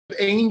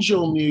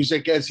angel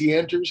music as he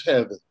enters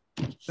heaven.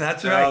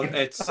 That's right.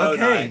 It's so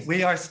okay, nice.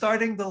 We are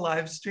starting the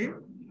live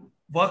stream.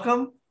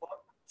 Welcome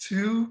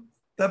to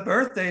the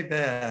birthday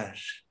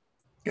bash.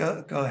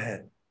 Go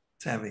ahead,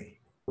 Tammy.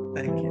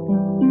 Thank you.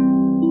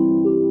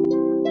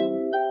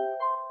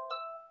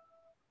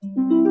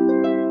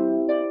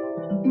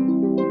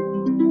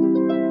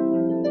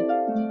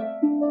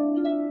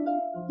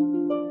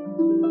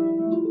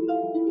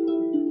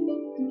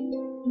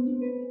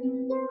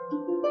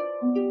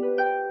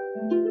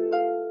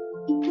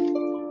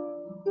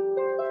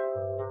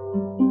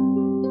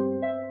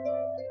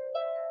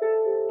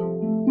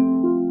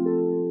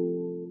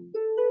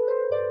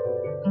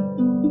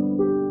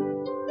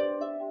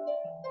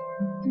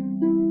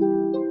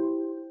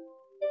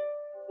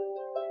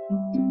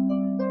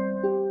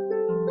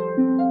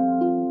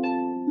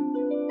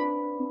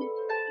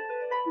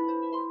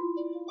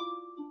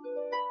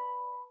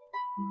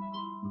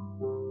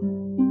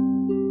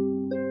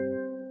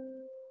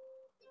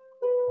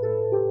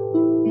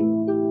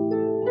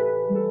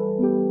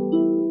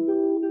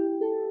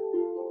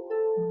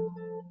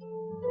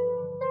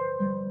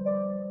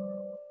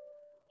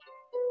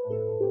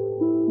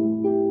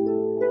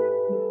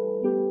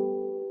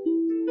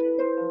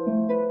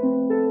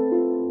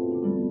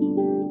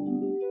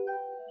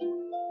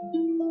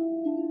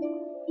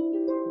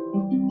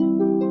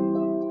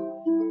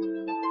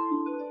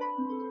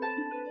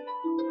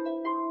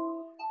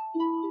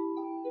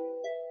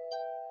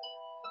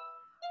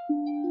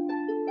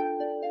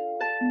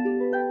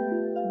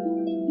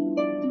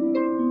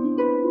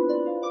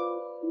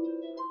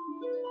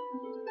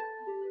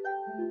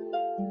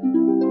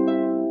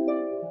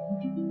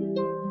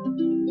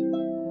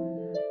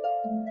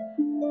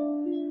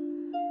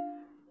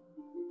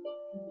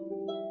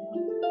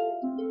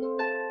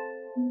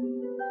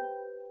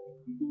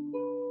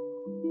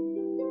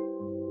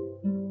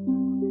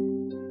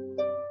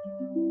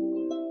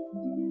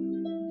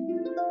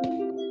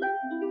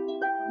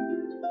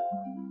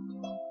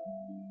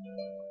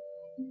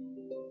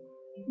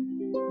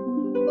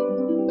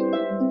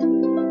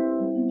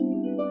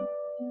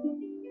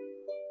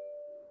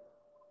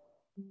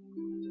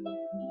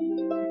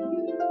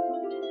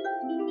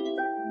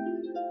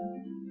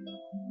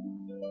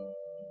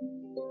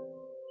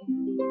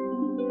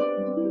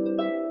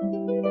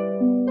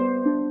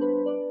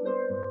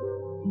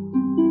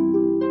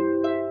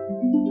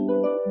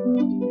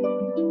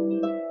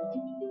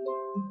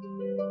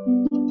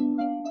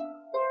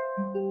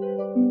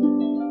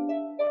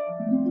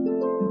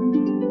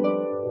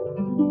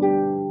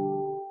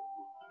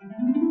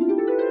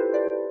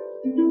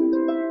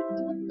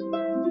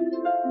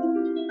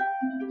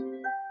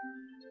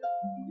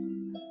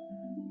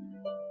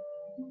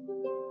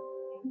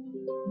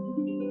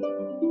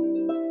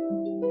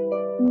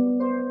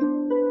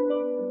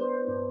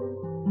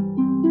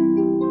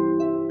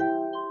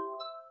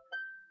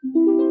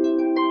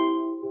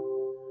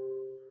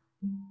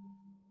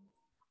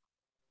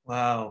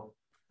 Wow.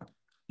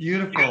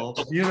 Beautiful,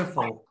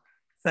 beautiful.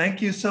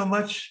 Thank you so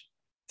much,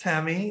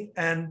 Tammy.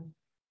 And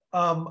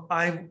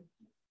I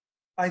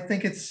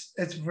think it's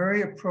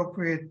very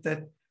appropriate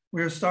that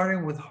we're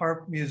starting with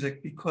harp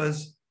music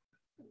because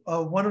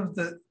one of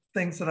the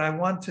things that I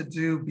want to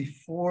do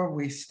before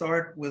we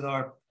start with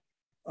our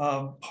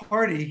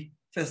party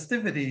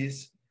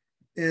festivities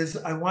is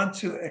I want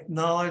to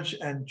acknowledge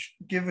and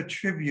give a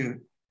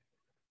tribute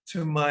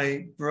to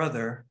my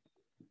brother,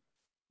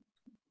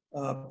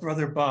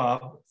 Brother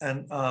Bob.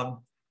 And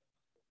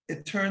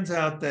it turns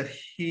out that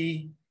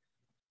he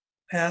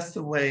passed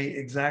away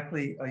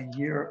exactly a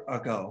year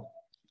ago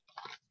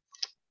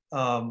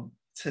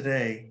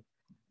today.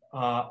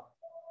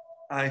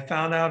 I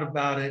found out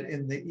about it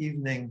in the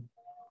evening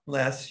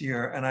last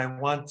year, and I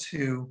want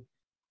to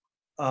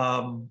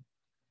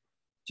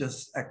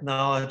just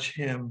acknowledge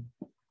him.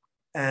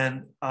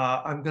 And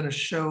I'm going to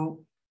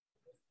show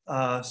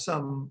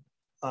some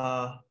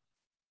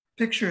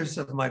pictures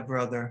of my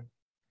brother.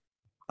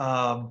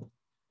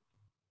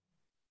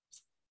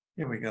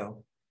 Here we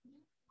go.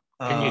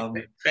 Can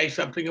you say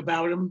something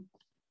about him?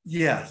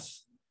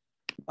 Yes,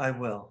 I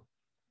will.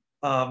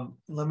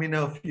 Let me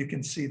know if you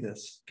can see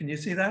this. Can you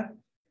see that?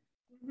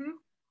 Mm-hmm.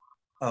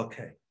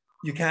 Okay.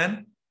 You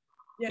can?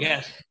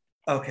 Yes.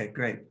 Okay,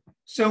 great.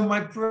 So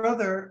my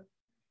brother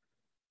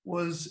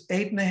was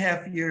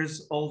 8.5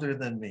 years older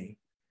than me.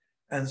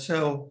 And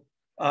so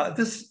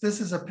this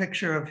is a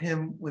picture of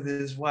him with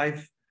his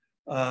wife.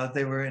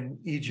 They were in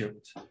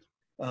Egypt,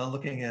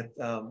 looking at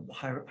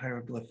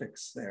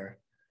hieroglyphics there.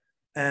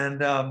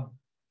 And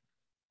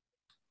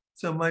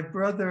so my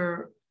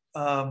brother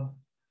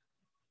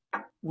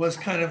was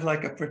kind of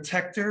like a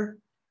protector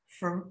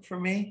for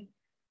me.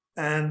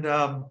 And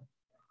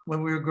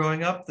when we were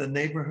growing up, the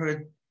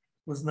neighborhood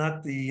was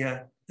not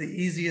the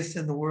easiest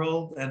in the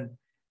world. And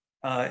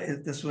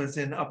this was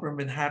in Upper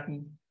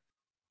Manhattan,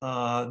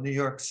 New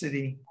York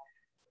City.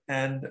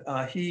 And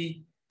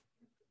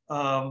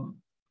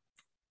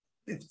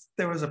if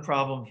there was a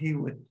problem, he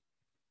would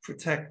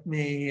protect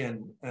me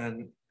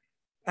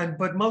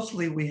but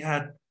mostly we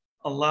had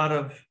a lot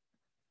of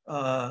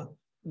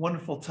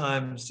wonderful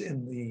times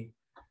in the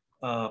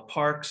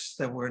parks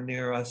that were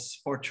near us,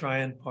 Fort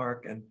Tryon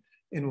Park and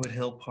Inwood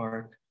Hill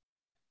Park.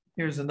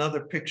 Here's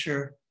another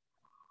picture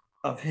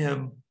of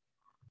him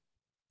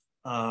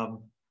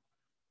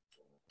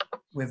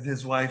with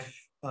his wife,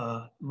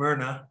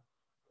 Myrna,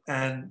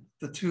 and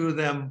the two of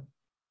them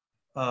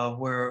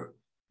were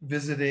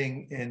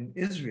visiting in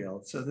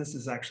Israel. So this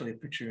is actually a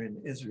picture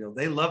in Israel.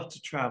 They love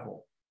to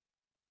travel.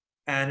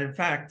 And in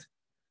fact,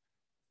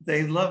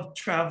 they loved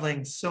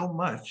traveling so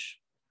much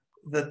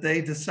that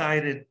they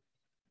decided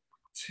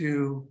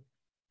to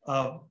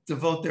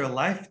devote their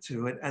life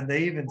to it. And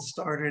they even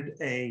started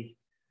a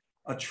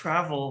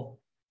travel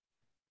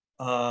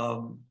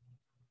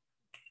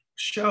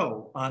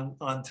show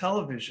on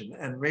television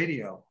and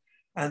radio.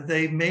 And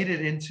they made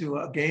it into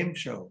a game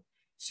show.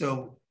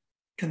 So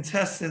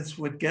contestants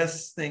would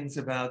guess things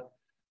about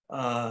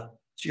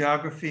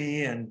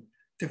geography and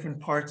different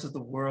parts of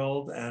the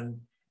world.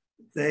 And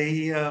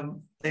they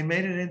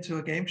made it into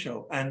a game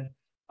show. And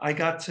I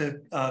got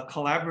to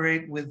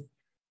collaborate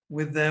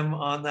with them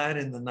on that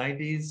in the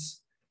 90s,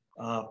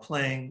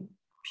 playing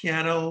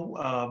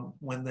piano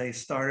when they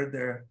started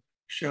their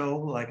show.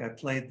 Like I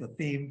played the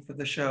theme for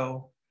the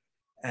show,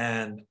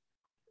 and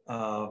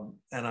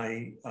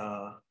I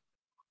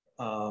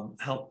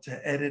helped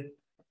to edit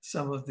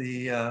some of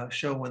the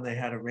show when they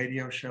had a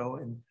radio show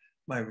in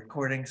my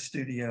recording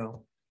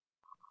studio.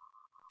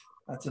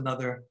 That's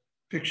another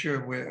picture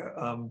where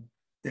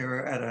they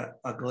were at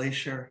a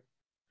glacier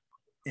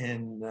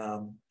in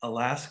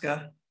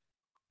Alaska.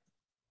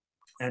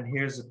 And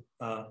here's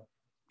a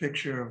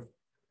picture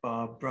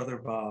of Brother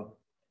Bob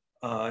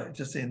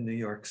just in New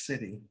York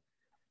City.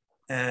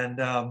 And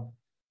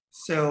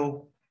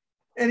so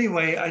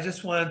anyway, I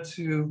just wanted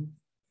to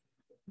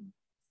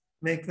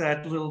make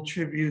that little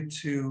tribute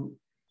to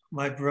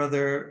my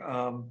brother.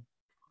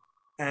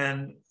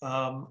 And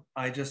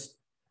I just,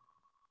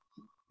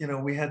 you know,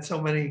 we had so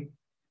many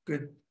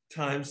good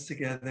times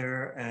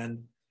together,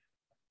 and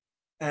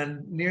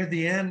near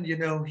the end, you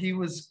know, he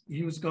was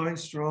going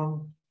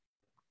strong.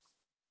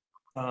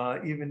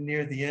 Even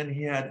near the end,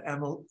 he had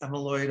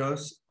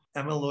amyloidosis,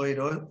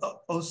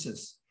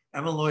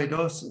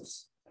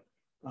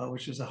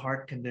 which is a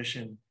heart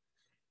condition.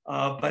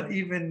 But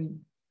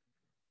even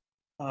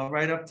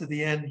right up to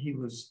the end, he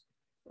was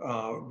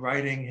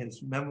writing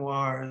his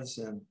memoirs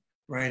and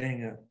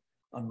writing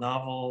a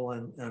novel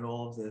and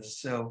all of this.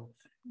 So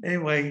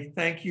anyway,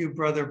 thank you,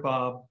 Brother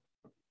Bob.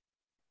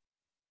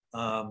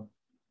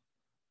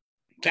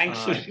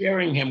 Thanks for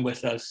sharing him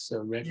with us,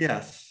 Rick.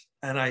 Yes,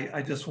 and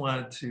I just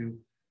wanted to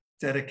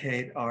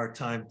dedicate our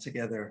time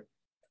together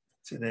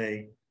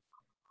today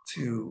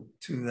to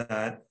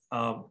that.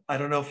 I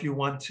don't know if you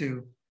want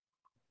to,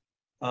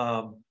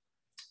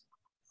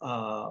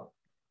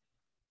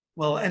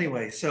 well,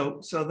 anyway,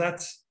 so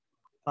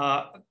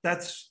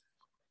that's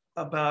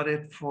about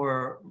it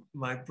for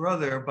my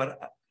brother.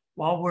 But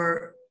while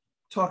we're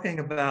talking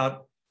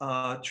about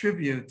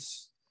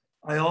tributes,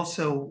 I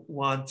also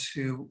want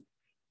to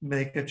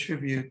make a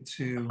tribute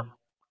to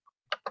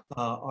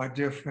our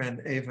dear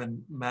friend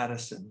Avon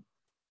Madison.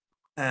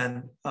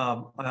 And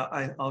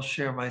I'll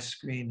share my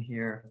screen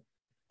here.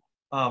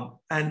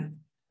 And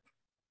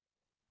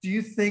do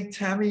you think,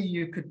 Tammy,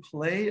 you could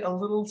play a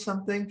little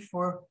something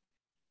for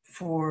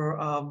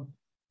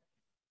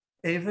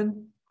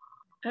Avon?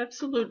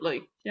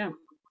 Absolutely, yeah.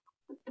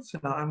 So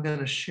I'm going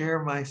to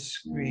share my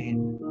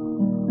screen.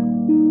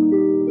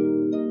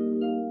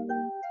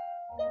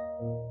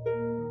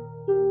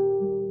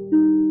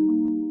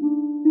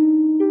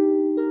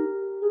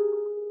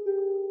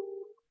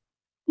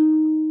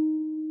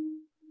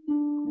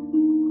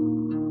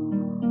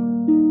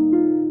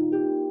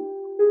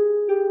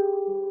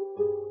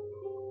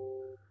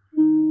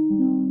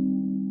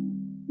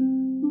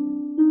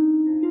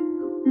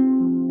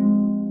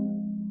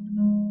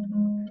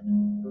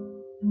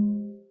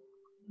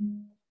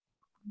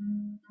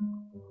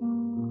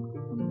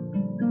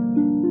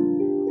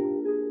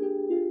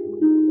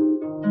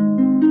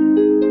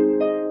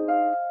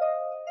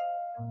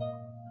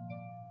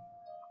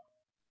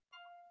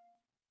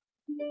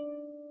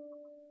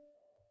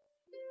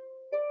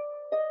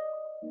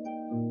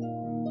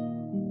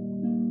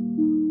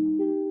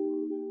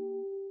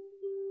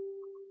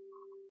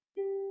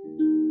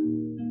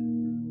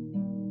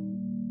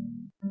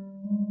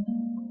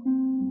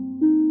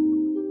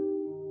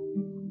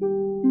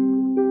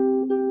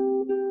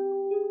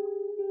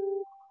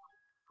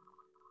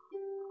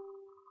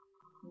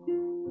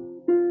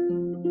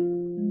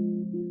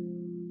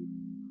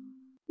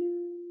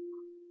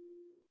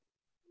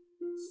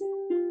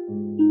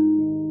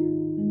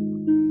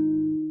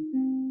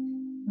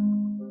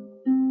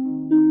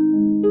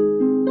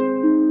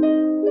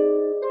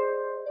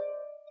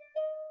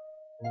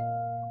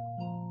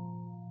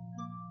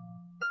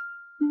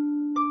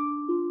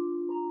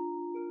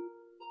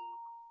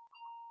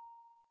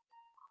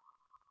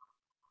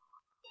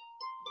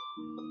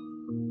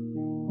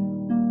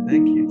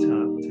 Thank you,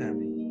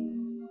 Tammy.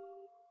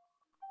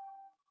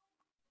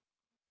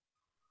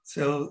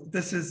 So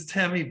this is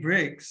Tammy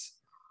Briggs,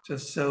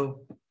 just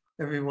so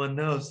everyone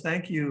knows.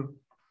 Thank you,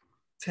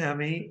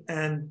 Tammy.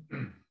 And,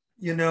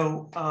 you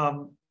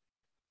know,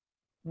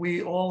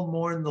 we all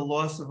mourn the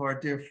loss of our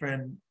dear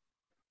friend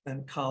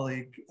and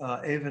colleague,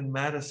 Avon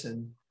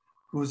Madison,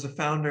 who was the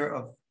founder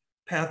of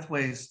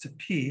Pathways to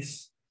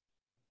Peace.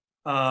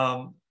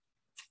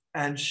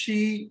 And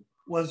she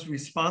was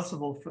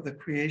responsible for the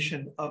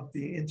creation of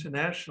the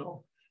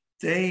International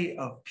Day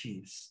of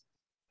Peace.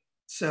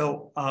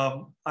 So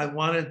I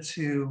wanted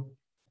to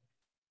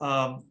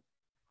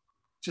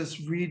just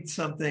read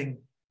something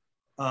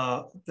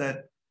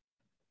that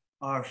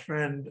our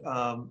friend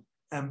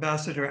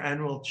Ambassador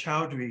Anwar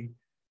Chowdhury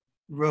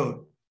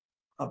wrote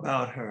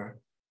about her.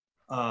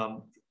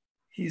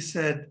 He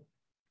said,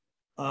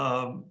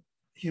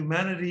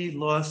 humanity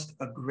lost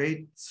a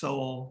great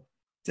soul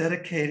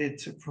dedicated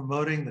to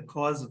promoting the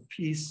cause of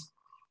peace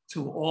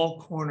to all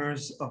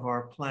corners of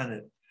our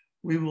planet.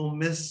 We will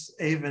miss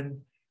Avon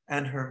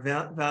and her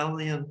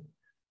valiant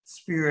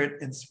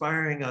spirit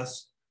inspiring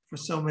us for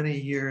so many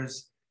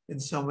years in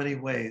so many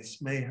ways.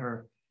 May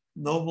her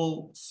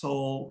noble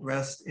soul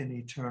rest in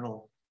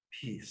eternal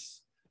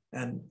peace.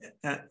 And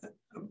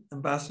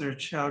Ambassador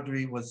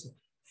Chowdhury was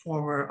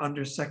former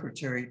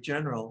Undersecretary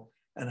General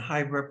and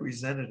High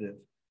Representative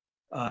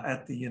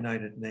at the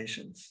United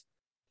Nations.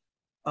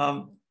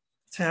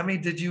 Tammy,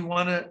 did you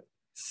want to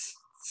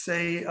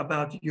say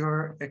about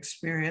your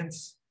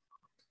experience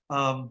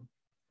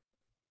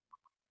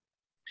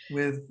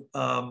with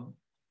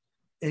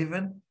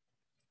Avon?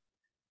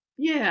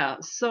 Yeah,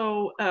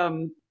 so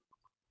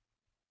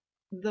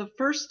the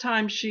first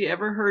time she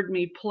ever heard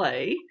me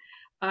play,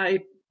 I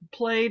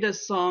played a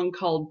song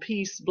called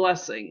Peace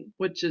Blessing,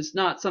 which is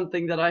not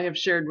something that I have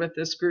shared with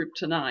this group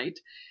tonight,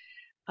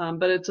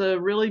 but it's a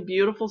really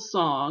beautiful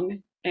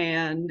song.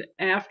 And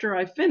after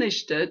I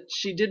finished it,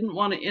 she didn't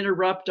want to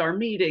interrupt our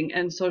meeting,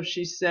 and so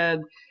she said,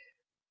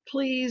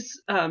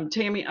 please,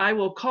 Tammy, I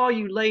will call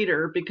you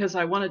later because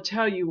I want to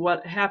tell you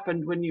what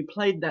happened when you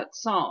played that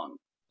song.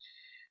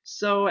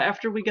 So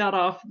after we got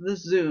off the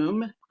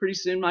Zoom, pretty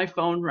soon my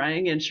phone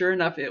rang, and sure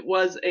enough, it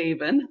was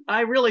Avon.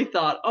 I really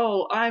thought,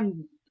 oh,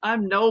 I'm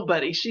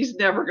nobody. She's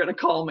never going to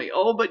call me.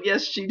 Oh, but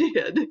yes, she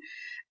did.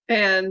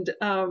 And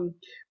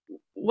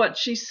what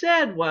she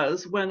said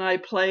was, when I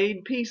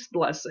played Peace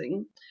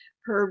Blessing,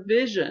 her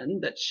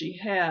vision that she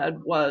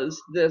had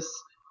was this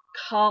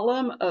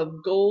column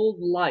of gold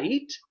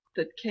light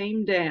that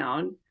came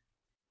down,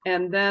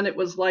 and then it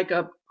was like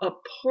a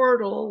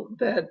portal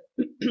that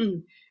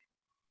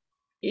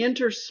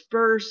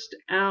interspersed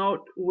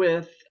out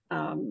with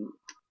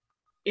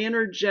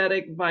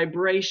energetic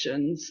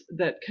vibrations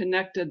that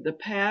connected the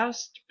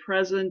past,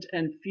 present,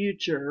 and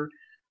future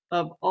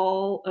of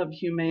all of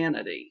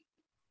humanity.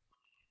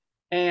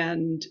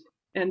 And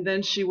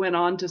then she went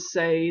on to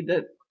say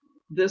that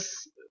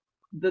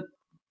the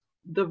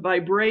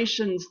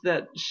vibrations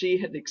that she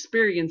had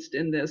experienced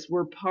in this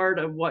were part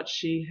of what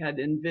she had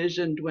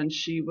envisioned when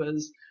she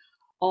was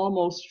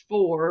almost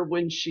 4,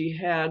 when she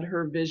had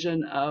her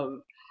vision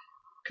of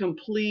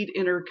complete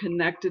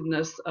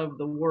interconnectedness of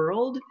the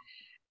world.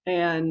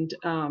 And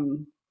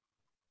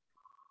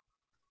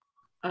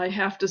I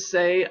have to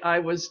say, I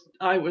was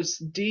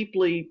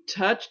deeply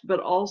touched, but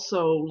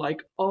also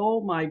like,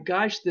 oh my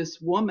gosh, this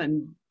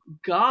woman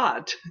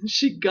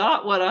she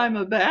got what I'm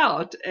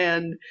about.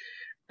 And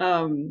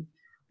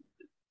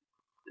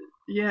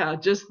yeah, I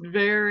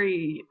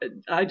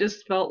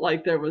just felt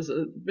like there was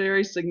a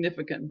very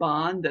significant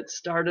bond that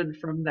started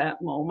from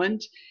that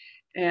moment.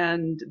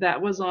 And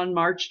that was on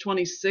March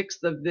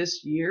 26th of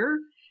this year.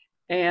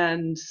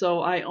 And so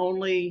I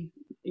only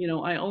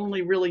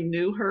really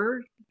knew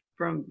her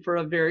for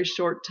a very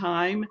short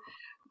time,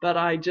 but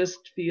I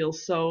just feel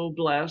so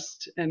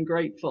blessed and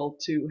grateful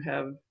to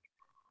have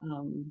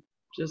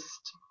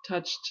just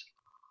touched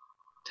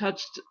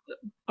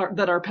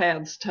that our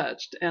paths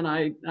touched. And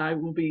I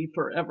will be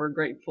forever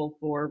grateful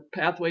for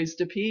Pathways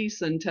to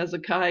Peace and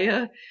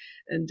Hezekiah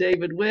and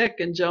David Wick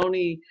and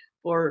Joni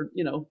for,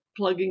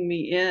 plugging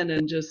me in,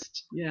 and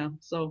just, yeah,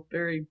 so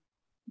very,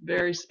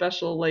 very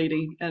special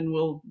lady, and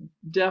will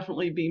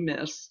definitely be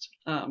missed.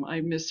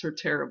 I miss her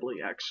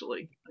terribly,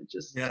 actually.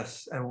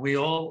 Yes, and we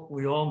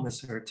all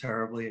miss her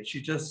terribly. And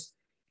she just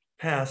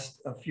passed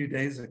a few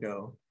days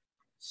ago,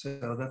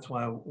 so that's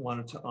why I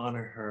wanted to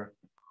honor her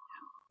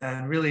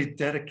and really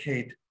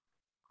dedicate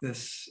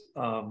this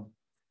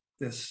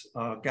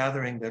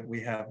gathering that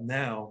we have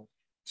now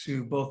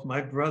to both my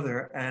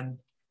brother and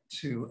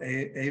to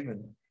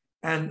Avon.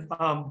 And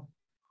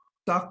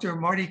Dr.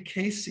 Marty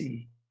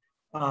Casey,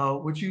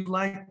 would you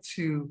like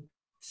to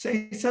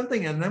say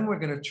something? And then we're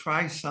going to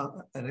try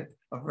a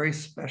very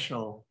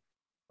special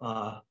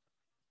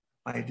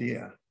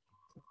idea.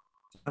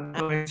 I'm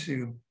going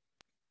to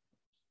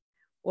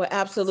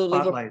absolutely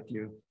spotlight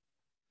you.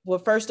 Well,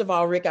 first of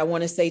all, Rick, I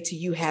want to say to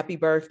you, happy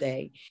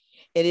birthday.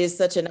 It is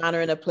such an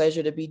honor and a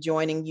pleasure to be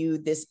joining you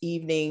this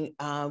evening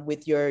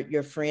with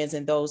your friends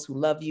and those who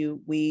love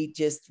you. We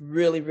just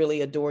really, really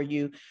adore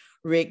you.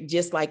 Rick,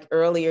 just like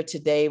earlier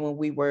today when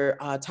we were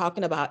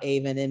talking about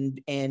Avon,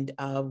 and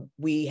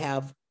we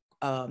have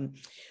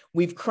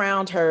we've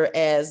crowned her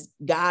as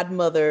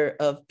godmother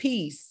of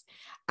peace,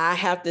 I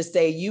have to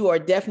say you are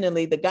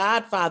definitely the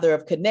godfather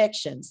of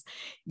connections.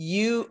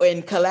 You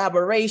in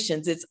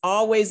collaborations, it's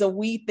always a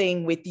we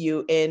thing with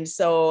you. And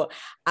so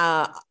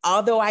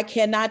although I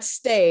cannot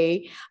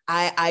stay,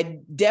 I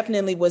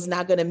definitely was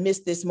not going to miss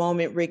this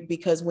moment, Rick,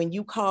 because when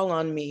you call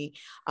on me,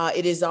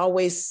 it is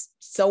always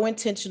so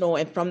intentional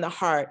and from the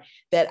heart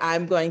that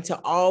I'm going to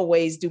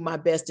always do my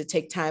best to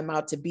take time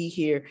out to be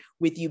here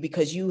with you,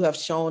 because you have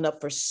shown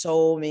up for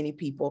so many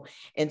people.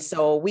 And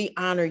so we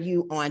honor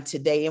you on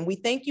today. And we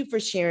thank you for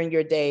sharing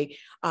your day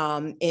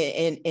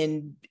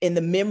in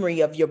the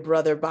memory of your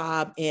brother,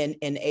 Bob, and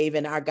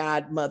Avon, our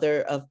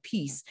godmother of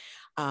peace.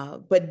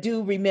 But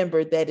do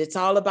remember that it's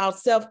all about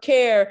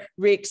self-care,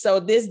 Rick. So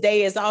this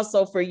day is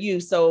also for you.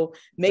 So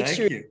make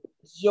sure you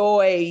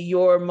enjoy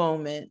your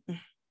moment.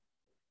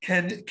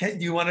 Can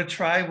you want to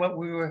try what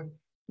we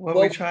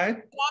tried?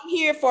 I'm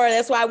here for it.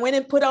 That's why I went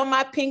and put on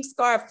my pink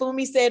scarf.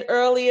 Fumi said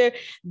earlier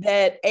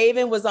that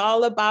Avon was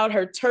all about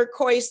her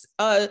turquoise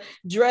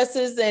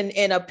dresses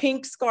and a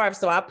pink scarf.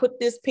 So I put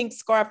this pink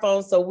scarf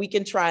on so we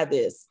can try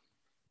this.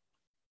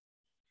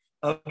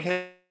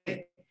 Okay.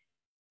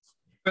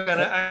 We're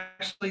gonna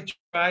actually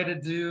try to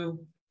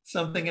do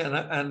something,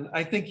 and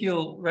I think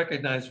you'll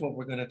recognize what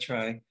we're gonna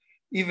try,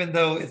 even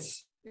though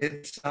it's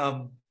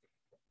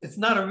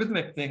not a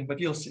rhythmic thing, but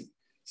you'll see.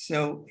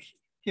 So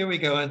here we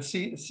go, and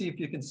see if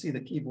you can see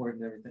the keyboard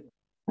and everything.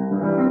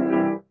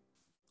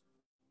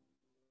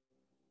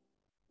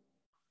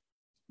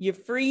 You're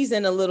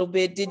freezing a little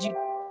bit. Did you do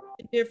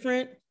it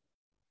different?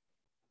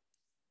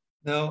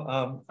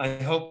 No, I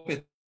hope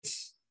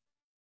it's.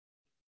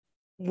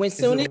 When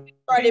soon as you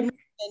started moving,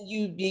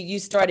 you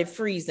started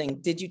freezing.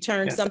 Did you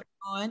turn something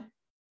on?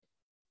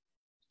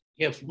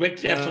 Yes,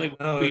 Rick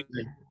definitely.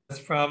 It's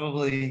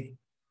probably,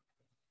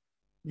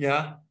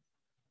 yeah.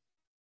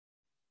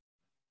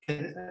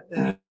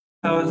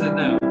 How is it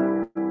now?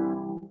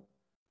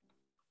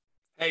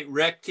 Hey,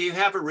 Rick, do you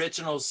have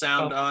original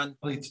sound on?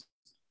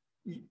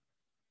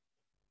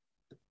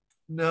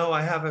 No,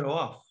 I have it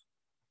off.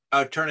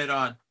 Oh, turn it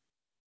on.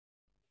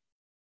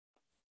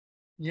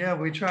 Yeah,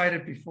 we tried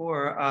it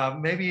before.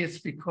 Maybe it's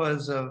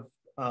because of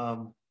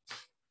how's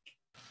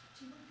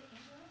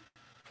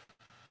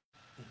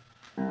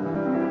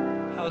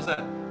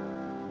that?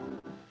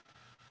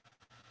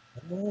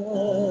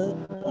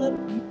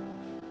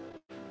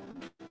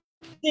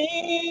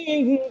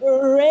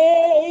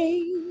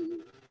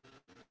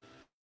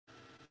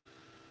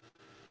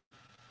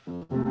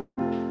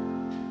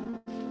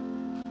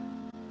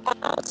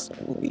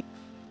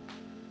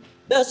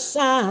 The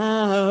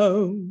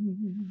sound.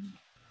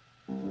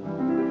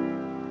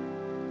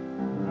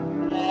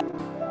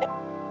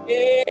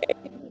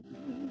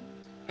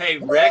 Hey,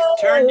 Rick,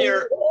 turn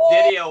your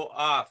video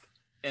off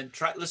and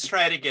let's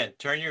try it again.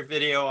 Turn your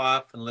video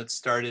off and let's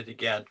start it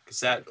again, because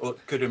that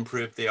could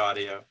improve the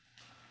audio.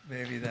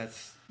 Maybe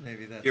that's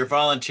your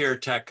volunteer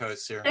tech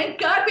host here. Thank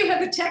God we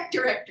have a tech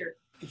director.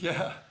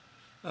 Yeah.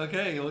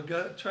 Okay, we'll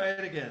go try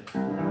it again.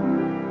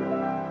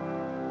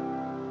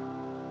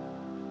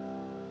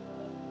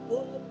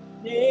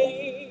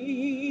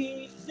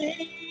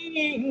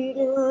 Amazing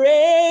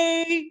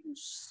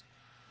grace,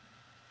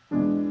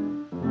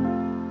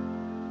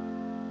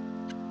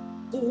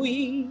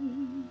 sweet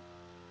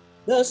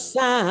the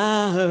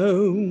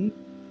sound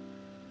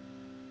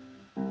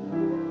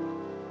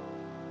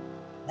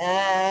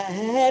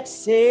that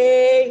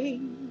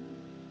saved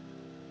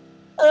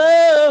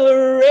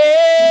a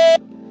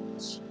wretch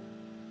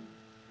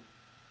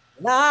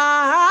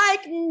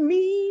like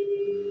me.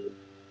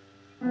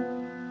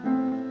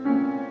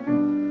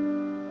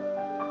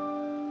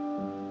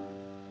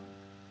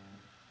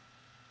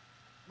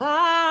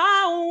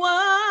 I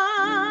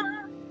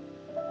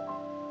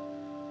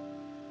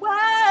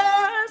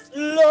was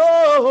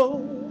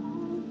low,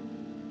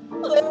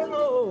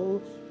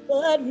 oh,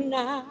 but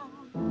now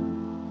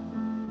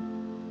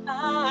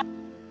I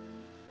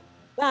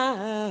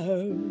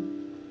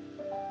found,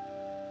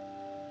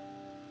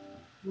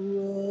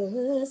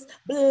 was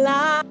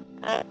blind,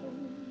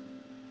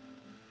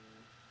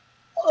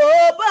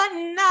 oh, but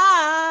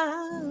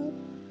now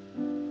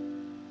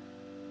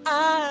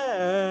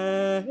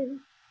I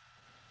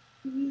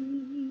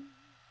see.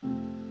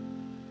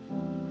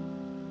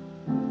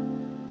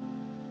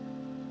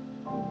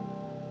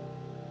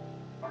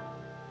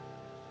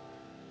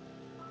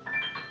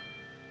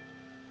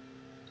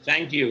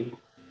 Thank you.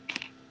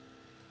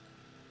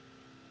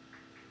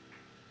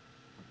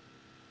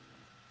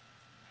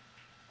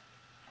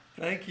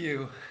 Thank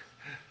you.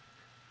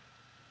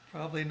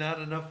 Probably not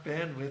enough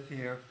bandwidth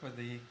here for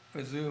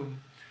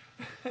Zoom.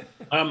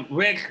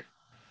 Rick.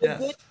 The Yes.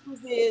 good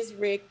news is,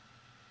 Rick,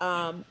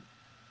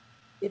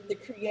 if the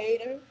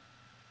creator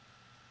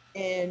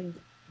and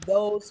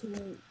those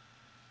who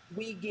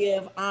we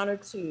give honor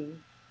to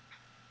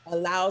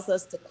allows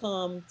us to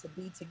come to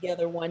be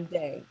together one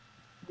day,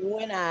 you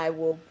and I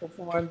will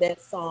perform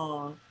that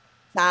song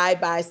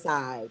side by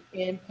side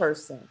in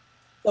person.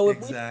 So if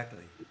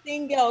Exactly.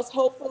 anything else,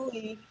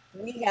 hopefully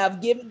we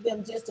have given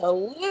them just a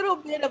little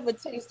bit of a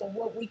taste of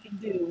what we can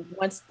do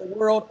once the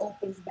world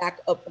opens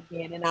back up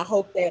again. And I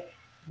hope that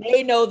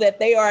they know that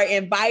they are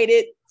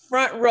invited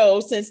front row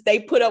since they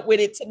put up with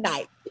it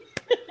tonight.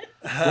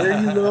 Where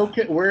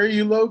are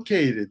you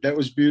located? That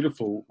was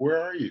beautiful.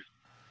 Where are you?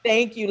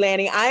 Thank you,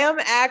 Lanny. I am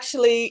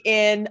actually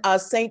in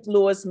St.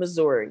 Louis,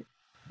 Missouri.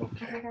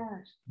 Okay. Oh my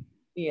gosh.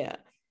 Yeah.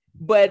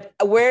 But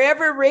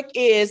wherever Rick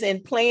is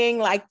and playing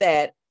like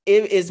that,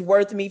 it is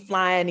worth me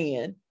flying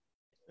in.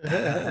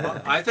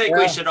 Well, I think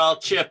we should all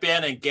chip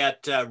in and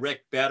get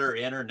Rick better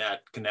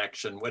internet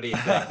connection. What do you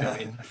think? I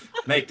mean,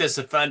 make this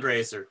a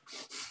fundraiser.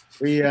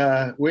 We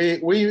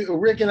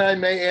Rick and I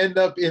may end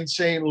up in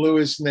St.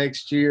 Louis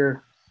next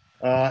year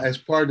as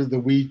part of the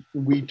We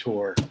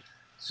Tour.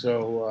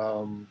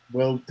 So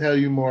we'll tell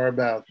you more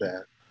about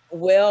that.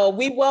 Well,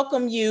 we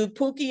welcome you,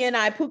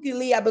 Pookie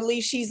Lee. I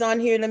believe she's on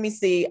here. Let me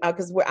see,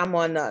 because I'm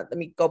on. Let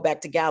me go back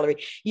to gallery.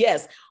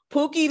 Yes,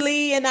 Pookie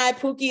Lee and I.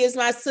 Pookie is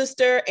my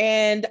sister,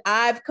 and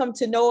I've come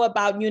to know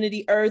about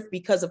Unity Earth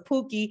because of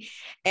Pookie,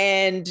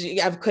 and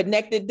I've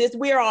connected this.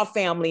 We're all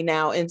family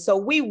now, and so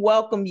we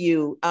welcome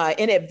you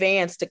in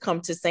advance to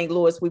come to St.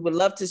 Louis. We would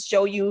love to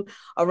show you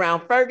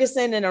around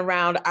Ferguson and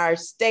around our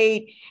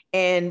state,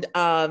 and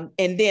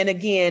then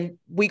again,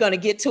 we're going to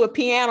get to a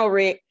piano,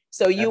 Rick,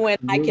 so you and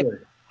I can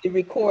to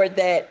record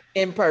that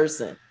in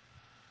person.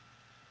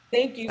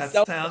 Thank you so much.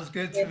 That sounds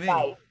good to me.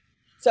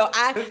 So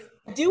I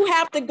do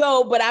have to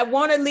go, but I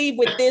want to leave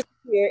with this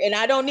here, and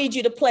I don't need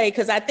you to play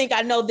because I think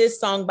I know this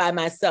song by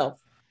myself.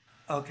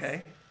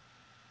 Okay.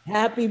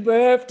 Happy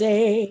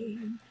birthday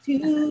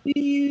to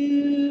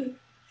you.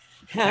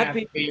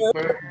 Happy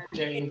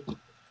birthday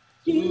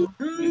to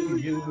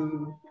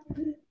you.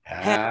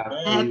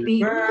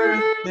 Happy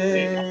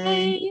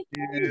birthday to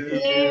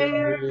you.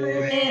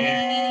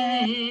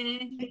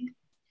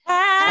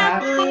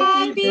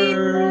 Happy birthday to you.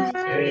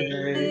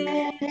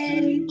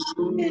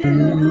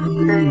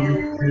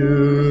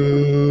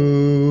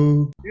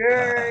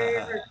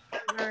 Yay!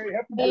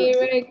 Happy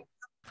birthday.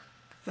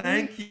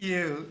 Thank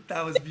you.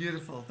 That was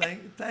beautiful.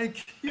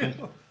 Thank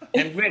you.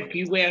 And Rick,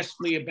 you asked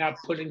me about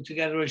putting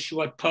together a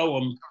short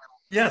poem.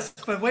 Yes,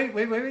 but wait.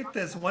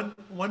 There's one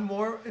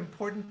more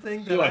important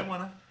thing that I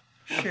want to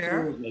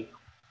share. Absolutely.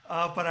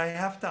 But I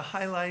have to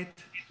highlight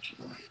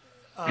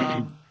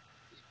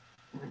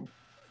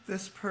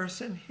this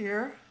person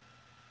here.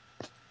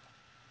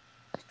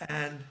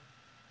 And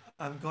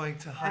I'm going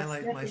to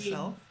highlight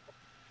myself.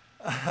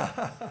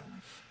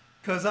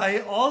 Because I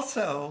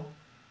also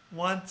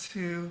want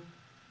to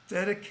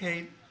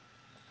dedicate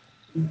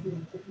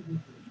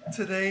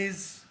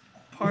today's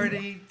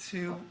party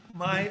to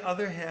my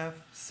other half,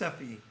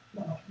 Sefi.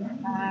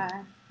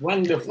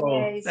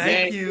 Wonderful.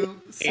 Thank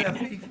you,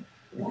 Sefi,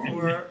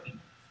 for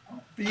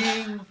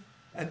being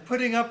and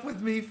putting up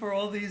with me for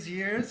all these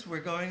years. We're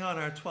going on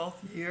our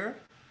 12th year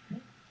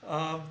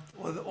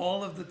with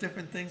all of the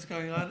different things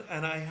going on.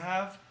 And I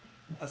have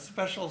a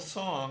special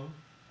song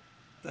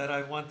that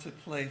I want to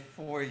play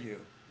for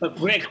you. But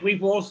Rick,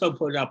 we've also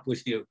put up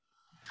with you.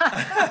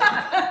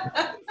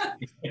 That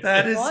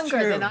is longer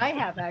true. than I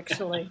have,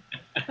 actually.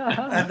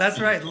 And that's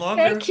right,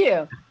 longer. Thank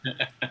you.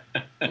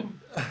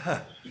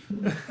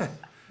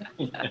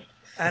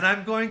 And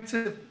I'm going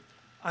to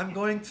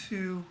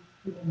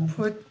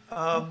put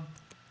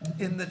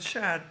in the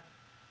chat.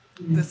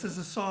 This is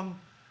a song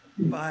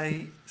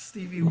by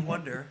Stevie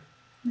Wonder,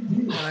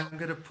 and I'm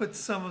going to put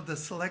some of the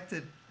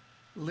selected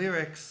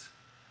lyrics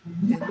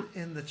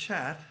in the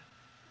chat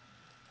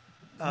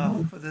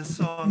for this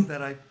song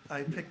that I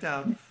picked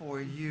out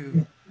for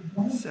you,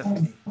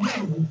 Stephanie.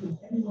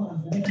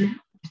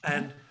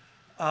 And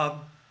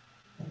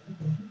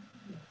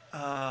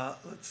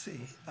let's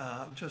see,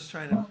 I'm just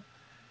trying to,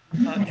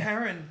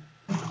 Karen,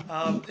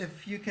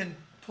 if you can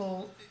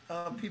pull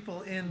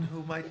people in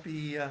who might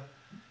be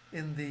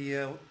in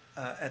the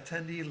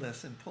attendee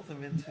list and pull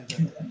them into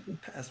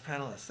as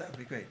panelists, that would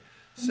be great.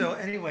 So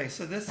anyway,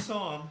 so this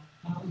song,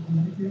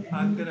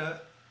 I'm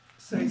gonna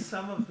say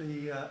some of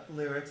the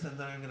lyrics and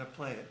then I'm gonna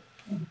play it.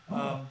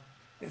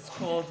 It's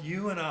called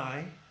You and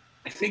I.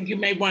 I think you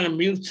may want to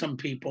mute some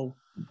people.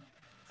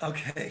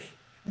 Okay.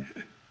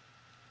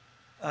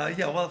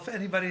 Yeah, well, if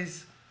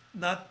anybody's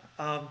not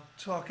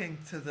talking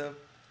to the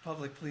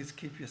public, please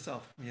keep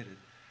yourself muted.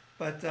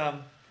 But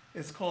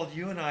it's called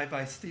You and I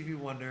by Stevie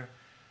Wonder.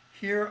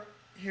 Here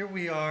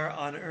we are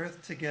on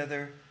earth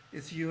together.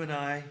 It's you and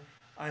I.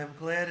 I am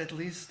glad, at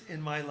least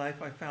in my life,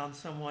 I found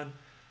someone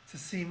to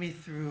see me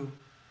through,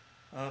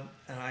 and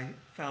I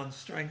found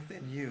strength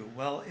in you.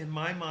 Well, in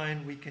my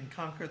mind, we can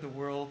conquer the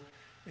world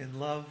in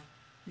love.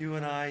 You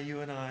and I,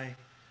 you and I.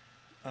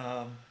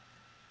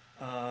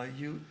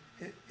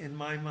 In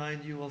my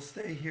mind, you will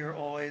stay here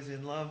always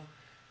in love.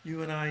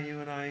 You and I, you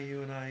and I,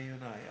 you and I, you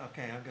and I.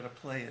 Okay, I'm going to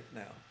play it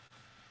now.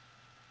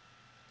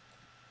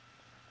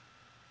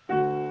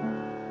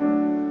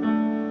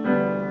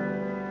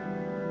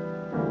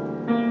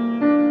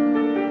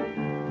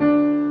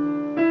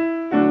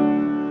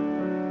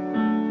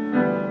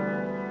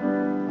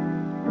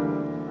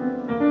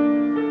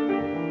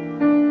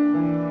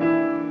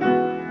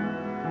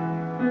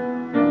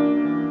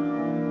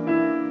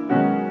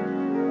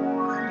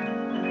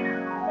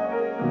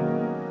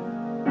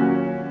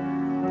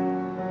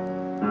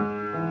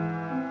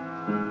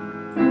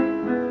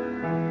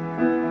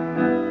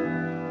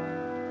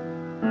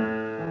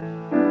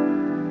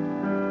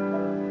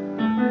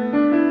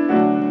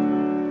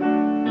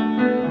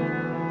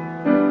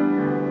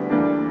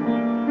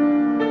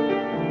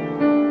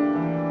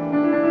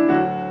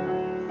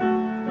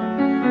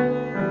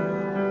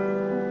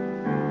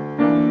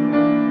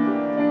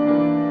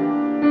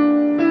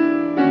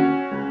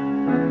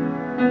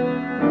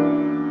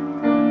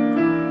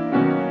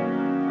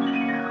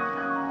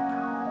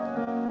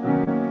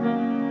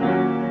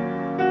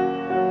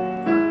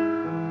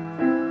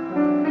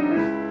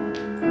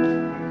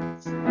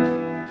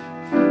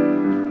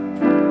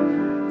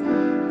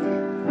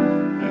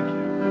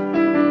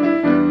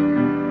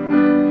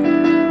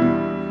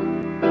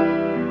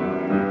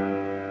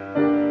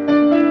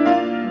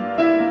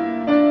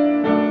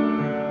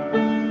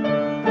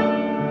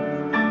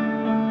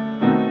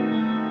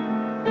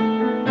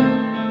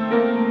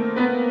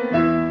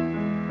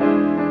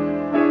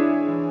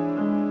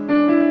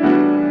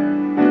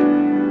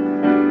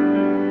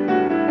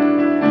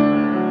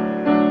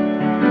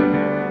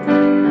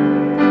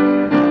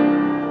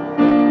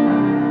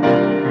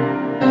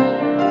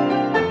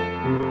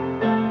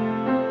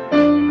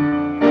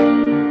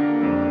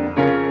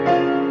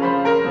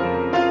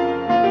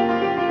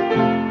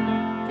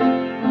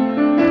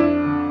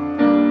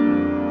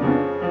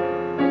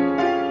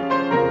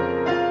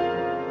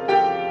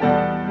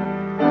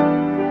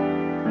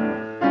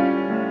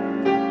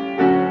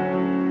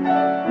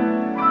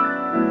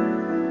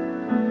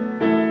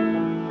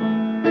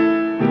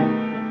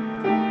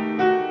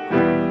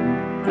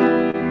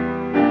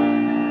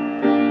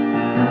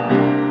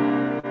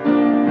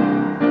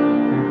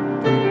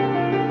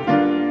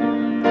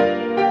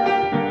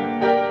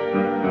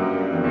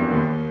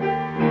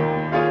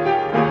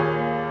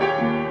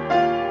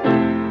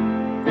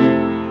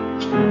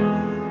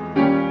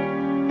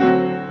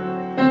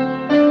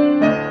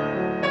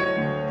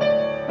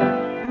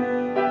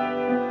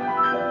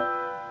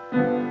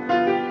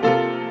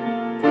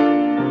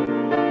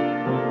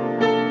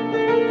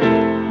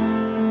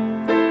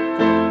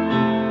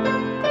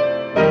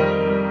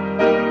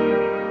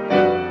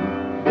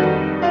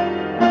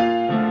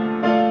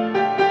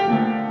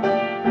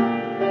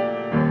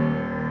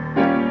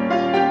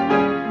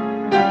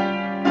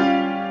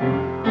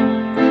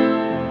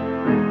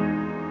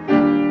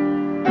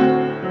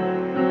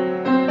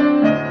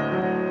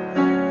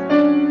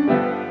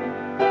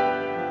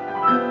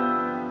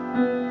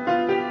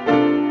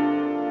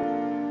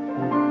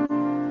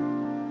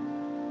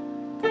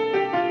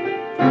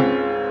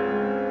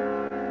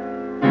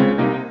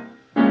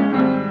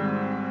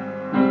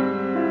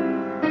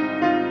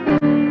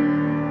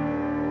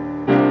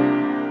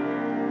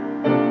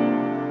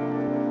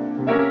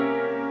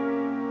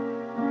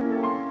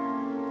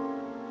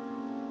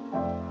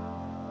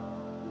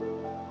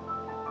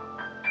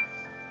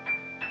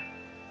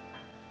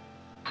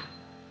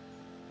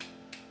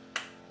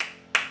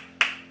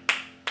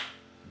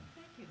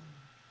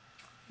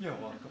 You're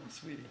welcome,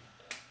 sweetie.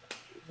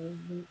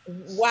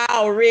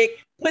 Wow,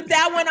 Rick. Put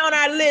that one on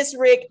our list,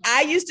 Rick.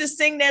 I used to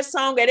sing that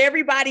song at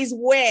everybody's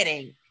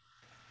wedding.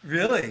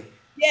 Really?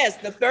 Yes,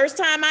 the first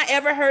time I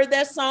ever heard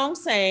that song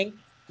sang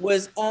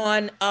was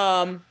on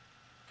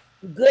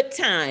Good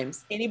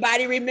Times.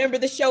 Anybody remember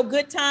the show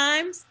Good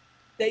Times?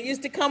 That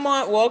used to come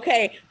on. Well,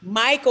 okay,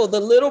 Michael, the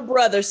little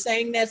brother,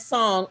 sang that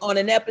song on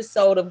an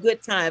episode of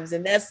Good Times,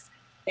 and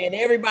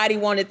everybody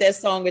wanted that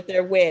song at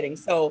their wedding.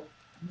 So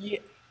yeah,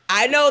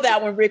 I know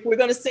that one, Rick. We're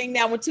gonna sing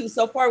that one too.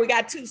 So far, we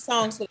got 2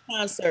 songs for the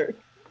concert.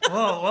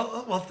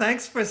 Well,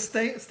 thanks for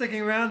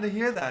sticking around to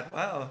hear that.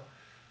 Wow.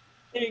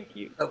 Thank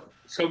you.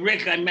 So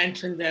Rick, I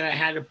mentioned that I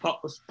had a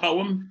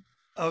poem.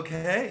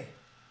 Okay.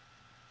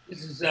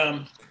 This is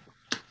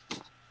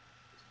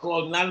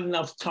called Not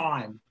Enough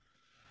Time.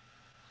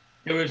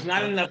 There is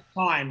not enough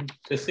time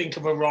to think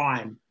of a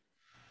rhyme.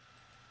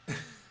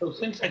 So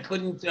since I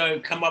couldn't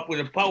come up with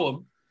a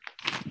poem,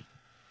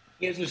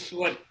 here's a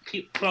short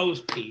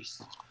prose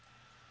piece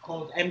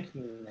called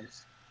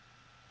Emptiness.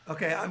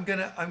 Okay, I'm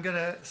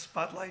gonna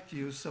spotlight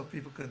you so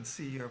people can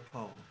see your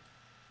poem.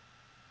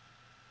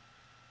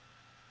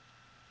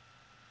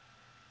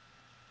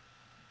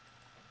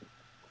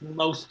 The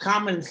most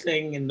common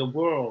thing in the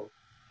world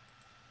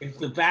is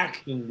the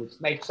vacuum which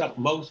makes up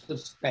most of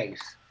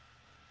space.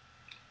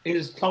 It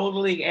is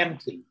totally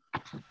empty.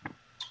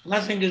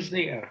 Nothing is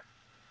there.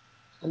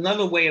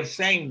 Another way of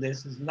saying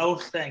this is no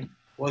thing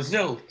or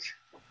zilch.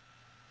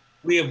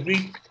 We have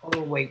reached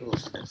total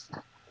weightlessness.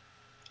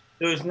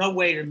 There is no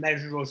way to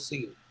measure or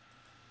see it.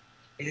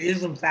 It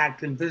is in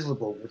fact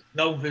invisible with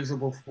no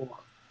visible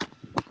form.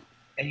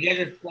 And yet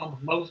it forms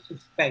most of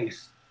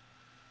space.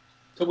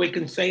 So we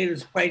can say it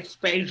is quite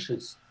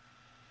spacious,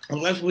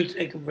 unless we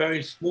take a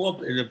very small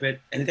bit of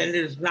it, and then it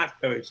is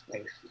not very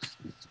spacious.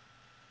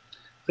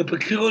 The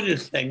peculiar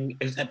thing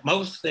is that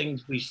most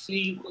things we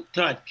see or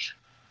touch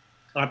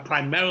are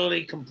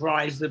primarily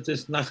comprised of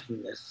this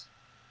nothingness,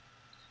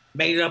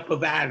 made up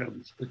of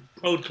atoms with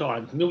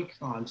protons,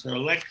 neutrons, and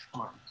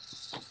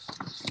electrons,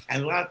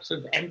 and lots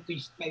of empty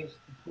space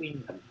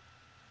between them.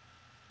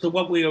 So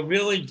what we are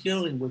really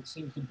dealing with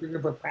seems a bit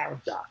of a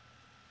paradox.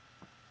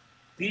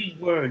 These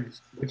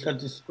words, which are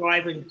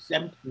describing this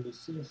emptiness,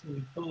 seem to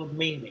be full of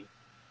meaning.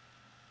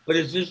 But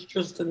is this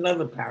just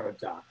another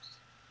paradox?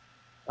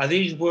 Are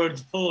these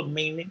words full of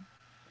meaning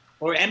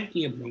or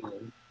empty of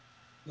meaning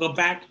or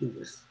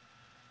vacuous?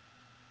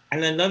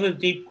 And another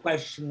deep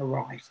question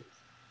arises.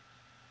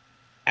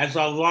 As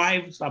our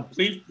lives are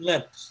brief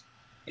blips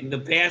in the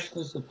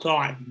vastness of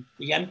time,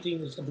 the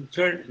emptiness of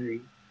eternity,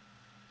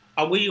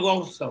 are we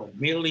also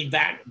merely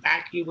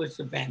vacuous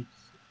events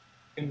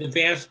in the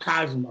vast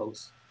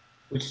cosmos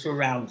which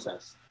surrounds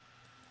us?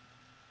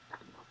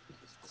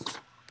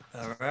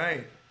 All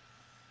right.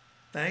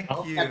 Thank I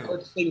hope you. that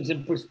puts things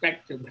in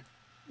perspective.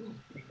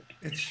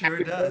 It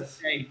sure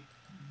does.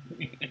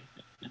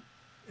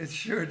 It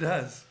sure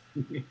does.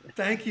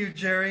 Thank you,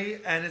 Jerry.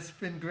 And it's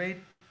been great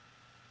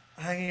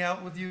hanging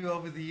out with you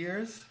over the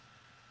years.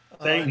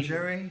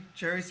 Jerry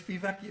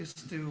Spivak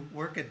used to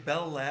work at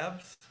Bell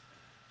Labs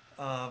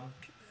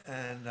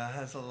and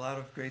has a lot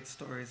of great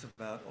stories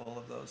about all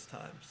of those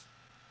times.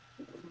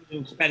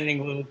 And spending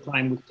a little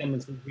time with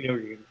Timothy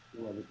Leary and a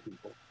few other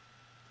people.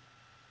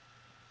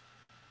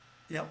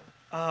 Yep.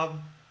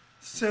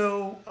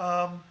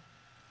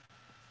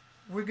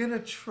 We're going to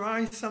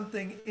try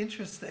something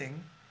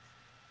interesting.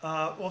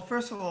 Well,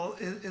 first of all,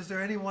 is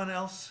there anyone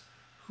else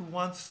who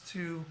wants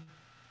to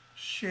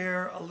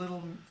share a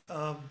little,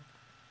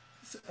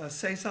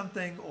 say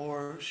something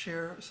or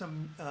share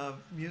some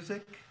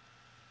music?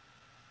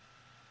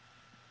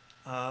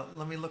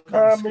 Let me look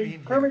on the screen here.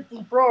 Kermit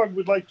the Frog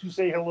would like to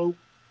say hello.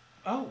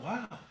 Oh,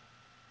 wow.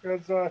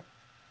 Because,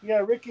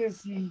 Rick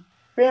is the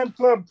fan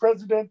club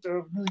president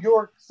of New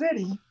York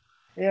City.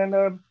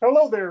 And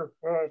hello there,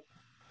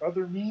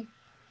 other me.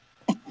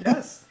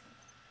 Yes.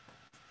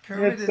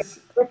 Kermit it's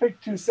terrific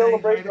to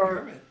celebrate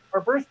our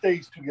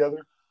birthdays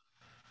together.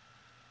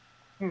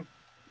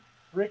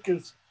 Rick,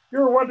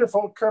 you're a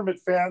wonderful Kermit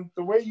fan.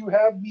 The way you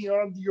have me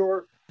on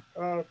your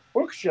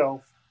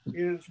bookshelf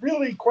is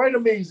really quite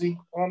amazing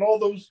on all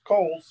those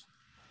calls.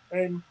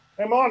 I'm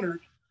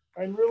honored.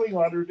 I'm really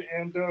honored.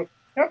 And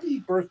happy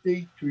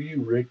birthday to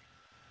you, Rick.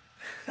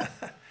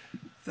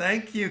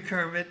 Thank you,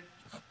 Kermit.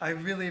 I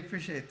really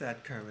appreciate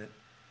that, Kermit.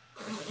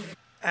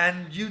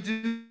 And you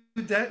do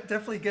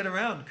definitely get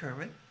around,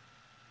 Kermit.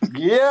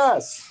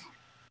 Yes.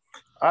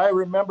 I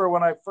remember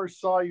when I first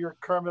saw your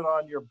Kermit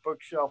on your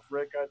bookshelf,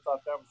 Rick, I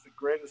thought that was the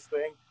greatest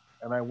thing.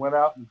 And I went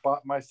out and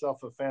bought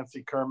myself a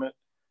fancy Kermit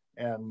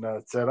and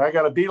said, I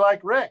got to be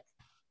like Rick.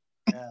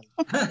 And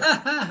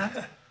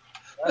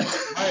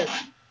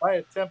that's my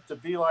attempt to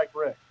be like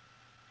Rick.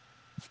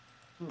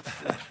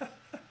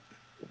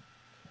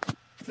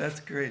 That's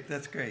great.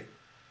 That's great.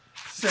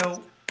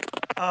 So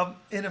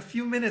in a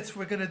few minutes,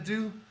 we're going to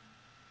do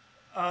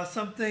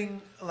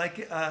something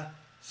like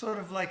sort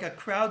of like a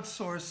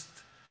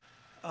crowdsourced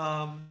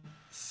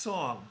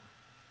song.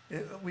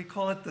 We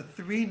call it the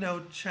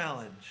 3-Note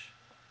Challenge.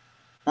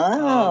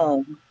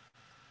 Oh.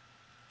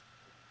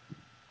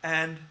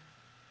 And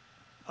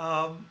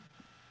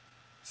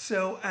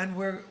so, and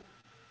we're,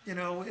 you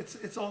know,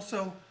 it's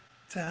also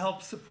to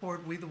help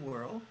support We the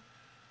World.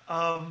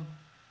 Um,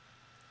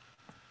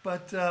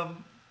 but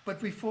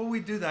before we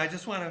do that, I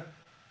just want to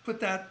put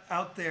that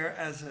out there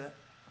as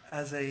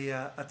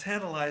a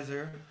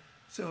tantalizer.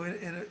 So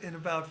in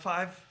about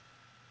 5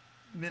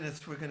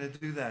 minutes, we're going to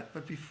do that.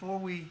 But before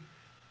we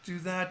do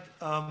that,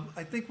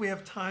 I think we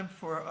have time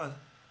for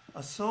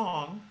a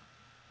song,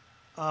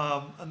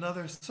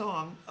 another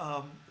song.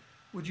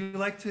 Would you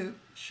like to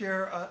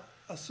share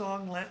a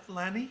song,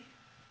 Lanny?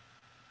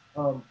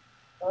 I'll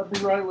be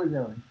right with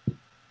you.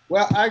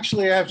 Well,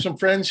 actually, I have some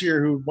friends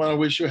here who want to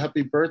wish you a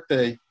happy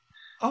birthday.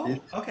 Oh,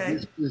 okay.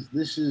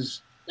 This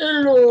is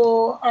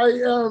hello. I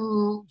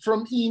am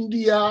from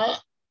India,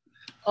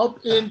 up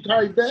in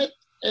Tibet,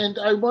 and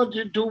I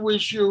wanted to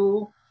wish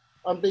you,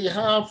 on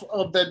behalf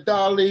of the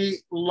Dalai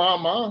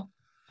Lama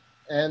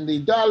and the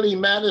Dalai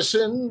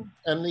Madison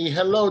and the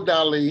Hello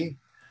Dalai,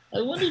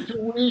 I wanted to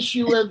wish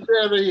you a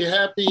very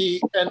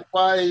happy and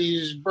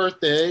wise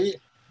birthday.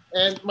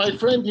 And my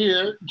friend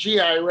here,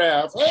 G.I.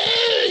 Raff,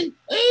 hey,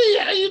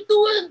 how you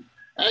doing?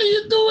 How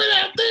you doing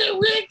out there,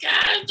 Rick?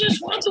 I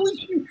just want to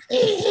wish you a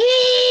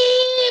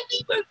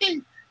happy birthday.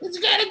 It's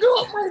got to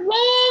go up my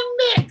long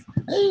neck.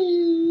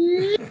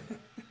 Hey.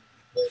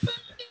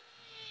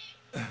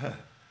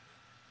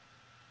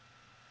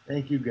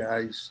 Thank you,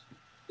 guys.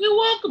 You're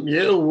welcome.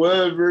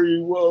 You're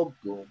very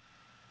welcome.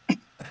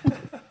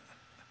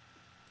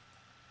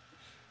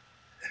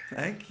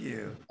 Thank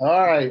you.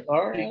 All right.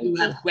 You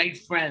have great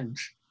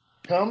friends.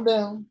 Calm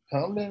down.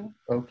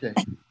 Okay.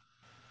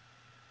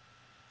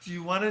 Do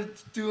you want to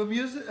do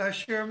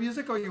share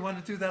music, or you want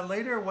to do that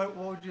later? Or what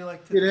would you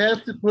like to? You'd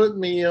have to put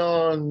me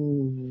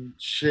on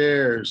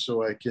share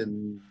so I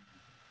can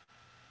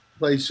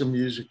play some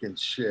music and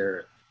share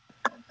it.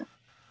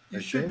 You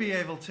should be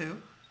able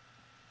to.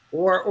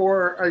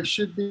 Or I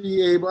should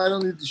be able. I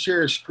don't need to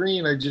share a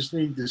screen. I just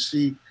need to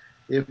see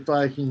if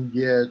I can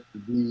get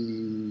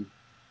the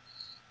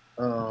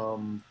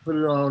put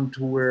it on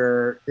to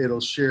where it'll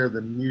share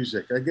the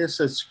music. I guess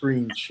that's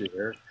screen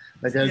share.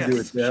 I gotta do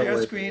it that share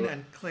way. Screen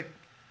and click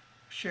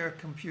share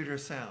computer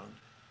sound.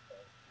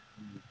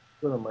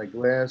 Put on my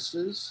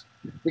glasses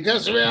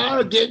because we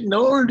are getting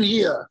old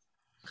here.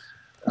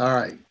 All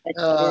right.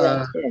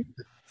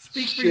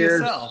 Speak for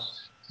yourself.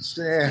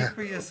 Yeah. Speak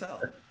for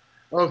yourself.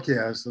 Okay,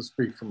 I'll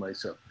speak for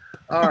myself.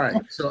 All right.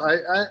 So I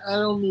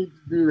don't need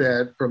to do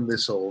that from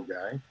this old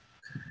guy.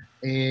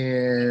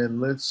 And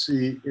let's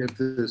see if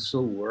this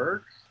will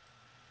work.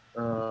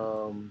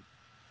 All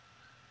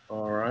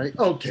right.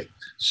 Okay.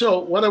 So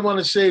what I want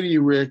to say to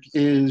you, Rick,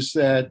 is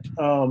that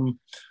on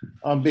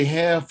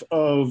behalf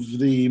of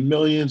the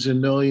millions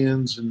and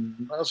millions,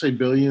 and I'll say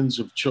billions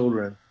of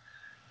children,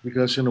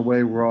 because in a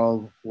way we're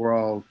all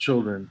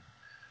children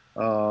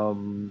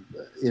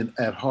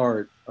at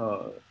heart.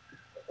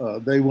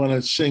 They want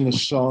to sing a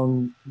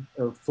song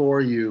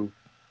for you.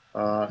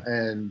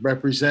 And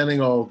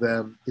representing all of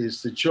them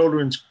is the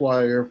children's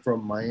choir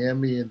from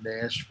Miami and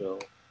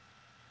Nashville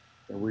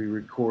that we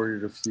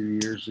recorded a few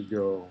years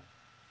ago.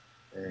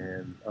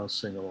 And I'll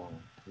sing along.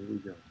 Here we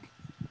go.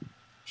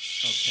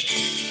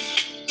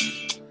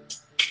 Okay.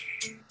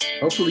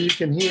 Hopefully you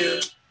can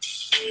hear.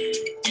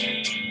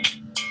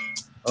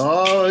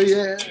 Oh,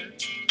 yeah.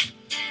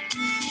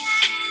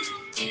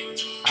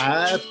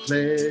 I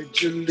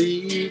pledge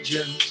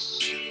allegiance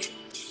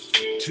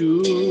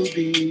to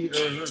the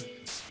earth.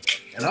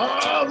 And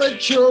all the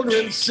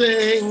children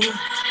sing,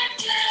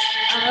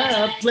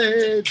 I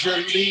pledge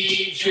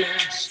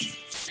allegiance,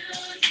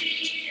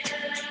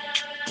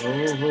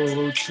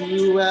 oh,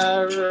 to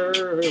our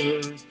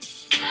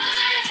earth,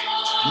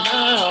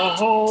 my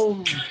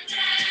home,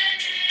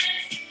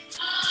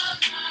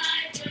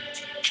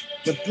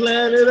 the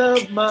planet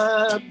of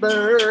my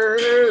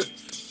birth,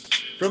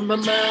 from the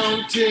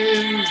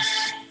mountains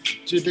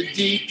to the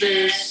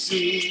deepest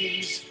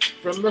seas,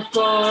 from the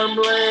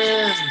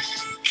farmlands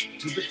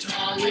to the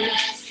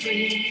tallest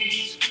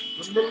trees,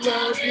 from the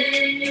love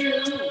in you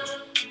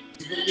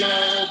to the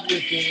love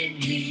within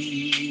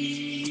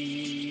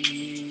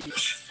me.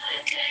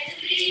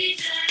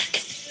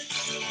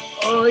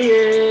 Oh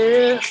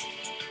yeah,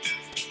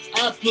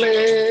 I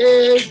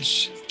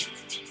pledge,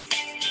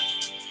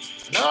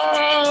 and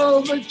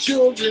all the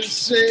children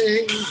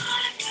sing.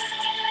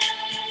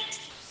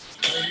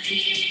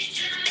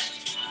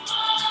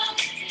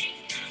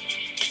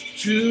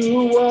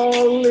 To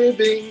all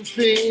living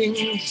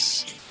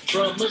things,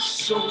 from a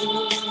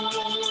soaring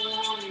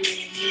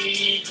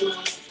eagle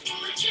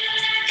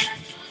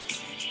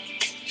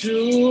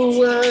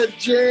to a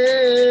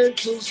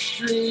gentle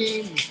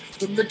stream,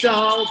 from the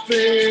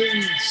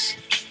dolphins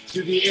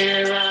to the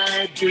air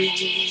I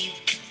breathe,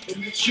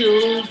 from the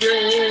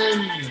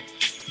children,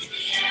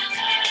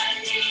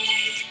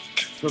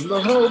 from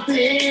the hope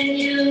in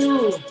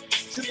you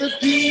to the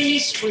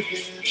peace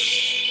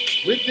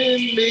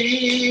within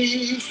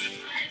me.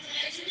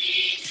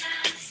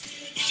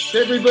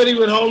 If everybody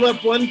would hold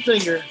up one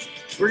finger,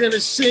 we're going to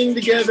sing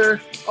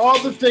together all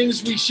the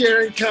things we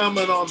share in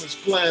common on this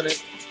planet.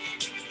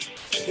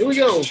 Here we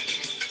go.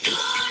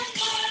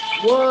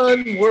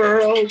 One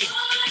world.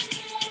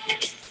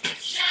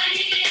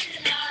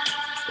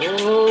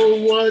 Oh,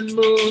 one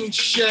moon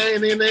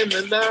shining in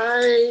the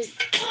night.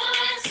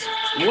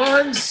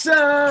 One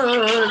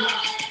sun.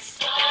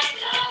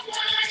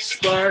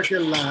 Spark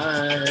of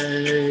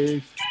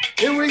life.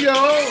 Here we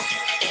go.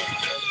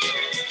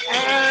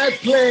 I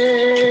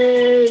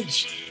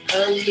pledge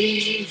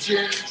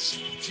allegiance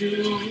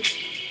to.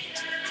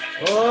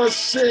 Oh,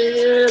 sing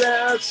it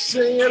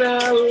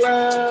out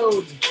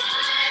loud.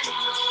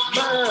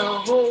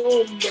 My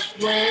home, the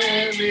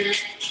planet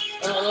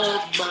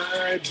of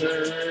my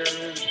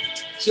birth.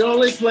 It's the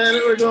only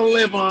planet we're gonna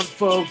live on,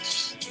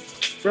 folks.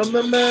 From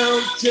the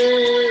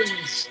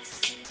mountains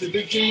to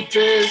the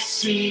deepest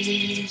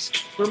seas,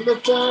 from the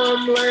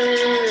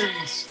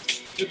farmlands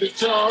to the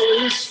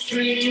tallest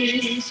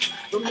trees,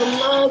 from the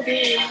love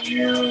in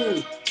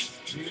you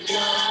to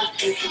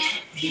love in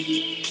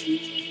me.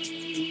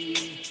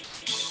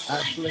 I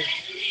play.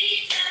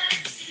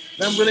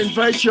 Now I'm going to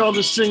invite you all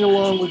to sing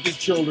along with the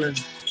children.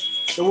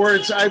 The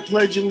words, I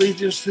pledge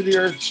allegiance to the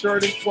earth,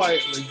 starting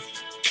quietly.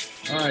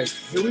 All right,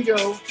 here we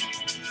go.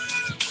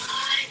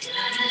 I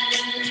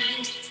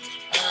pledge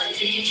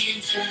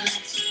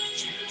allegiance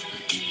to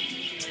the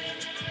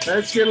earth.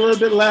 Let's get a little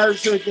bit louder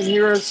so they can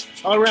hear us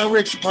all around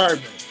Rick's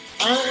apartment.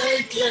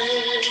 I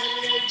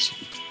pledge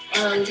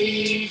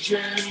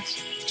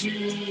allegiance to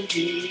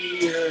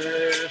the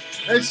earth.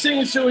 Let's sing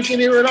it so we can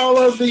hear it all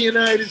over the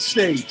United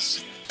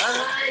States.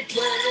 I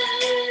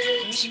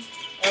pledge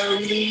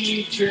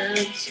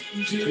allegiance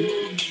to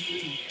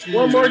thee.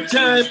 One more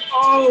time,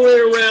 all the way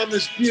around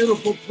this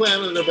beautiful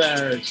planet of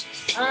ours.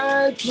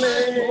 I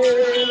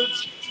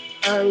pledge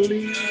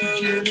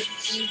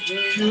allegiance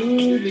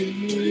to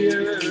the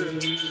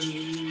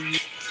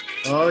earth.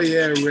 Oh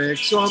yeah, Rick.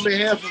 So on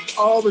behalf of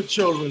all the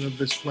children of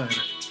this planet,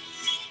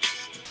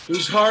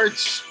 whose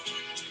hearts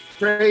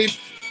pray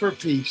for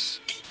peace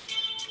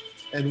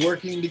and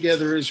working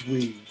together as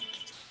we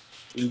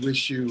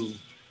wish you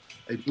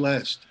a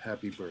blessed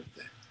happy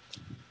birthday.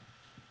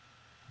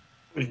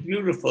 It was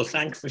beautiful.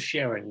 Thanks for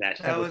sharing that.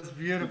 That was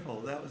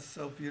beautiful. That was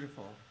so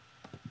beautiful.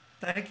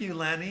 Thank you,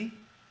 Lanny.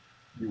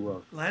 You're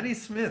welcome. Lanny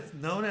Smith,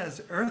 known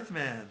as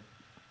Earthman,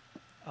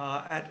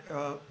 at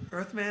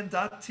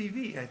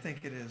earthman.tv, I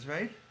think it is,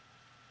 right?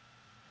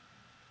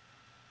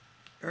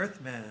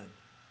 Earthman.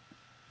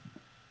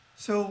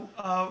 So,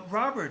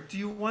 Robert, do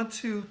you want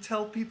to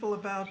tell people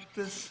about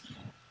this,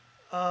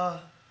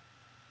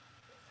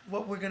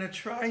 what we're going to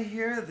try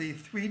here, the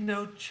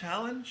 3-note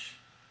challenge?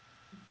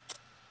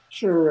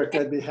 Sure, Rick,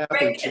 I'd be happy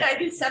Rick, to. can I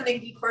do something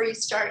before you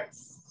start?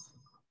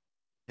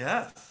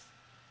 Yes.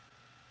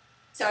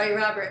 Sorry,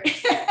 Robert.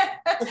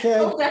 Okay.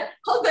 hold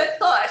that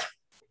thought.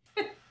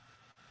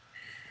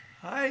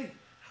 Hi,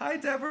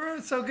 Deborah.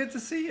 It's so good to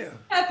see you.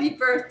 Happy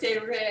birthday,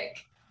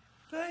 Rick.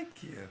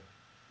 Thank you.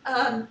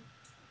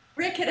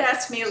 Rick had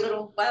asked me a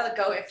little while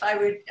ago if I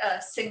would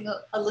sing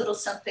a little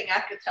something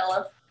a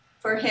cappella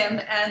for him.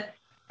 And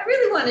I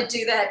really want to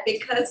do that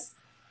because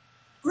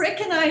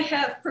Rick and I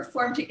have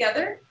performed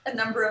together a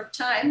number of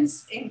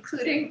times,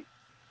 including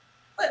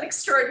an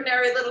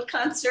extraordinary little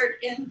concert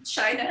in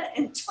China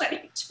in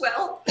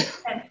 2012.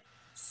 And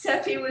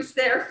Seppi was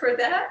there for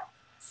that.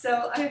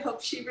 So I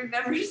hope she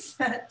remembers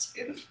that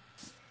too.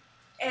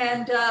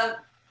 And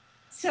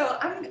so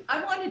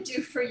I want to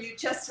do for you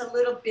just a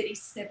little bitty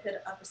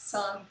snippet of a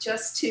song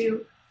just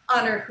to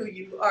honor who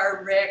you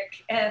are,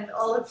 Rick, and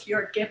all of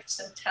your gifts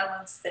and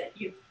talents that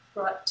you've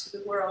brought to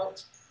the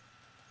world.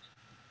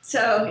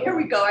 So here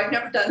we go. I've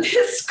never done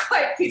this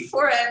quite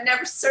before.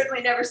 I've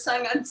certainly never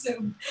sung on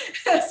Zoom.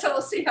 So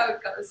we'll see how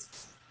it goes.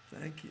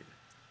 Thank you.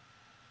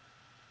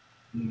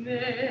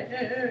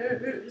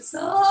 There's a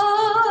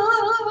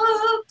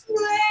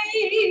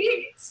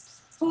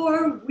place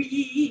for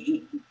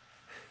we,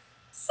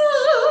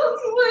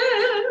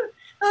 somewhere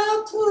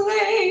a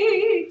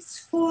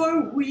place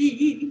for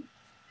we.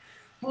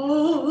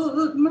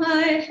 Hold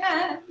my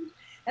hand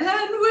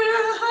and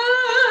we're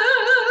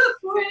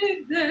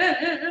halfway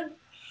there.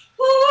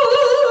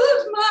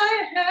 Hold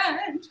my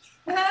hand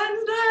and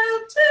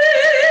I'll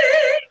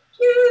take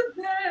you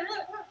there.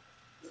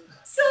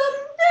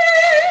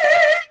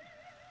 Someday,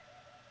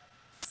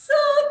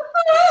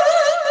 somehow,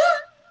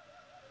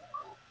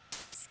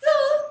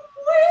 some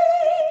way.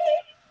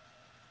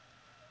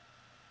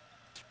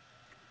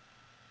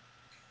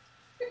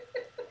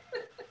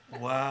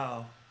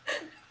 Wow.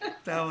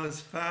 That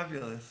was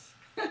fabulous.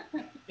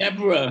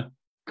 Deborah,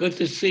 good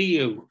to see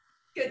you.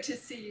 Good to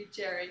see you,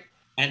 Jerry.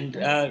 And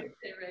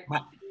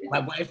my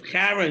wife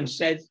Karen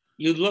said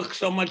you look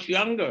so much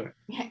younger.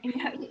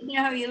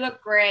 You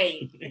look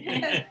great.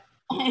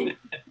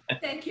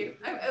 Thank you.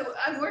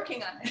 I'm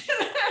working on it.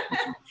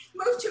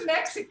 Moved to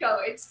Mexico.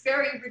 It's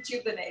very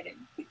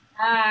rejuvenating.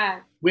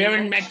 Where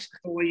in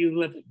Mexico are you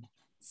living?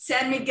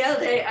 San Miguel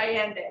de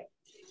Allende.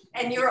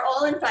 And you're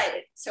all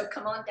invited, so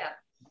come on down.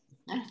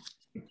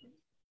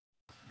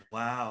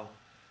 Wow.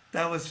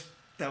 That was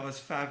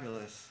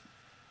fabulous.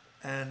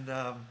 And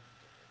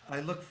I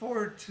look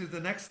forward to the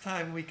next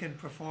time we can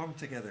perform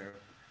together.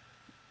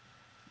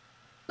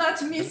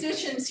 lots of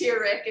musicians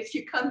here, Rick. If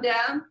you come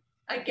down,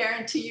 I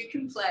guarantee you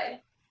can play.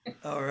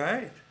 All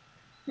right.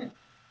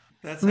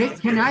 That Rick,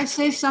 sounds can good. I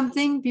say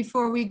something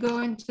before we go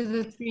into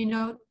the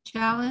 3-note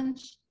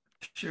challenge?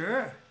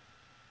 Sure.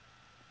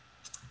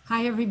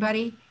 Hi,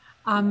 everybody.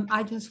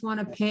 I just want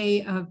to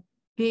pay a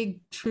big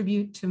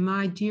tribute to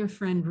my dear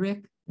friend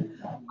Rick,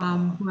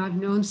 who I've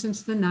known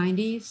since the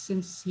 90s,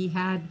 since he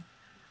had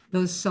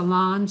those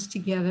salons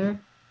together.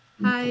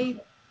 Hi.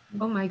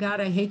 Oh my God,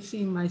 I hate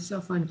seeing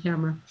myself on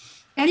camera.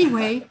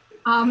 Anyway,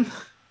 I'm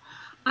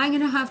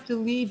going to have to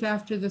leave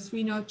after the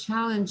 3-note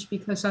challenge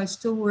because I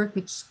still work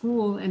at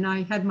school and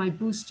I had my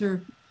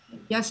booster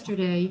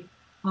yesterday.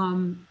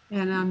 And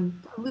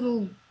I'm a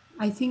little,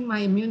 I think my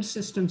immune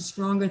system's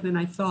stronger than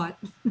I thought.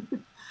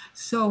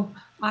 So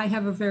I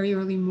have a very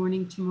early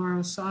morning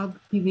tomorrow, so I'll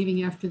be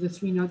leaving after the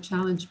 3-note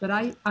challenge. But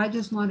I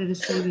just wanted to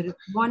say that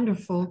it's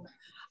wonderful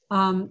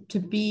to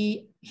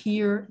be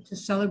here to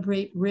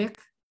celebrate Rick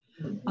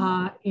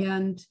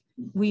and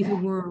We the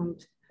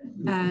World.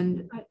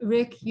 And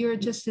Rick, you're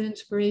just an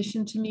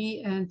inspiration to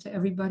me and to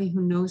everybody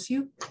who knows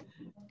you.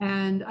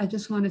 And I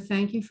just want to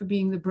thank you for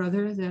being the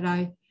brother that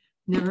I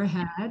never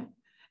had,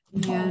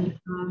 and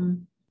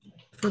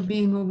for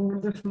being a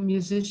wonderful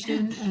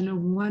musician and a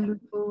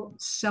wonderful,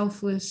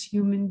 selfless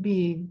human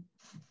being.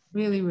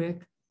 Really,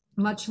 Rick,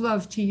 much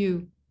love to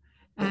you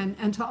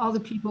and to all the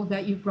people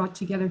that you brought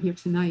together here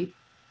tonight.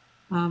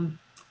 And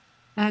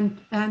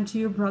to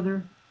your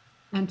brother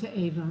and to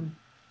Avon.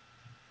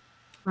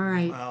 All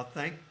right. Well,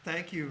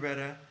 thank you,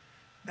 Retta.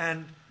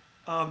 And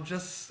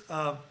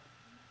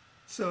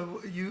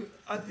so you,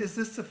 is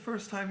this the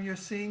first time you're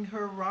seeing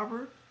her,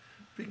 Robert?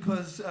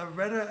 Because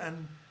Retta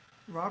and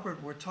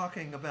Robert were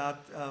talking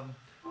about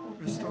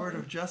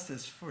restorative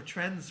justice for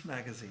Trends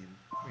magazine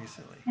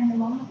recently.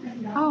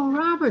 Oh,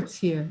 Robert's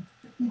here.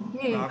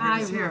 Hey, Robert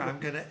hi, is here. Robert. I'm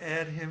going to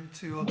add him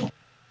to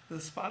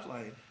the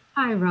spotlight.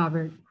 Hi,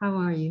 Robert. How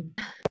are you?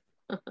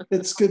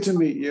 It's good to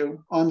meet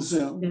you on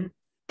Zoom.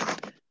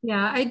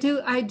 Yeah, I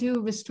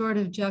do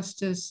restorative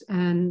justice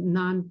and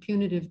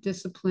non-punitive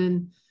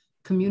discipline,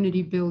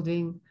 community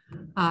building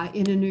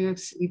in a New York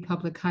City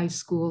public high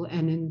school,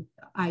 and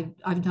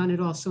I've done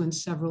it also in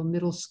several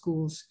middle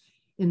schools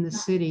in the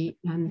city.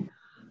 And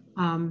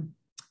my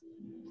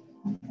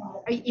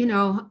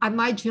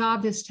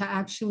job is to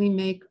actually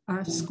make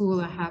our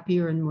school a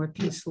happier and more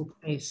peaceful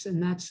place,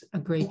 and that's a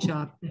great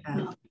job to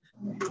have.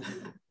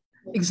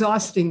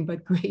 Exhausting,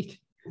 but great.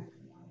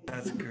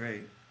 That's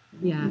great.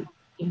 Yeah.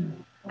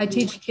 I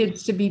teach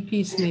kids to be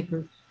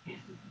peacemakers.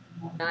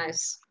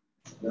 Nice.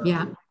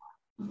 Yeah.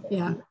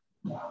 Yeah.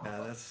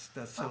 Yeah,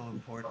 that's so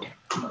important.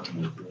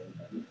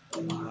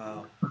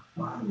 Wow.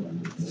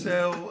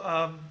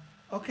 So,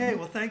 okay,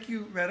 well, thank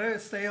you, Retta.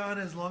 Stay on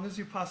as long as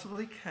you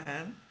possibly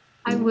can.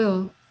 I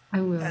will.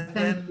 And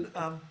then,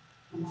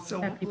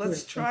 so Happy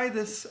let's birthday. try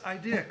this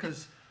idea,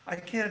 because I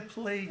can't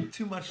play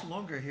too much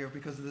longer here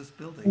because of this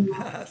building.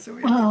 So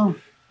we have to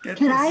get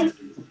this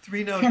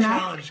 3-note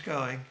challenge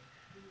going.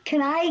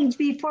 Can I,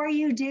 before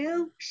you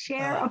do,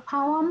 share a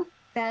poem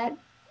that?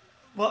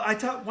 Well,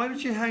 why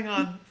don't you hang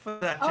on for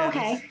that, Janice?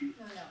 Okay.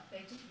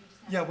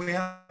 Yeah, we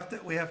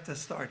have to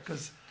start,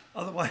 because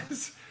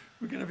otherwise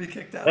we're going to be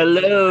kicked out.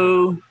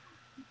 Hello.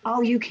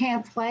 Oh, you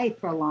can't play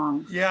for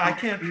long. Yeah, I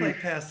can't play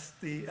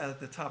past the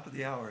top of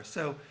the hour.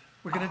 So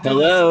we're going to do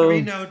Hello.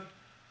 this 3-note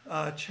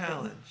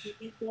challenge.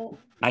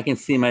 I can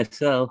see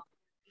myself.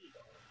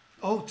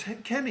 Oh,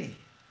 Kenny.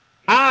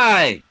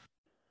 Hi.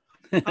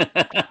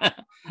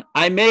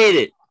 I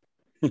made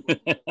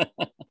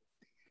it.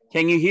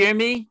 Can you hear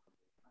me?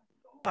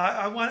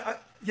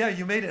 Yeah,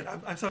 you made it.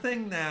 I'm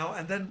saying now,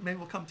 and then maybe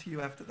we'll come to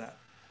you after that.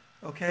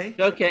 Okay?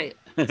 Okay.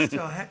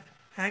 So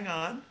hang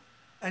on.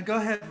 And go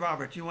ahead,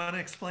 Robert. Do you want to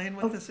explain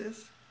what this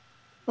is?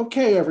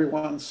 Okay,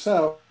 everyone.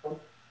 So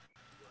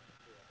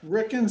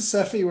Rick and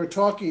Seffi were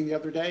talking the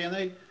other day, and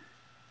they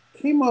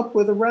came up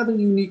with a rather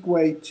unique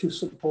way to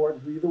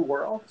support We the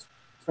World,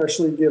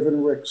 especially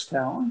given Rick's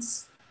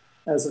talents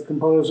as a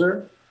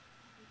composer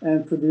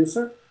and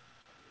producer.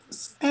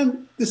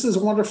 And this is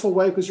a wonderful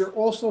way because you're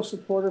also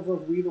supportive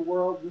of We the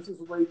World. This is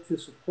a way to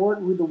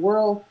support We the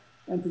World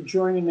and to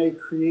join in a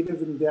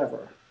creative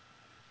endeavor.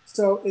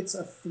 So it's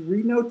a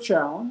 3-note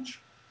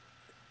challenge.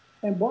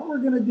 And what we're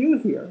going to do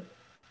here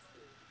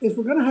is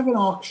we're going to have an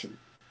auction.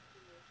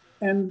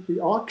 And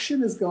the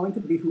auction is going to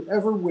be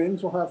whoever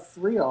wins will have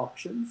 3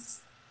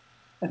 auctions.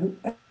 And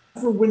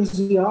whoever wins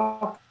the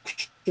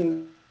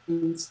auction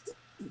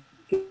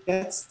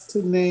gets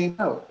to name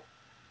a note.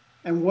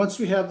 And once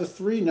we have the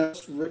 3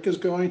 notes, Rick is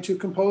going to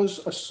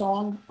compose a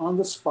song on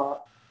the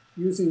spot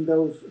using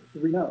those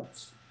 3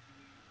 notes.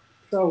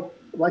 So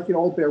I'd like you to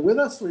all bear with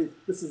us.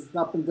 This has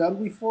not been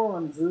done before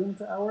on Zoom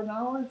to our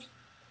knowledge.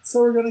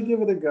 So we're going to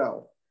give it a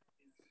go.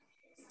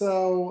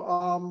 So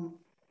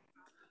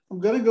I'm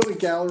going to go to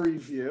gallery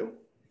view.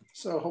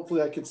 So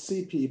hopefully I can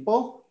see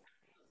people.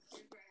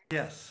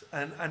 Yes,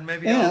 and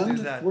maybe I'll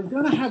do that. We're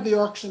going to have the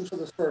auction for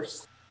the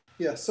first.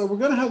 Yeah, so we're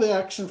going to have the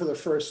action for the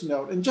first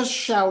note, and just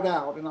shout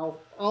out, and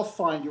I'll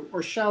find you,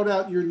 or shout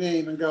out your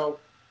name and go,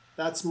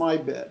 that's my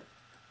bid.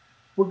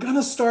 We're going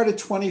to start at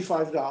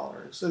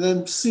 $25 and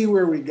then see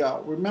where we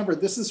go. Remember,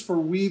 this is for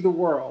We the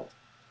World.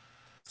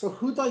 So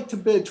who'd like to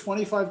bid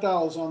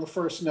 $25 on the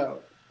first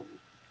note?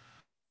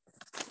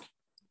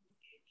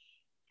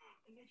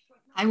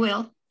 I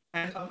will.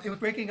 And it was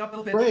breaking up a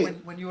little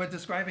bit when you were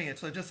describing it.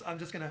 So I'm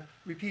just going to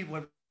repeat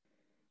what.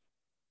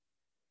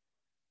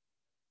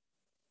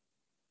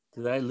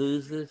 Did I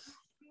lose this?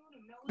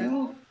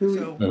 So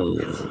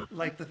it's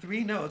like the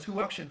three notes, who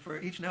auction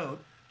for each note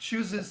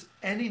chooses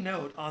any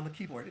note on the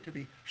keyboard. It could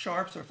be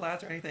sharps or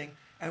flats or anything.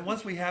 And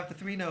once we have the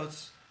three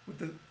notes with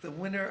the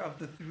winner of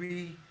the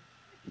three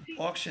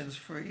auctions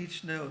for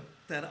each note,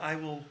 then I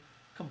will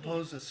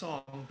compose a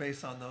song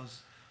based on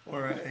those,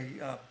 or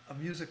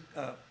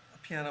a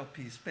piano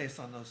piece based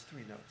on those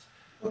three notes.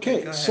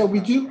 Okay, ahead, so we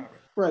do,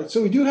 Robert. right.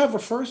 So we do have a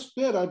first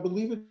bid. I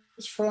believe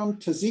it's from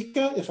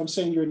Tazika, if I'm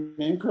saying your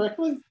name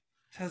correctly.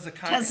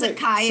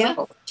 Tezekiah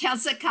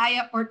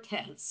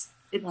Ortez.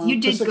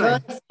 You did Tezekiah,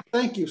 good.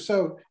 Thank you.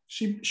 So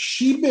she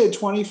bid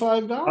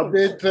 $25. I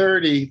bid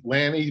 30.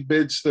 Lanny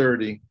bids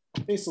 30.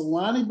 Okay, so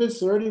Lonnie bids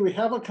 30. We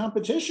have a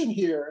competition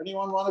here.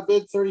 Anyone want to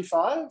bid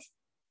 35?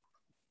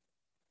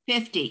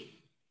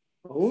 50.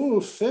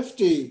 Oh,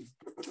 50.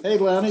 Hey,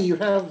 Lonnie, you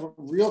have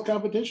real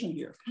competition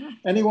here.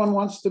 Anyone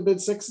wants to bid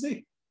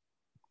 60?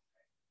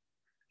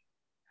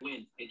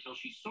 Until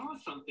she saw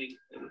something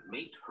that would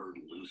make her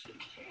lose it.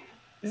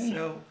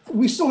 So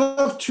we still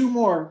have two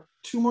more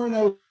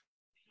notes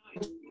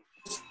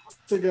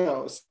to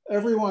go.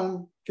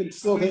 Everyone can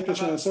still take a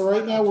chance. So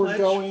right now we're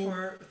going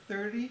for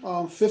 30.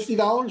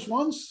 $50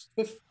 once.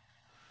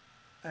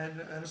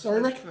 And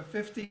sorry, Rick? For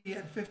 50,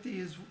 and 50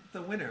 is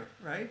the winner,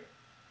 right?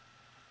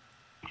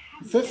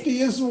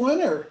 50 is the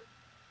winner.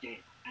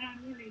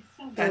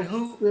 And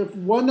who? We have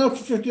one note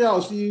for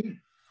 $50. Do you?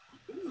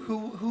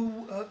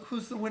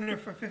 Who's the winner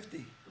for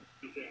 50?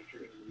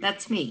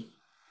 That's me.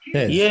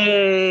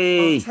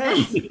 Yay!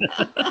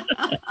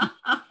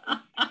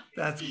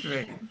 That's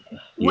great.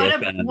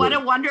 What a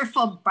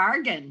wonderful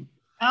bargain.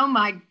 Oh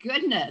my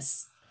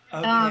goodness.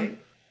 Okay.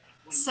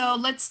 So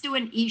let's do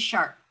an E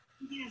sharp.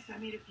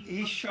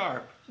 E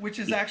sharp, which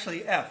is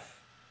actually F.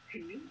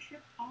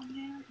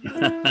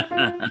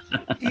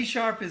 E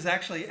sharp is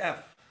actually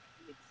F.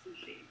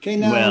 Okay,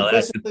 now well,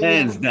 it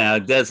depends now,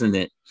 doesn't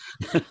it?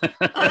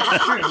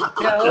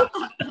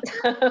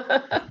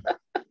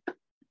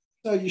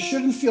 So you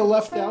shouldn't feel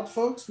left out,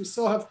 folks. We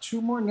still have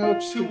two more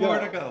notes to go. Two more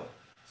to go.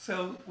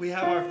 So we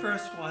have our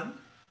first one.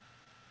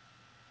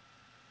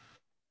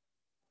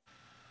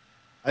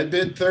 I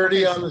bid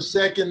 30 on the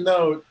second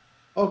note.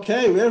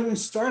 Okay, we haven't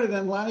started,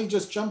 and Lonnie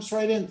just jumps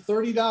right in.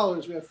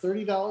 $30. We have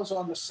 $30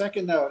 on the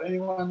second note.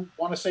 Anyone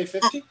want to say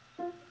 50?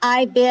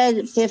 I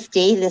bid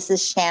 50. This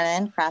is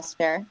Shannon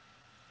Crossbear.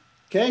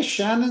 Okay,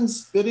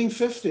 Shannon's bidding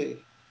 50.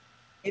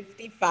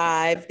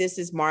 55. This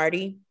is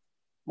Marty.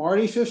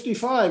 Marty,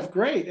 55.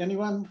 Great.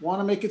 Anyone want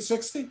to make it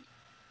 60?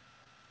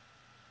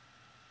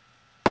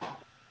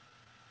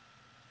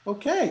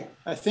 Okay,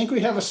 I think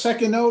we have a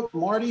second note,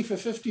 Marty, for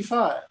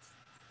 55.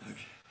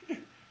 Okay.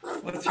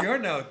 What's your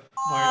note,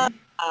 Marty?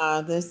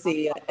 Let's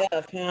see,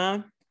 F, huh?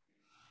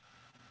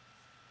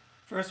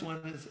 First one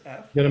is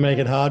F. You're gonna make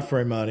it hard for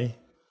him, Marty.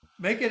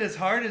 Make it as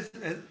hard as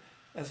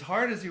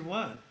you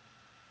want.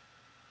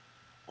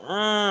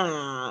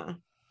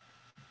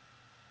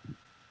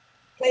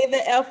 Play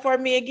the F for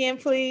me again,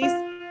 please.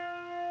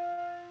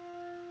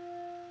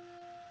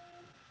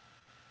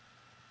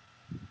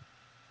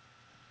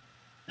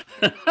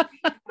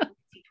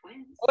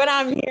 What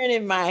I'm hearing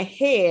in my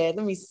head,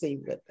 let me see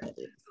what that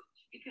is.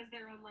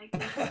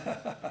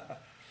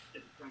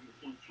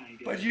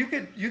 But you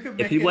could make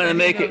if you want to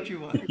make it. You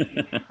want.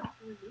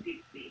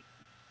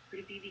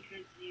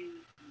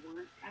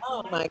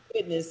 Oh my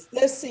goodness.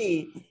 Let's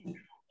see.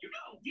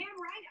 Damn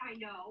right I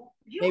know.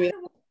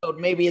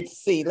 Maybe it's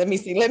C. Let me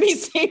see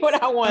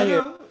what I want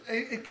here. No,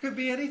 it could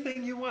be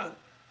anything you want.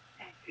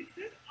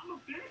 I'm a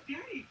bad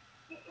daddy.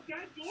 A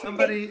bad boy.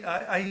 Somebody,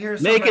 I hear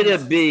somebody. Make it a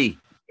B.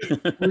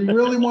 We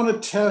really want to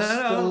test.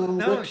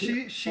 No,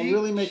 she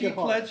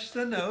pledged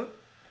the note.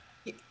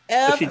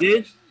 F. She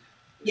did?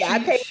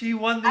 Yeah, she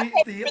won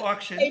the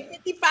auction. I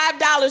paid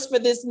 $55 for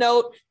this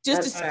note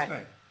just to see.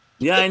 Right.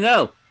 Yeah, I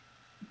know.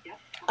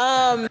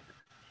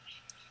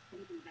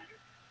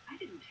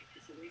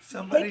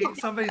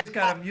 Somebody's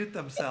got to mute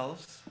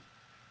themselves.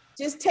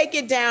 Just take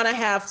it down a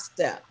half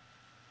step.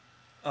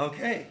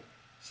 Okay.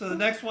 So the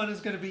next one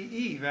is going to be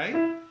E,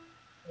 right?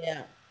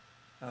 Yeah.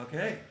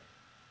 Okay.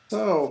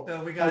 So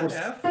we got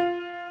F,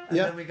 and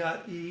then we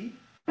got E.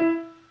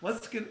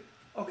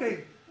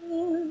 Okay.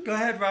 Go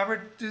ahead,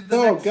 Robert. Do the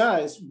next.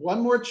 Guys,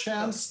 one more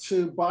chance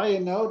to buy a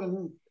note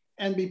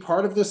and be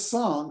part of this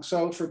song.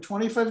 So for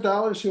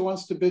 $25, who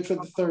wants to bid for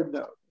the third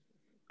note?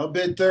 I'll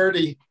bid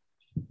 30.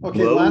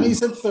 Okay,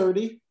 Lonnie's at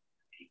 30.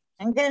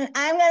 I'm gonna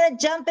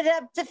jump it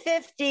up to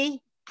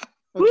 50.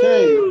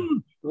 Okay,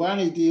 woo!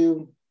 Lonnie, do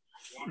you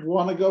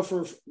want to go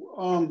for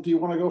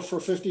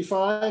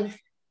 55?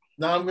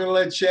 No, I'm going to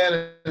let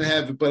Shannon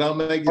have it, but I'll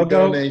make a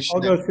donation.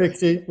 I'll go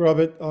 60,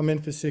 Robert. I'm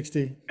in for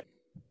 60.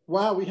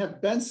 Wow, we have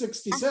Ben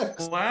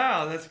 66.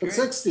 Wow, that's great.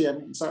 60, I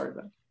mean, sorry,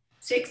 Ben.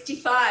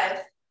 65.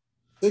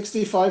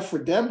 65 for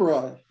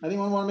Deborah.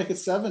 Anyone want to make it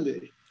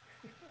 70?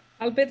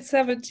 I'll bet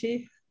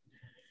 70.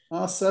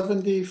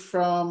 70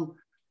 from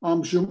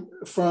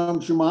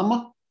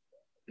Jumama.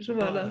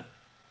 Jumana.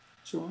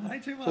 Hi,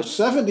 Jumana.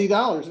 So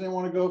 $70. Anyone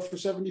want to go for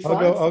 75?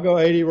 I'll go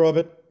 80,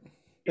 Robert.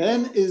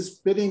 Ben is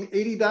bidding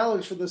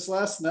 $80 for this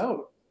last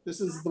note.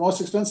 This is the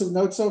most expensive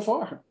note so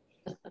far.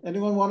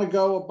 Anyone want to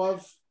go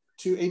above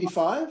to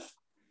 85?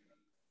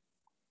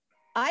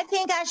 I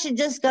think I should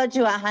just go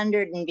to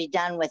 100 and be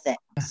done with it.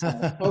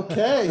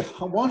 Okay,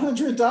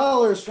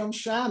 $100 from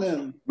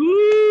Shannon.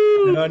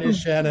 Good on you,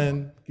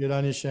 Shannon. Good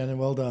on you, Shannon.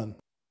 Well done.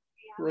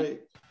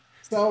 Great.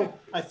 So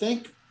I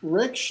think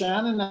Rick,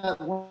 Shannon at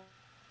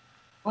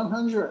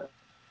 100.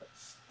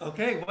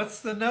 Okay,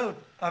 what's the note?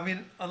 I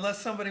mean, unless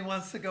somebody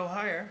wants to go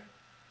higher.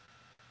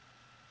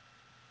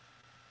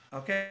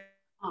 Okay.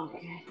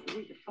 Okay,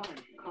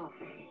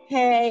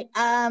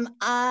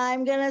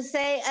 I'm gonna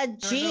say a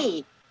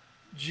G.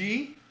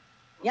 G?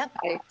 Yep.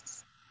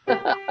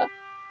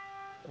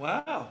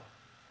 Wow.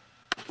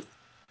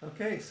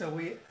 Okay, so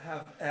we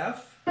have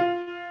F,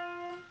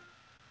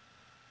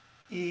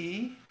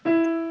 E,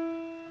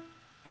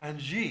 and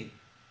G.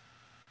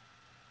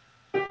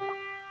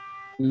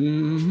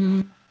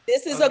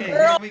 This is Okay, a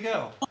girl. here we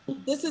go.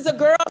 This is a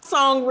girl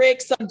song,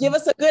 Rick. So give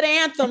us a good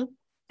anthem.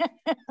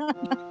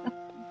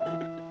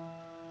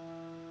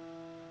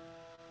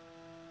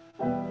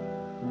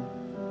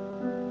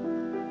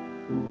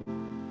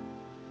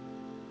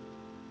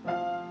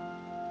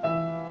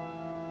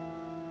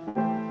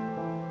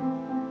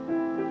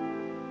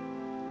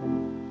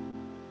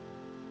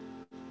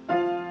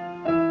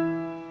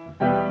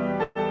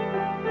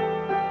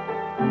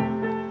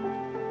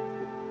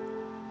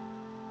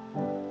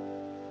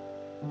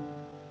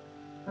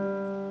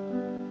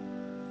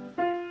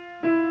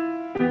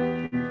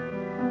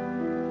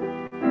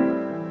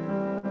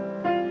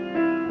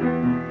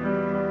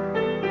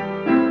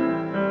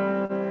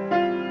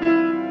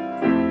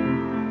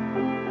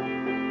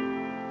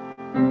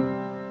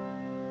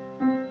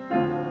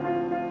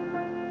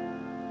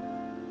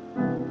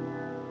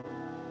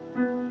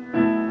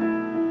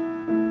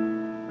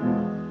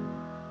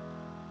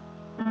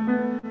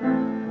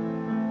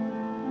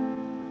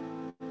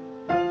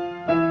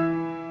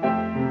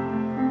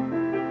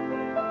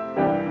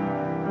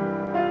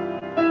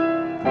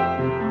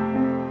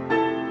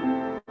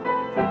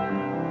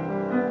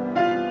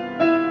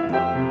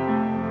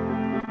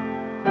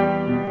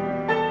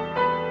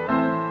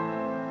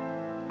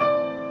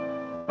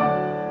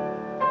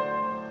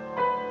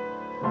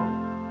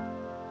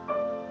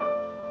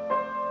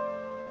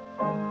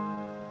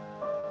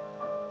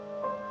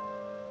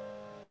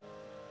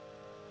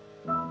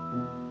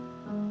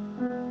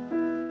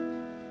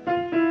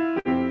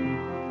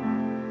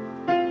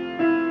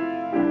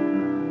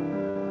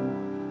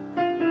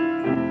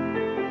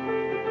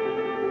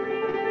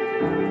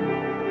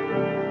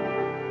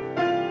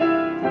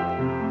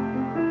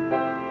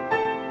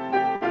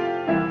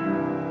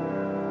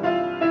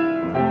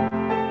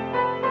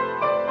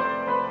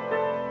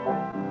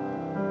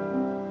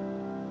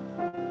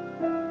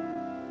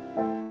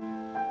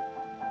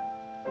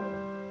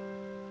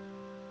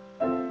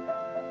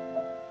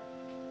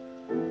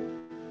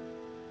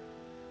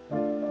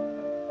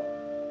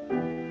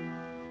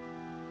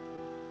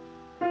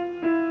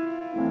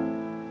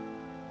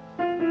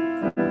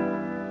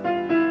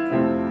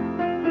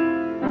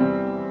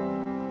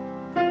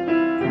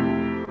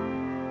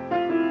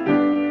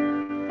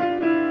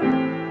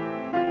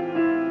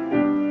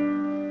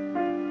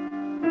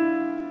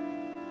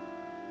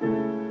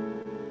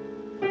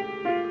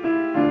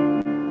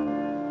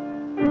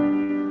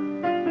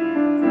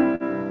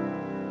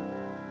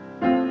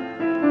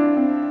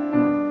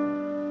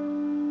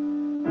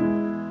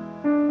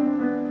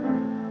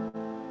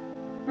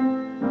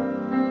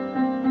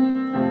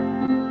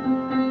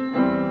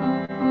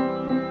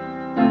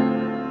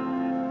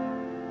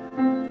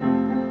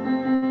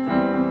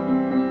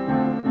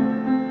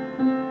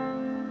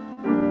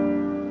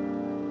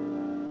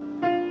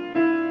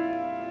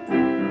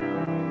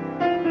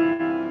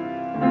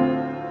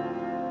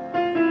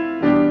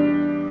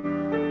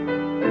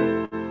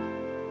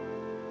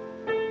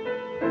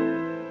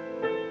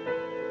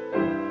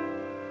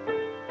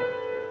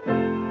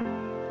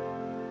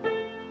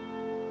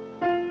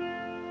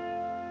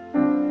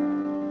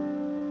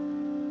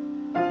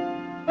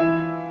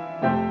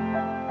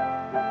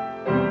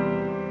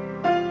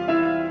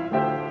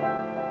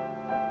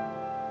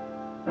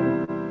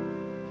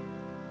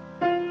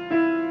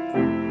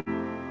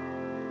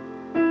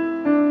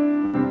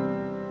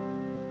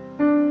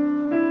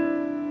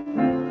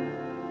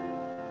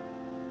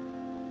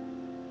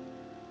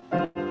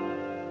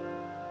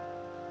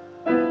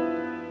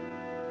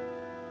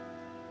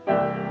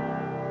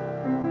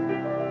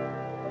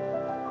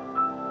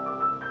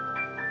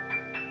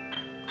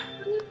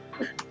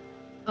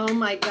 Oh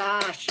my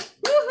gosh.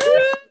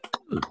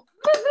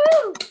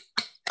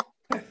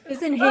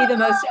 Isn't he the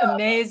most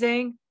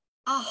amazing?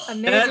 Oh,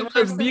 Amazing. That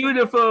was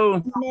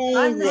beautiful.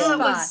 Amazing. that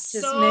was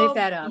Just so made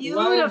that up.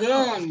 beautiful. Well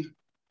done.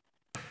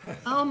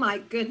 Oh my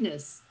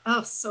goodness.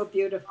 Oh, so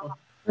beautiful.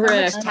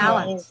 Rick,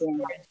 Talent.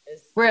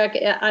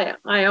 Rick,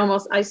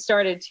 I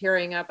started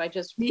tearing up. I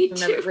just Me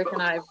remember too.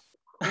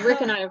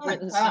 Rick and I have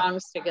written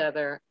songs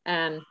together,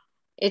 and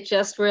it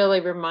just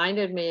really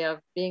reminded me of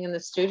being in the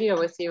studio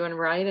with you and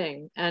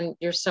writing. And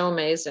you're so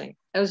amazing.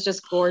 It was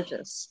just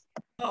gorgeous.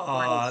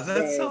 Oh,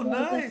 that's so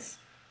nice.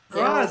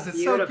 Yeah, Roz,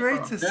 it's so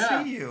great beautiful. to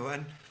Yeah. see you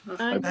and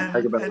I know. I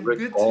think about and Rick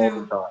good all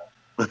to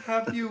the time.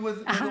 have you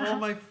with all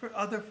my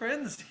other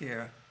friends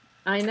here.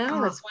 I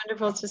know. Oh. It's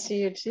wonderful to see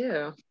you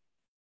too.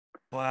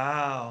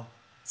 Wow.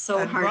 So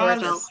And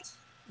heartfelt.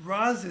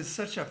 Roz is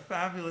such a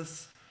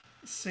fabulous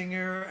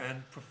singer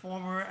and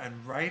performer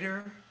and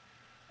writer.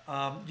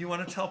 You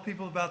want to tell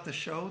people about the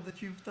show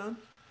that you've done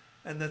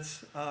and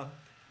that's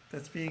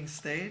being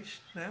staged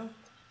now?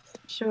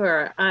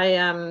 Sure.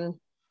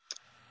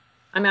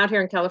 I'm out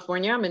here in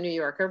California. I'm a New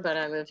Yorker, but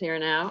I live here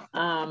now.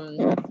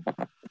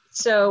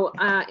 So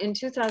in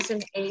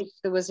 2008,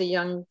 there was a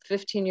young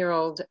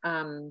 15-year-old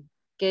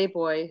gay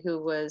boy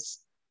who was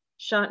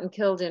shot and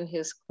killed in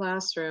his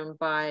classroom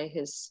by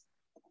his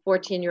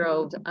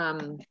 14-year-old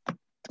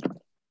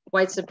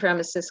white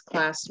supremacist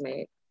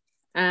classmate,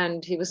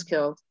 and he was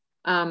killed.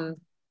 And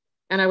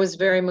I was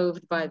very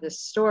moved by this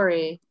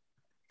story.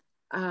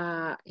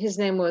 His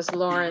name was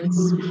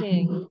Lawrence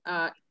King.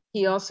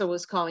 He also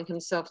was calling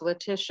himself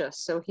Letitia,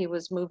 so he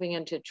was moving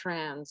into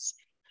trans.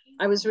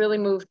 I was really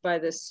moved by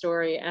this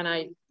story, and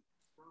I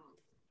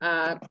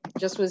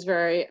just was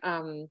very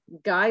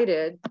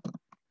guided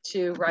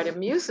to write a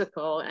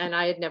musical. And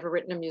I had never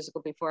written a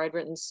musical before. I'd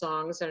written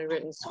songs and I'd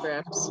written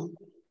scripts,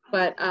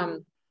 but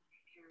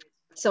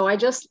so I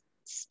just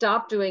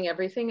stopped doing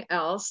everything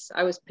else.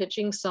 I was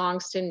pitching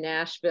songs to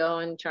Nashville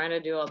and trying to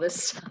do all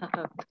this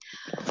stuff.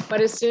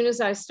 But as soon as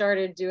I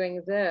started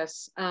doing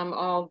this,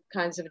 all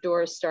kinds of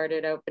doors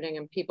started opening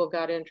and people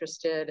got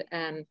interested.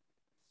 And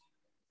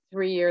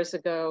 3 years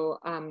ago,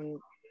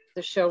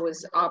 the show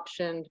was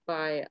optioned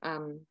by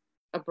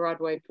a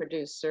Broadway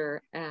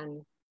producer,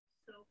 and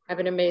have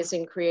an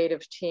amazing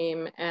creative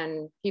team,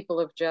 and people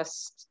have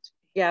just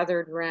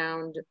gathered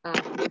round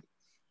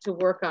to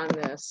work on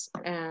this.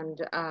 And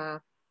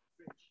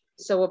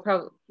so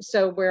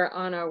we're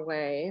on our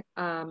way.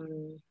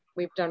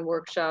 We've done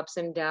workshops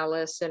in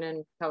Dallas and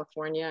in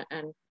California,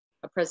 and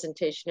a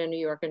presentation in New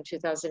York in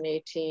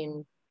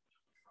 2018.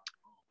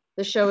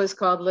 The show is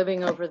called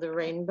Living Over the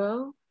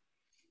Rainbow.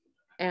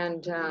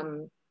 And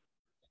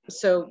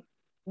so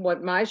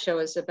what my show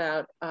is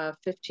about, a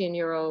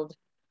 15-year-old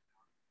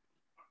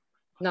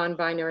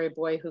non-binary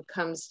boy who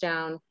comes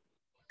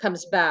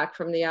back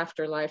from the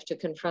afterlife to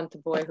confront the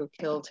boy who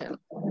killed him.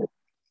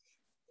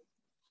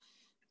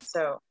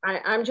 So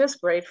I'm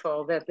just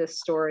grateful that this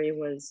story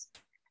was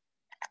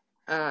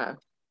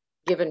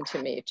given to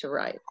me to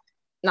write.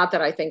 Not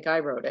that I think I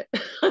wrote it,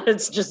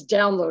 it's just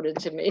downloaded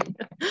to me.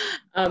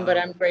 But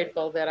I'm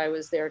grateful that I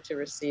was there to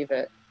receive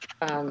it.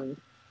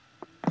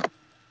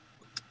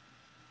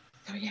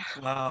 So yeah.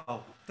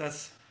 Wow,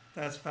 that's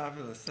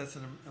fabulous. That's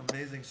an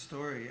amazing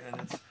story,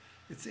 and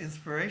it's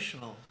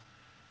inspirational,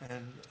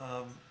 and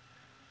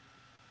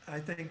I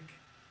think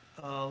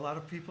a lot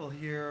of people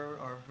here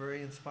are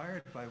very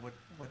inspired by what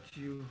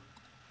you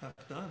have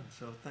done.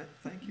 So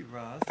thank you,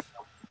 Roz.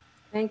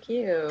 Thank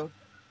you.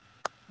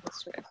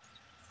 That's right.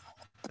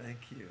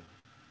 Thank you.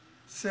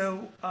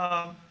 So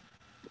I'm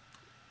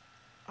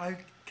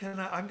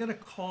going to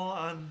call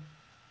on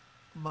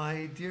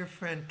my dear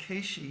friend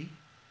Keishi.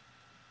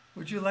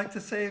 Would you like to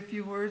say a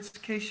few words,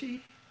 Keishi?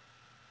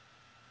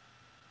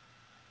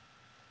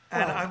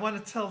 And I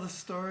want to tell the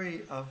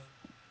story of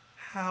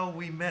how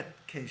we met,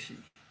 Keishi.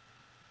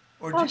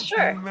 Or do you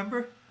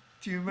remember?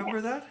 Do you remember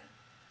that?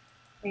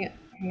 Hang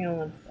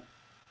on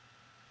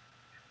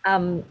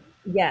 1 second.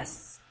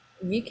 Yes,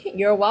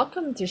 you're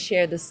welcome to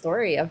share the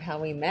story of how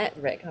we met,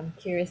 Rick. I'm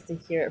curious to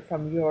hear it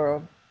from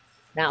your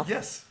mouth.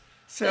 Yes.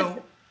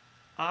 So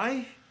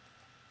I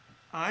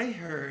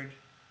heard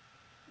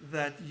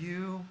that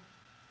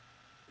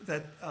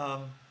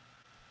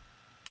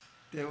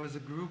there was a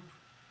group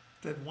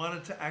that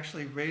wanted to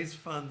actually raise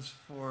funds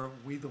for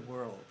We the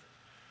World.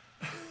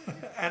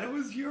 And it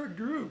was your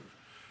group.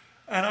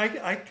 And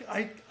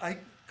I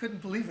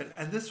couldn't believe it.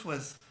 And this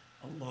was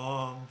a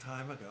long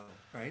time ago,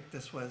 right?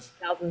 This was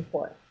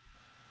 2004.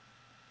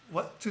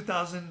 What,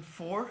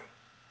 2004?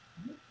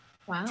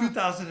 Wow.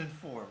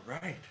 2004,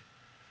 right.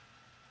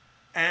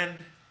 And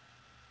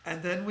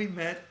then we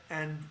met,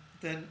 and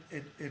then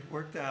it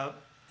worked out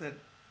that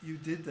you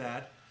did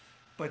that.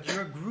 But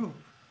your group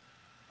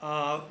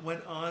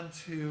went on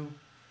to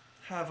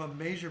have a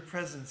major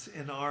presence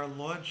in our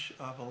launch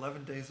of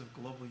 11 Days of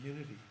Global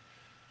Unity.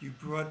 You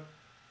brought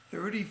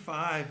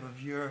 35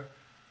 of your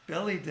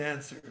belly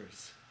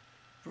dancers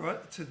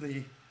brought to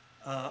the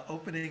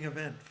opening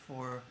event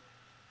for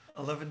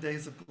 11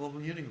 Days of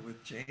Global Unity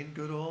with Jane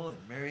Goodall and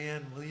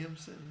Marianne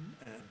Williamson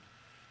and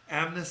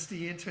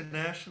Amnesty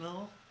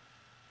International.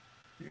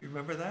 You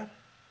remember that?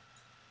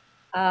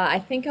 I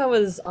think I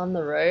was on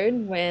the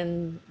road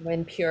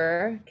when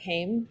Pure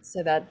came.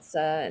 So that's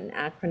an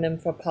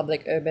acronym for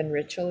Public Urban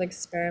Ritual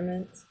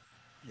Experiment.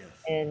 Yes.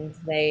 And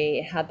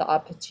they had the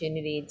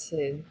opportunity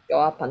to go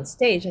up on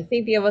stage. I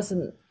think there was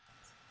a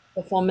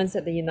performance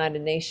at the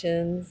United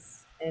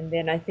Nations, and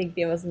then I think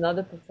there was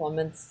another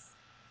performance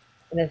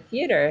in a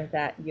theater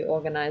that you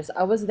organized.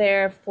 I was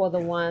there for the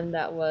one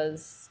that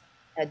was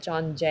at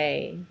John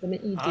Jay.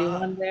 Didn't you do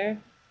one there?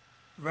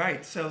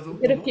 Right. So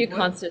We did a few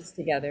concerts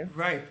together.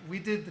 Right. We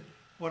did.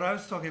 What I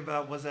was talking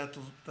about was at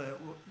the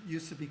what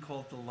used to be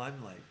called the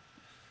Limelight,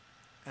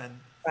 and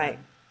right.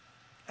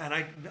 And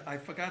I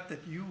forgot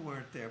that you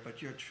weren't there,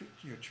 but your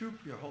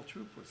whole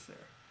troupe was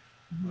there.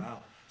 Mm-hmm. Wow.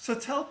 So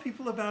tell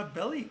people about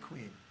Belly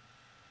Queen.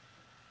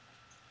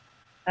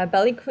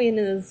 Belly Queen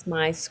is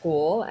my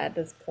school at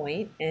this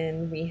point,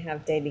 and we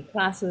have daily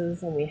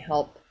classes, and we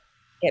help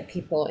get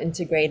people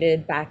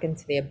integrated back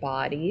into their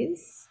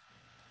bodies.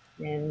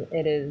 And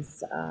it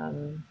is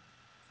an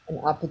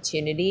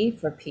opportunity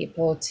for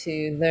people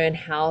to learn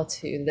how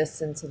to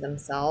listen to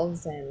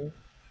themselves and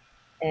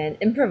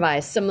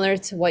improvise, similar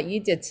to what you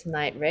did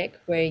tonight, Rick,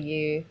 where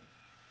you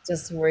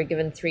just were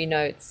given 3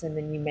 notes and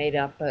then you made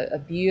up a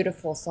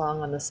beautiful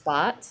song on the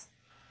spot.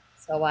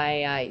 So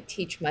I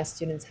teach my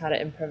students how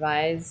to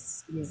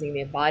improvise using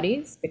their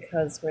bodies,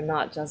 because we're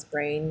not just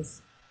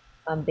brains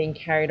being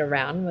carried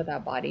around with our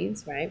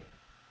bodies, right?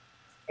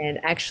 And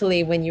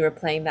actually, when you were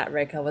playing that,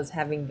 Rick, I was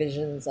having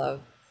visions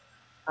of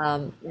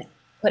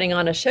putting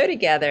on a show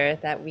together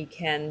that we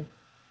can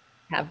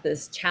have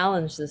this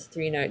challenge, this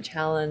 3-note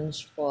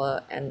challenge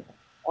for an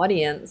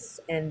audience,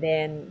 and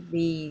then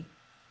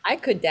I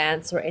could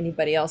dance or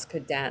anybody else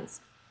could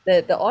dance.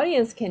 The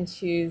audience can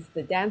choose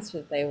the dance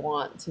that they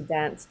want to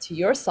dance to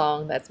your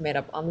song that's made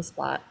up on the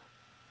spot.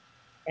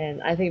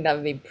 And I think that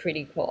would be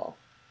pretty cool.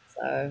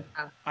 So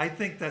I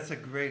think that's a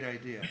great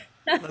idea.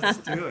 Let's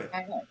do it.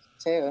 I like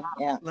too.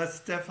 Yeah. Let's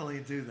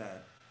definitely do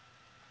that.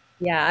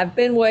 Yeah, I've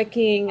been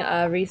working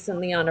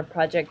recently on a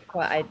project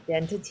called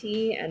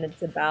Identity, and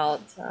it's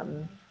about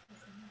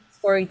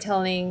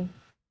storytelling.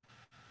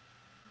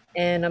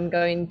 And I'm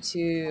going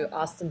to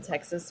Austin,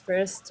 Texas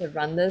first to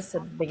run this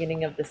at the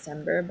beginning of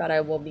December, but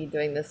I will be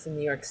doing this in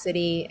New York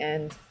City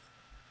and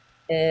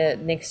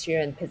next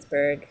year in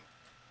Pittsburgh.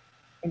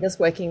 And just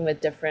working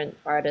with different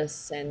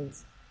artists and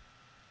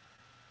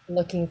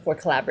looking for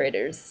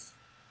collaborators.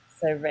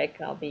 So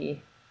Rick, I'll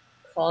be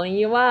calling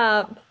you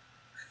up.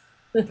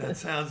 That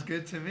sounds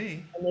good to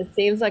me. And it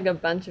seems like a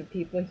bunch of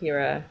people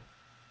here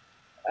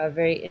are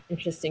very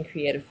interesting,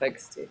 creative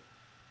folks too.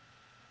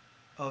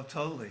 Oh,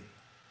 totally.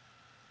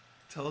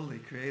 Totally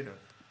creative.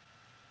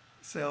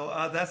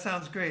 So that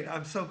sounds great.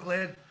 I'm so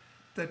glad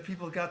that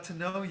people got to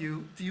know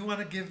you. Do you want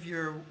to give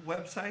your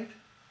website?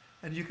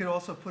 And you could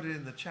also put it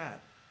in the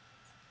chat.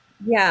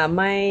 Yeah,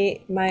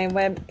 my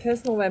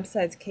personal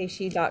website's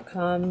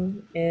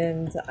keishi.com,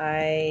 and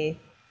I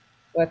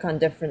work on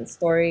different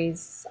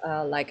stories,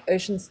 like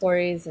ocean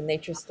stories and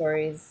nature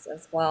stories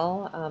as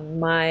well.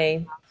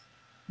 My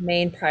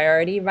main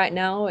priority right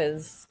now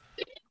is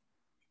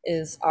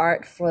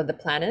art for the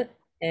planet,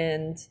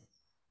 and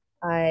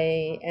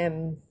I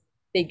am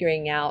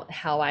figuring out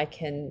how I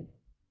can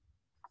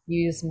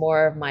use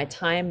more of my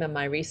time and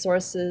my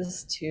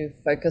resources to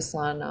focus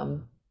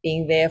on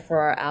being there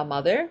for our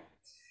mother,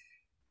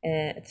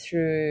 and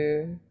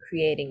through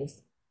creating.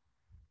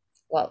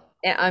 Well,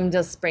 I'm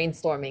just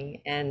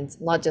brainstorming, and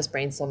not just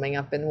brainstorming.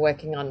 I've been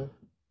working on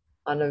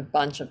a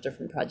bunch of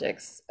different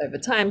projects over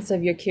time. So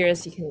if you're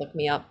curious, you can look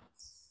me up.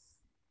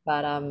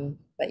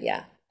 But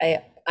yeah,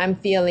 I'm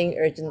feeling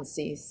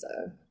urgency. So.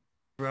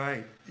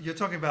 Right. You're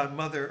talking about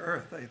Mother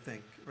Earth, I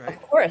think, right?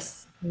 Of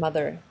course,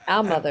 mother,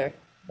 our mother,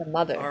 the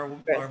mother.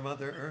 Our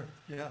Mother Earth,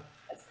 yeah.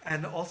 Yes.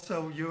 And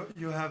also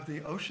you have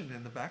the ocean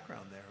in the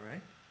background there,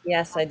 right?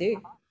 Yes, I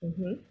do.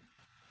 Mm-hmm.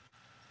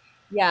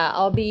 Yeah,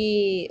 I'll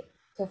be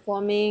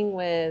performing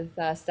with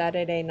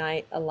Saturday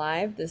Night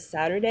Alive this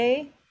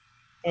Saturday,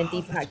 and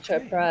Deepak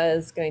Chopra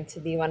is going to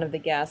be one of the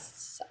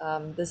guests.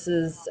 This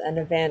is an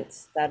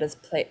event that is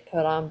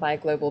put on by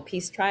Global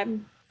Peace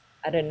Tribe.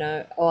 I don't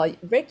know. Oh,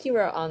 Rick, you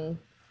were on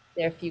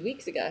there a few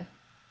weeks ago.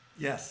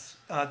 Yes,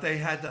 they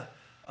had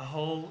a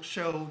whole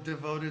show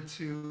devoted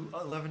to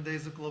 11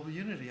 Days of Global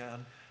Unity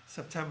on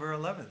September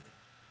 11th.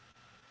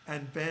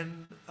 And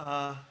Ben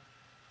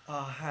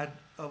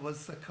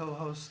was the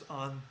co-host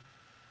on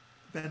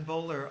Ben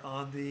Bowler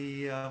on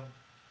the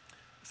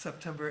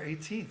September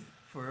 18th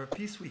for a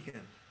Peace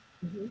Weekend.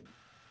 Mm-hmm.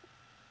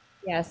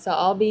 Yeah, so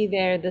I'll be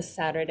there this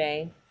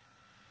Saturday.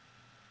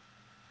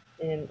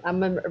 And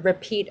I'm a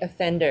repeat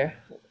offender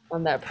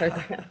on that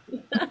program.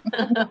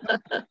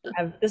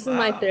 This is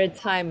my 3rd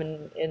time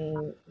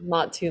in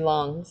not too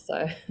long,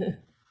 so.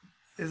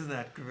 Isn't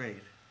that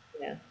great?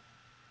 Yeah.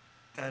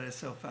 That is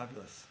so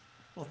fabulous.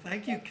 Well,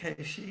 thank you,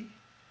 Keishi.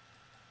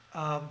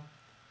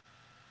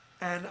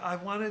 And I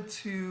wanted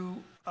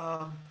to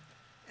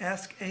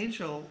ask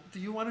Angel, do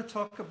you want to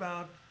talk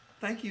about,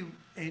 thank you,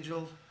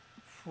 Angel,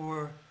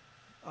 for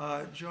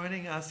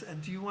joining us.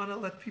 And do you want to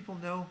let people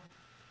know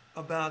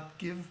about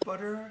Give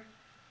Butter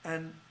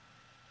And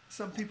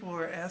some people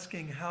are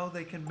asking how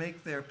they can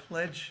make their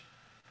pledge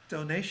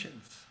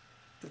donations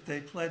that they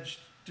pledged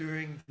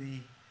during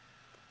the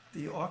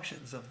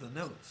auctions of the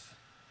notes.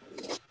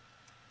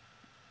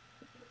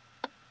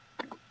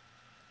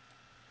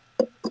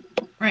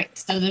 Right.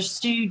 So there's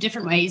two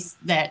different ways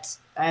that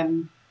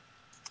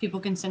people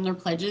can send their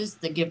pledges.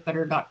 The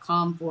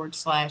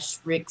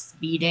givebetter.com/Rick's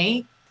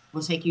B-Day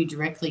will take you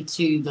directly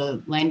to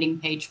the landing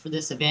page for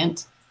this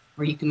event,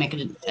 where you can make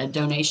a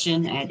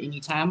donation at any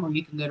time, or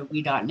you can go to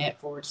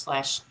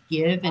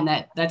we.net/give, and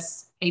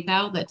that's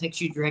PayPal. That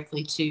takes you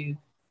directly to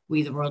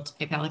We the World's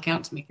PayPal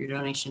account to make your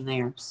donation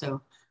there.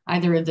 So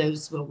either of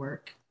those will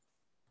work.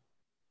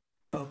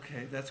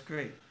 Okay, that's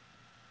great.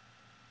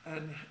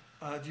 And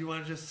do you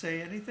want to just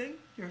say anything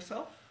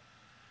yourself?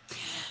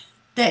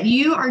 That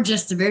you are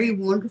just a very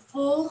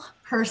wonderful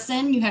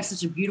person. You have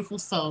such a beautiful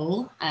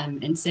soul,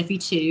 and Seffi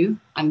too.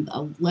 I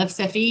love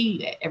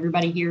Seffi.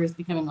 Everybody here is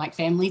becoming like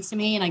family to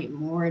me, and I get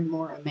more and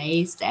more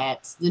amazed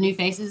at the new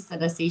faces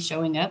that I see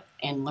showing up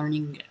and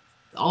learning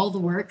all the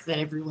work that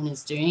everyone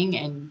is doing.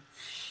 And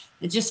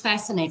it just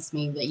fascinates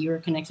me that you are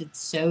connected to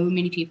so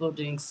many people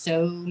doing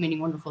so many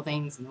wonderful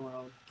things in the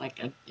world. Like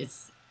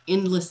it's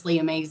endlessly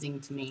amazing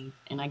to me,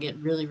 and I get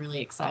really,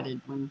 really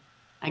excited when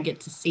I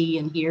get to see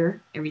and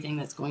hear everything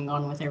that's going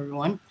on with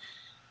everyone.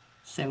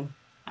 So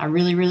I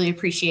really, really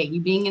appreciate you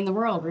being in the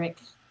world, Rick.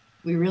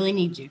 We really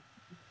need you.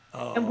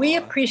 Oh, and we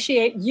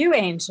appreciate you,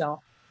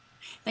 Angel.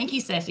 Thank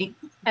you, Seffi.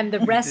 And the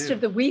rest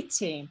of the We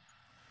team.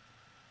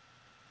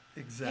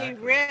 Exactly. Hey,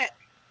 Rick.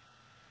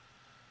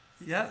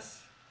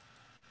 Yes.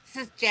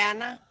 This is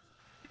Jana.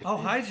 Oh,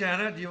 hi,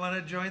 Jana. Do you want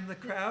to join the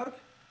crowd?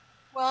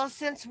 Well,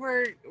 since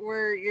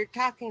you're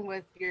talking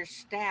with your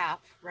staff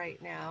right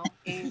now,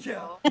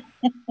 Angel.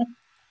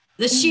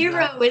 The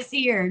Shiro is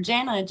here.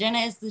 Jana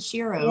is the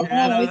Shiro.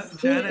 Jana is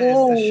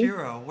the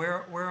Shiro.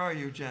 Where are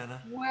you,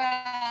 Jana?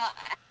 Well,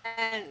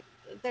 and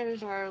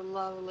there's our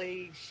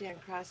lovely Shan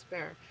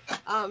Crossbear.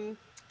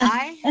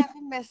 I have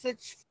a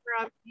message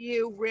from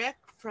you, Rick,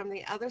 from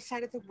the other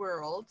side of the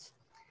world.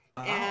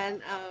 Oh.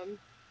 And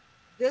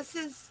this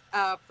is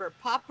for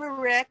Papa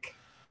Rick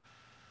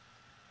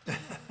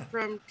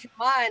from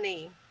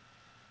Tumani.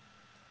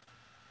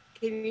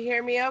 Can you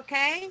hear me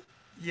okay?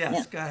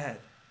 Yes, go ahead.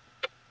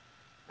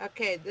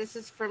 Okay, this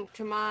is from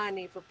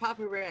Tumani for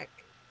Papa Rick.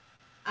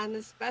 On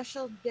the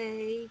special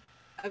day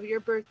of your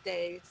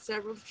birthday,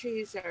 several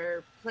trees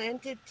are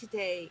planted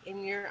today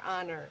in your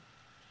honor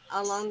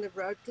along the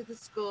road to the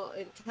school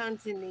in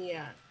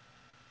Tanzania.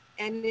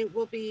 And it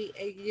will be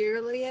a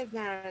yearly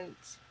event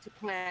to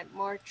plant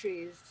more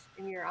trees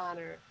in your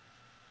honor.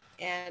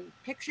 And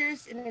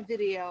pictures and a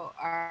video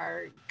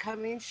are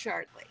coming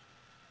shortly.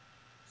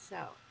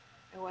 So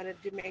I wanted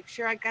to make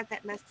sure I got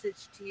that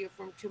message to you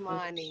from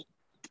Tumani.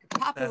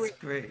 Papa That's Rick.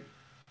 great.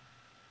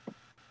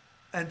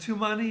 And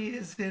Tumani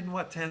is in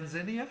what,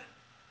 Tanzania?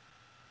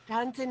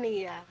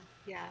 Tanzania,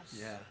 yes.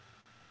 Yeah.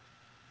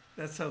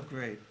 That's so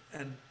great.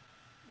 And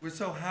we're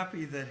so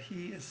happy that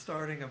he is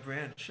starting a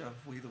branch of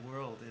We the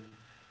World in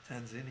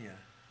Tanzania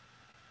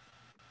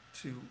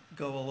to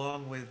go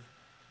along with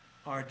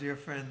our dear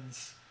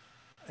friends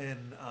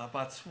in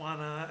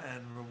Botswana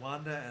and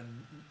Rwanda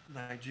and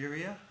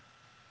Nigeria,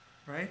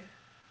 right?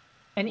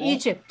 And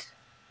Egypt.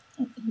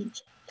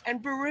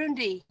 And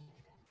Burundi.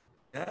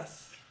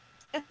 Yes.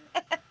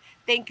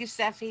 Thank you,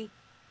 Seffi.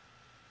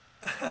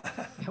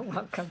 You're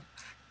welcome.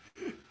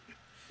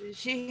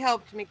 She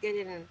helped me get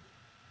in.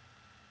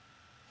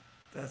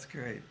 That's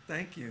great.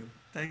 Thank you.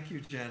 Thank you,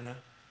 Jana.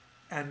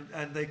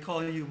 And they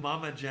call you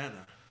Mama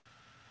Jana.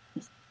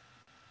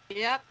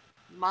 Yep,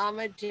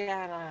 Mama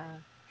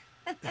Jana.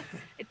 I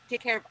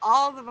take care of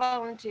all the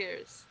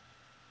volunteers.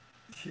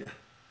 Yeah.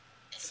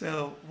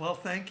 So, well,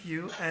 thank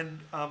you. And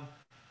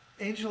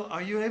Angel,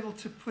 are you able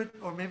to put,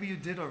 or maybe you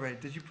did already,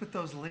 did you put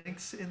those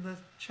links in the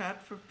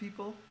chat for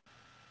people?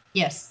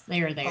 Yes,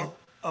 they are there.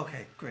 Oh,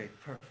 okay, great,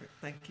 perfect.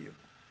 Thank you.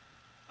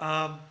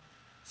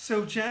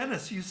 So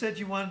Janice, you said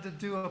you wanted to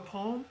do a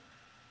poem?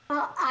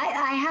 Well,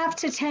 I have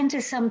to tend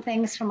to some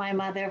things for my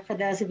mother. For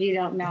those of you who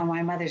don't know,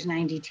 my mother's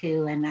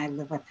 92 and I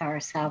live with her,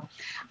 so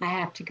I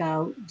have to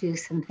go do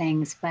some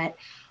things. But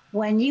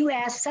when you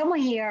asked someone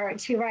here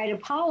to write a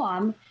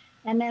poem,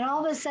 and then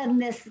all of a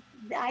sudden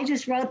I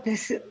just wrote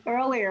this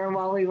earlier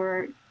while we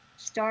were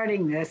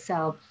starting this,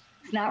 so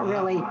it's not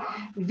really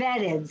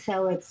vetted,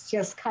 so it's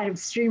just kind of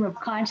stream of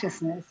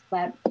consciousness,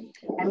 but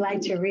I'd like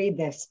to read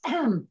this.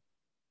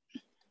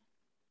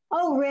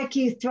 Oh, Rick,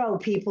 you throw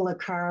people a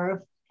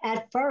curve.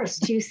 At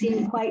first, you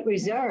seem quite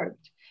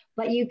reserved,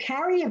 but you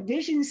carry a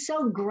vision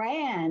so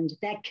grand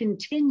that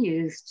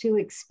continues to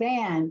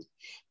expand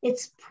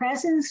its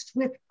presence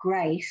with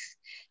grace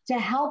to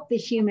help the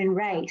human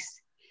race.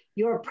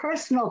 Your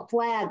personal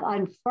flag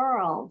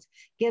unfurled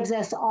gives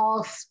us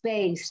all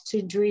space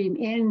to dream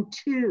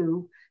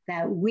into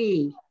that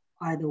we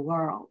are the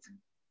world.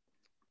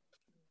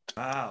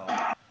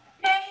 Wow.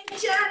 Hey,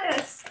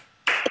 Janice.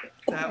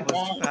 That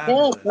was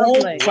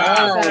fabulous.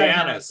 Wow,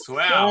 Janice.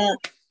 Wow.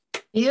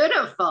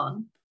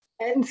 Beautiful.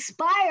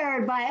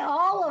 Inspired by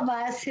all of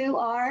us we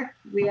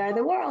are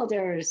the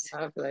Worlders.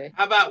 Lovely.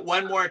 How about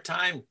one more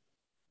time?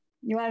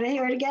 You want to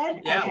hear it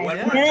again? Yeah, okay. one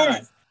more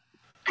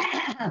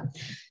time.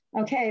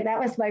 Okay, that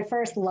was my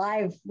first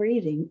live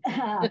reading.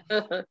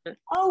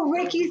 Oh,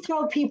 Rick, you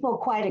throw people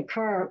quite a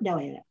curve. No,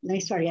 wait, let me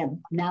start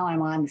again. Now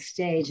I'm on the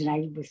stage and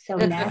I was so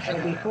natural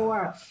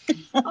before.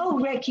 Oh,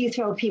 Rick, you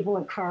throw people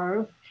a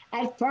curve.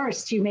 At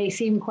first, you may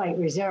seem quite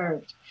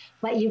reserved,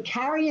 but you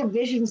carry a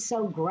vision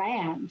so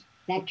grand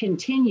that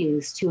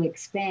continues to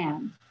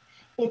expand.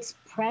 It's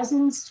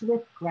presence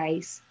with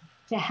grace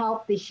to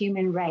help the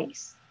human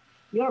race.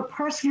 Your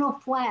personal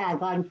flag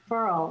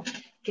unfurled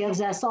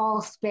gives us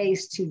all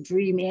space to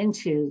dream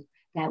into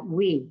that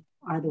we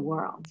are the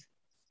world.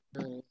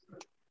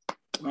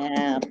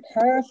 Yeah,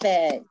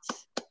 perfect.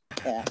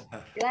 Yeah.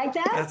 You like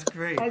that? That's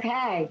great.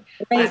 Okay.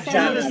 Great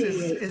Janice job.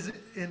 is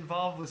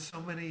involved with so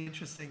many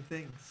interesting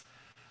things.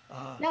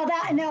 I'm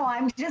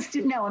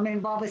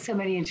involved with so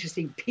many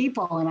interesting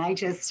people, and I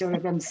just sort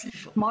of am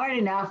smart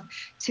enough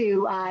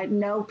to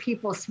know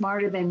people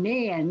smarter than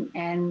me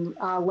and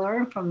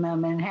learn from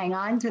them and hang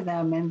on to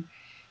them and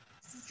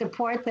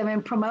support them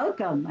and promote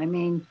them. I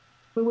mean,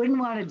 who wouldn't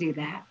want to do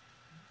that?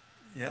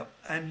 Yep,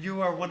 and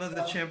you are one of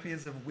the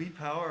champions of We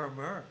Power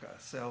America.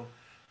 So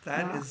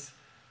that is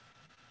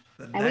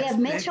the next And we have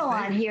big Mitchell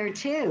thing. on here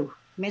too.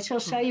 Mitchell,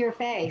 show your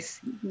face.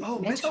 Oh,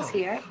 Mitchell's Mitchell.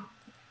 here.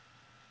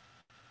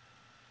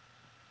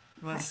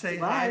 You want to say He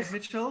hi, was.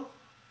 Mitchell?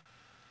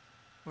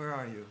 Where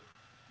are you?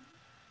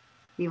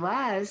 He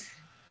was.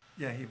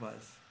 Yeah, he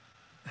was.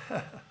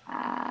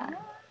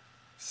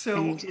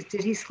 And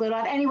did he slid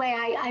off? Anyway,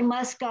 I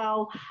must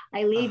go.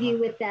 I leave you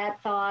with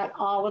that thought,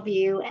 all of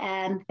you,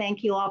 and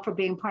thank you all for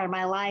being part of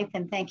my life,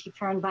 and thank you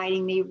for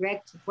inviting me,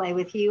 Rick, to play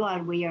with you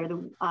on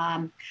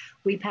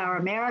We Power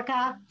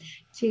America,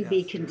 to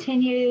be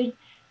continued,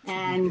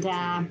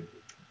 and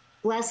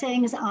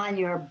blessings on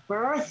your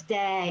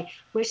birthday.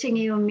 Wishing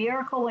you a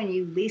miracle when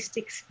you least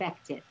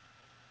expect it.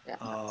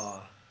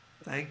 Oh,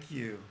 thank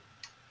you.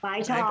 Bye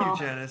to Thank all. you,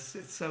 Janice.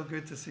 It's so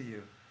good to see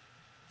you.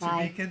 To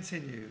Bye. be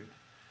continued.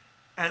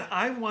 And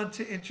I want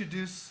to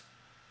introduce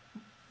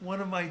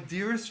one of my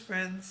dearest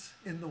friends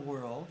in the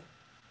world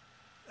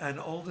and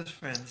oldest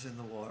friends in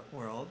the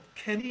world,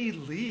 Kenny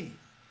Lee.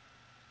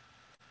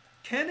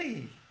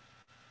 Kenny,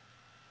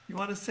 you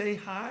want to say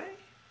hi?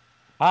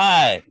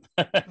 Hi.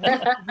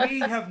 We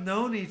have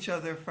known each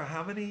other for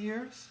how many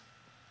years?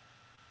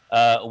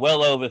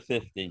 Well over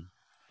 50.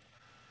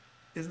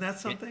 Isn't that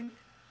something?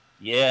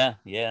 Yeah,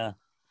 yeah.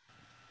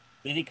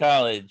 City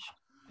College.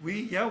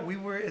 We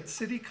were at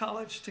City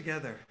College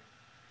together.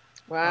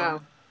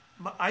 Wow.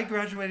 I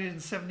graduated in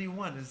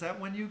 71. Is that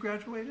when you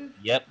graduated?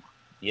 Yep,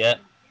 yep.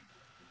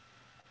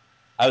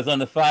 I was on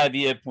the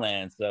 5-year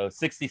plan, so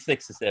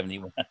 66 to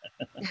 71.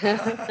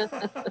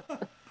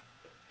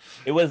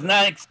 It was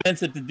not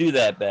expensive to do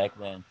that back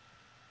then.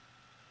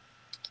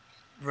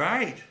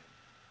 Right.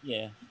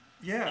 Yeah.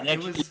 Yeah, An it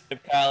extra was. year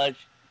of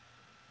college.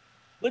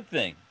 Good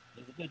thing.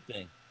 It was a good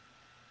thing.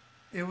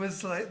 It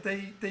was like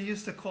they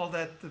used to call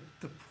that the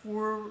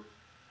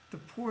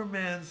poor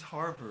man's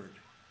Harvard.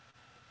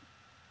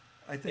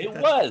 I think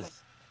It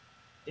was.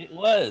 It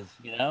was,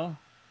 you know.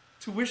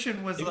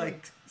 Tuition was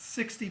like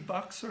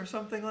 $60 or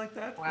something like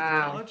that for the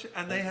Wow. college,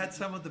 and they had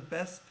some of the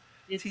best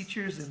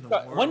teachers in the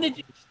Start- world. When did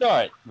you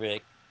start,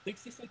 Rick?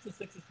 66 or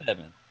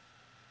 67?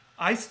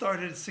 I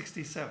started at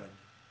 67.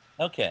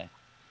 Okay.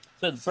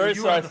 So the So first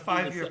you were on art the school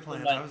was 5-year something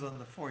plan. like- I was on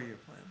the 4-year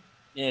plan.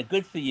 Yeah,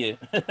 good for you.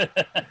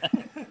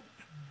 It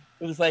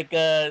was like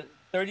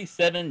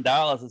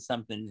 $37 or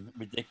something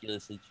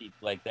ridiculously cheap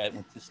like that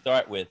to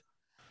start with.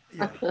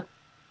 Yeah,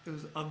 it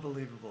was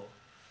unbelievable.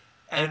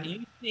 And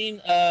you've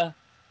seen the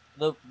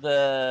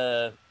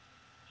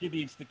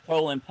tributes to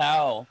Colin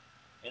Powell,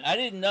 and I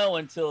didn't know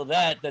until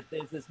that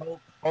there's this whole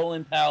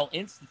Colin Powell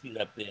Institute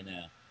up there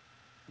now.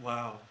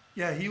 Wow.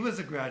 Yeah, he was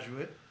a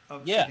graduate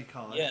of Yeah, City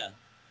College. yeah.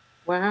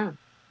 Wow.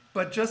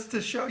 But just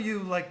to show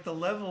you like the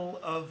level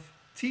of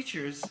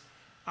teachers,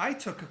 I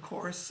took a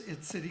course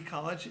at City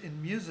College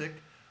in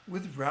music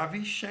with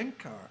Ravi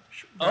Shankar.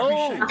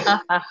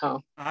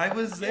 Oh. I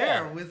was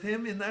there with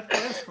him in that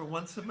class for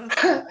one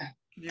semester.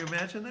 Can you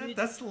imagine that?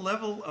 That's the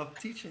level of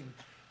teaching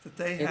that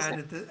they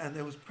had, and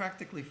it was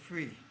practically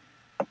free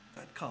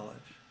at college.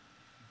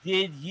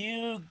 Did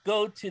you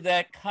go to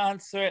that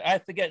concert? I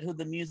forget who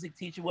the music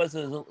teacher was.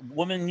 It was a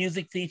woman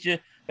music teacher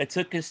that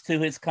took us to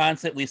his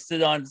concert. We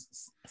sat on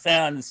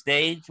the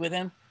stage with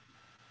him.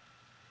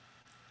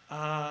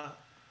 I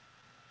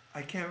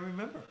can't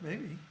remember.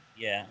 Maybe.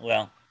 Yeah,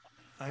 well,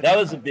 I that don't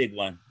was know. a big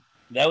one.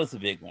 That was a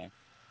big one.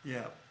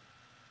 Yeah.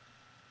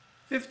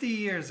 50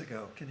 years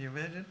ago. Can you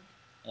imagine?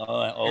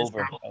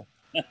 Over.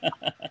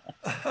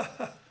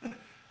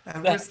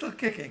 And we're still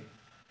kicking.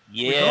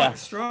 We're Yeah. going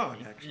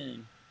strong,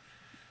 actually.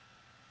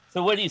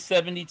 So what are you,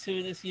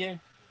 72 this year?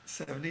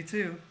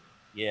 72.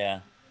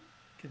 Yeah.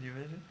 Can you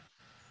imagine?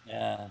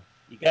 Yeah.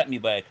 You got me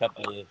by a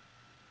couple of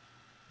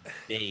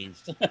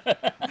days.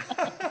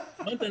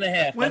 Month and a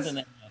half.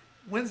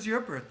 When's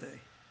your birthday?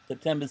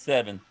 September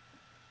 7th.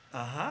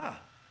 Aha.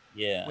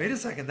 Yeah. Wait a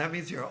second. That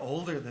means you're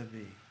older than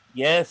me.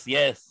 Yes,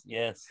 yes,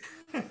 yes.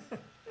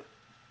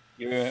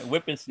 You're a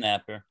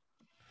whippersnapper.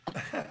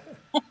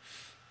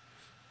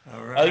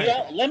 All right. Oh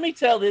yeah, let me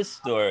tell this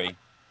story.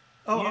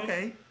 Oh,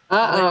 okay.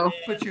 Uh-oh.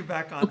 Put you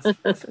back on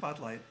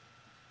spotlight.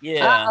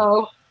 Yeah.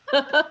 Uh-oh.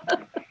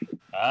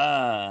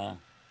 Ah.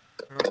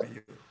 Where are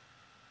you?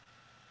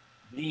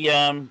 The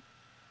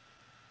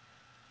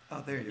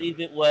Oh, there I you believe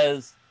it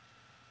was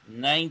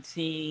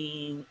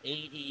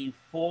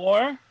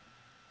 1984.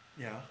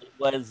 Yeah. It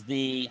was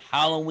the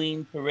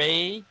Halloween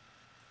parade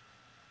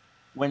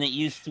when it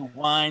used to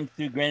wind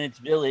through Greenwich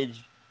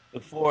Village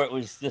before it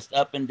was just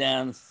up and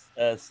down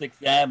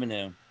 6th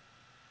Avenue.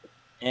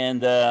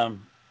 And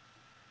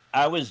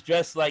I was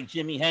dressed like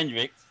Jimi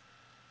Hendrix.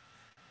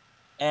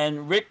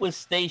 And Rick was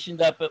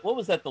stationed up at, what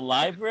was that, the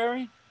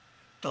library?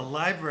 The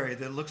library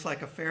that looks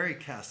like a fairy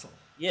castle.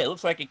 Yeah, it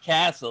looks like a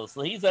castle.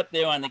 So he's up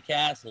there on the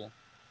castle.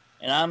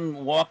 And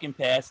I'm walking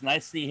past and I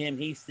see him,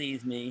 he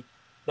sees me.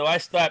 So I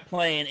start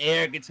playing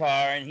air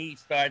guitar and he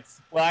starts,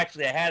 well,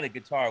 actually, I had a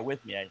guitar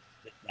with me.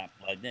 It's not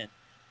plugged in.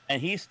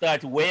 And he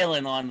starts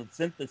wailing on the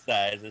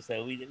synthesizer.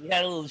 So we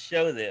had a little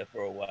show there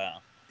for a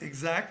while.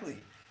 Exactly.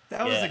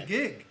 That was a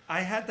gig.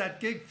 I had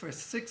that gig for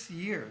 6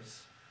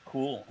 years.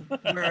 Cool.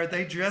 Where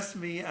they dressed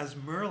me as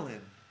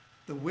Merlin,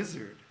 the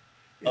wizard,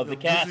 in Of the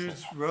castle.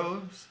 wizard's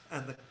robes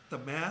and the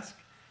mask.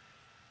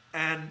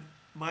 And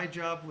my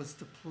job was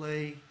to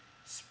play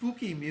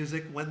spooky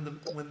music when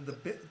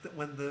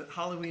the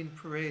Halloween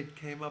parade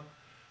came up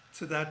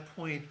to that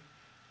point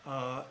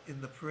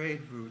in the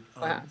parade route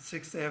on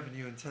 6th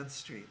Avenue and 10th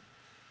Street.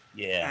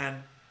 Yeah.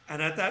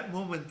 And at that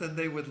moment, then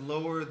they would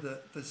lower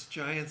this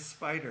giant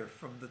spider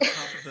from the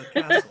top of the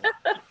castle.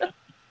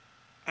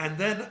 And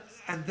then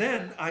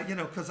I,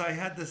 because I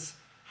had this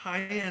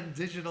high-end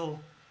digital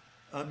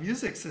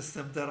music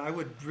system that I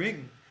would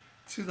bring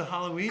to the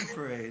Halloween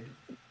parade,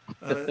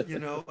 a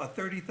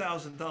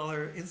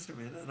 $30,000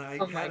 instrument, and I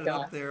had it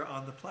up there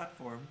on the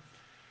platform,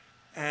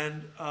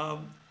 and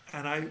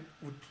I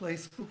would play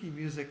spooky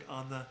music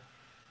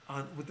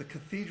with the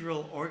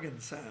cathedral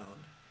organ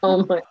sound.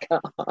 Oh my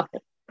God.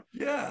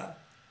 Yeah.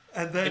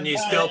 And then Can you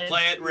still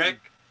play it, Rick?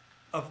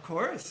 Of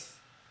course.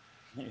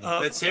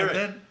 Let's hear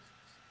it.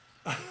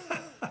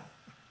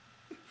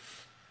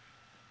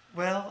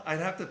 Well, I'd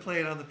have to play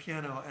it on the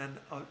piano, and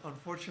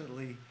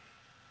unfortunately,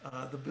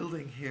 the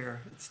building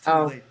here, it's too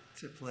late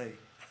to play.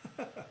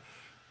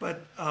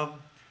 But I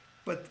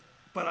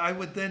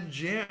would then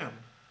jam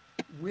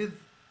with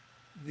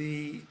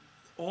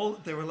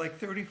there were like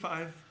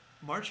 35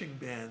 marching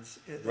bands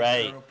that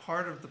were a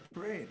part of the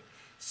parade.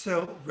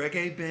 So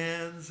reggae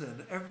bands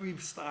and every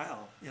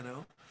style,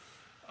 and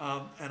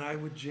I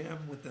would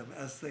jam with them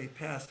as they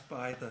passed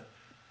by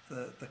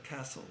the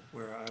castle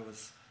where I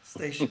was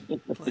stationed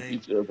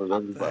playing.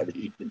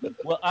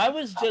 Well, I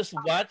was just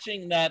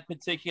watching that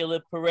particular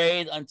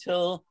parade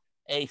until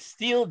a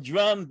steel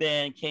drum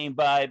band came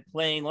by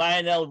playing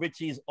Lionel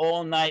Richie's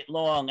All Night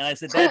Long. And I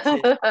said, that's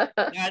it.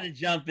 Gotta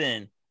jump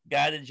in.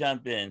 Gotta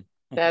jump in.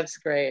 That's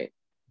great.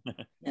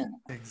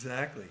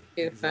 Exactly.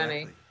 Too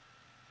funny.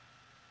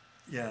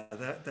 Yeah,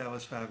 that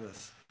was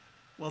fabulous.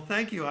 Well,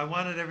 thank you. I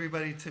wanted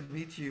everybody to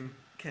meet you,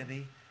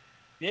 Kenny.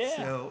 Yeah.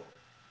 So,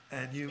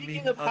 and you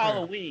Speaking meet of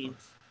Halloween,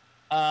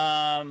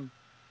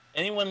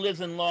 anyone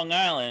lives in Long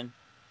Island,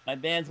 my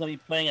band's gonna be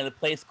playing at a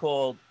place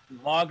called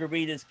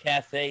Margarita's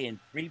Cafe in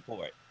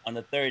Freeport on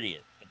the 30th.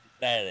 It's a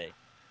Saturday,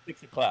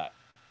 6 o'clock.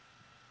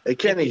 Hey,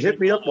 Kenny, hit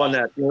me up on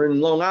that. You're in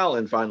Long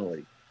Island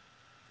finally.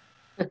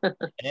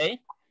 Hey?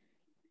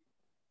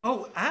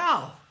 Oh,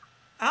 Al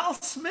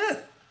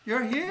Smith,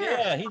 you're here.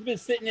 Yeah, he's been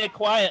sitting there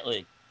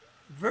quietly.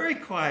 Very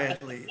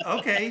quietly.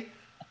 Okay.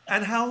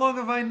 And how long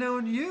have I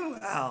known you,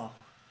 Al?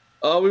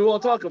 We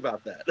won't talk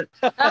about that.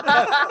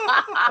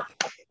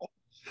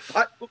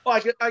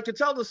 I can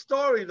tell the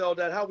story though,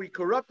 that how we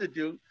corrupted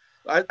you.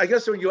 I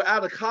guess when you were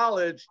out of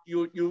college,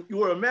 you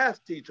were a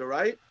math teacher,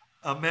 right?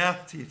 A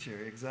math teacher,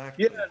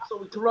 exactly. Yeah, so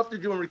we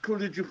corrupted you and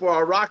recruited you for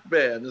our rock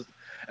band.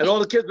 And all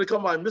the kids would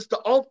come by,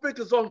 Mr. Ulfik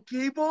is on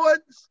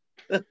keyboards.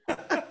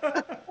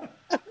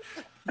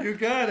 You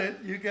got it.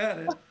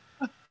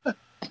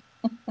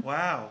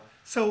 Wow.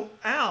 So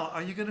Al,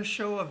 are you going to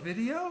show a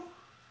video?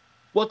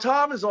 Well,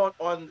 Tom is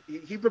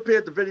he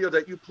prepared the video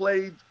that you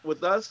played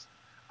with us.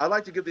 I'd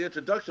like to give the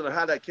introduction of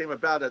how that came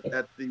about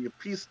at the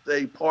Peace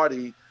Day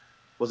party.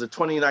 Was it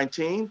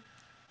 2019?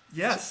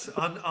 Yes,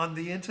 on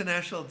the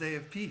International Day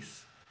of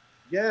Peace.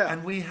 Yeah.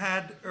 And we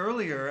had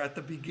earlier at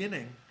the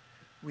beginning,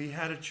 we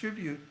had a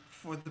tribute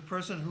for the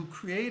person who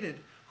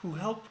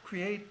helped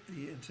create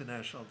the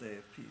International Day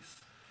of Peace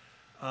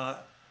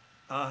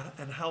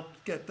and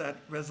helped get that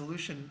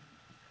resolution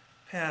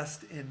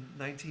passed in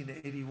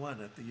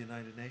 1981 at the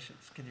United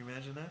Nations. Can you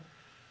imagine that?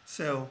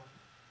 So,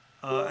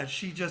 and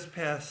she just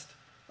passed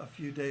a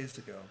few days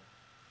ago,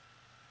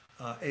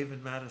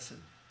 Avon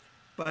Madison.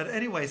 But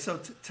anyway, so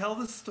tell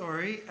the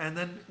story, and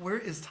then where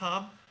is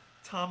Tom?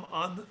 Tom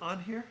on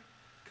here?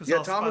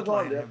 Yeah, Tom is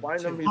on there.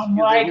 Find him. I'm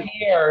right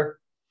here.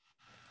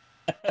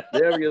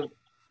 There he is.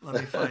 Let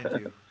me find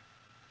you.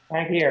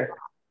 Right here.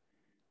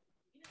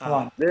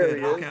 There Good.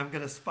 he is. Okay, I'm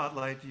going to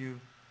spotlight you.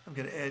 I'm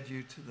going to add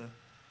you to the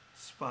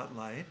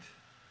spotlight.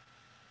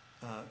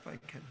 If I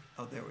can.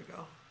 Oh, there we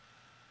go.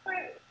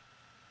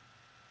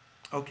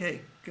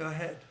 Okay, go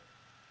ahead.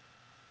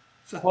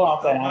 So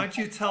why don't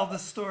you tell the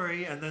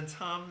story, and then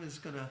Tom is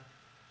going to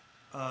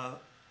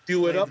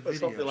cue it play up the or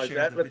video, something like share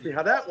that. the Let's see video.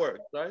 how that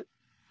works, right?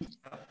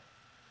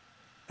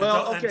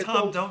 Well, and okay,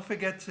 Tom, so don't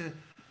forget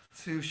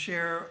to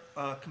share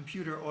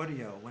computer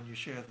audio when you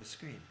share the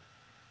screen.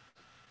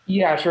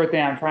 Yeah, sure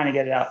thing. I'm trying to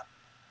get it up.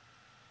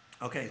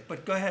 Okay,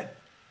 but go ahead.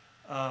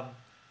 Why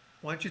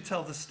don't you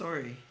tell the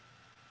story,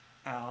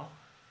 Al?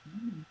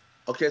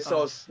 okay, so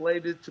I was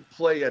slated to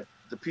play at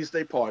the Peace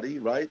Day party,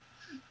 right?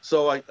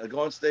 So I go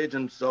on stage,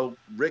 and so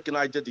Rick and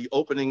I did the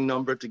opening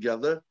number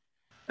together.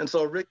 And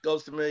so Rick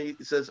goes to me,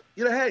 he says,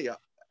 hey,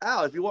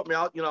 Al, if you want me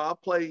out, I'll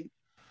play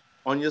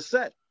on your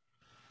set.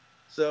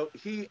 So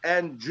he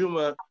and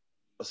Juma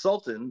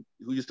Sultan,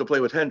 who used to play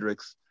with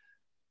Hendrix,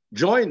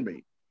 joined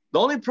me. The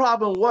only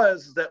problem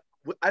was that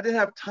I didn't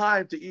have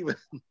time to even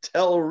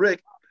tell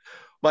Rick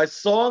my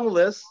song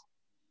list,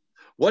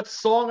 what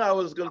song I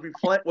was going to be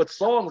playing, what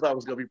songs I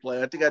was going to be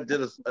playing. I think I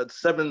did a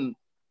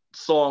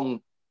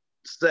 7-song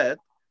set.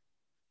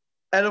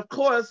 And of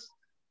course,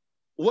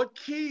 what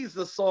keys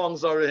the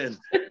songs are in.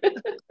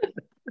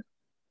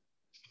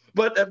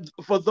 But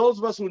for those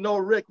of us who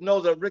know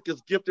that Rick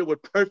is gifted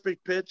with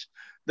perfect pitch,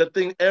 the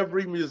thing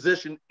every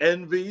musician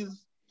envies.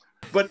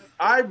 But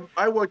I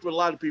worked with a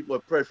lot of people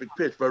with perfect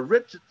pitch, but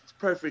Rick's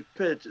perfect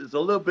pitch is a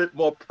little bit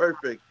more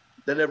perfect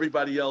than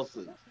everybody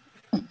else's.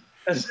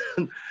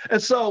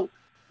 And so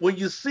when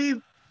you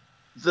see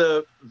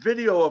the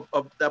video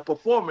of that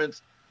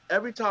performance,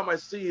 every time I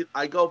see it,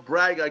 I go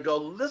brag, I go,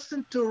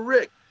 listen to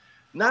Rick.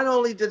 Not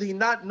only did he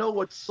not know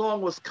what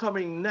song was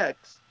coming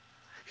next,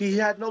 he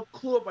had no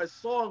clue of my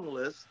song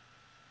list,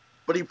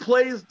 but he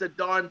plays the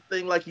darn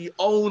thing like he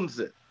owns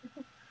it.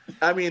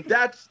 I mean,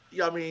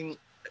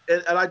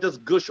 and I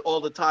just gush all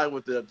the time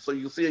with it. So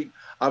you see,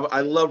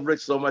 I love Rick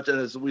so much. And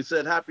as we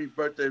said, happy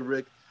birthday,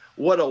 Rick.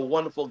 What a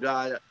wonderful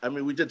guy. I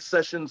mean, we did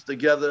sessions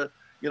together,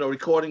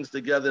 recordings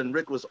together. And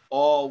Rick was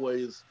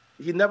always,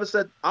 he never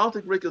said, I don't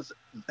think Rick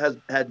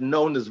had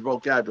known his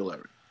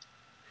vocabulary.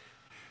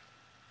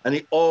 And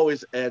he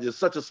always added,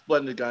 such a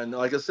splendid guy. And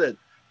like I said,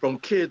 from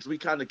kids, we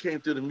kind of came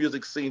through the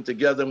music scene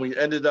together, and we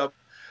ended up,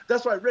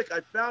 that's why, Rick,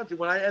 I found you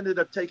when I ended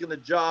up taking a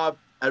job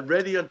at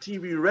Radio and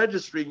TV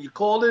Registry, and you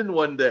called in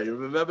one day.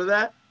 Remember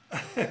that?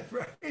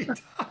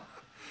 Right.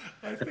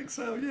 I think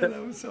so. Yeah,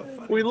 that was so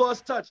funny. We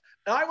lost touch.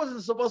 And I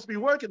wasn't supposed to be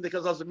working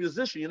because I was a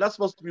musician. You're not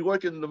supposed to be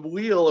working the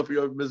wheel if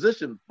you're a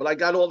musician, but I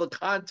got all the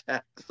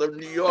contacts of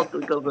New York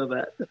because of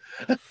that.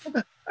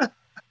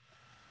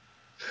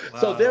 Wow.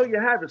 So there you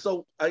have it.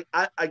 So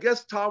I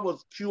guess Tom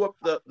will cue up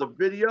the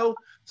video.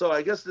 So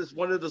I guess this is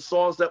one of the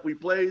songs that we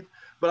played.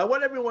 But I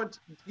want everyone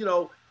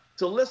to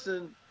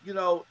listen,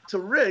 to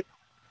Rick.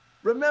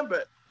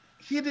 Remember,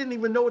 he didn't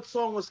even know what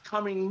song was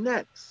coming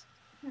next,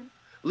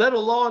 let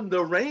alone the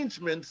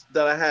arrangements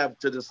that I have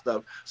to this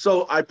stuff.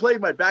 So I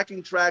played my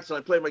backing tracks and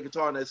I play my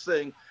guitar and I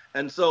sing.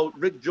 And so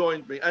Rick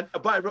joined me. And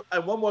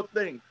one more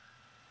thing.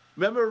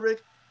 Remember,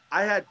 Rick,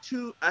 I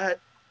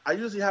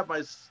usually have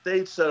my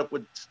stage set up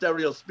with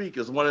stereo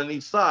speakers, one on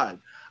each side.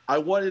 I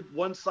wanted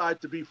one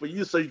side to be for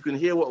you so you can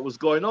hear what was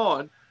going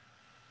on.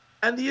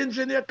 And the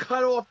engineer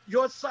cut off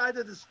your side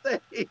of the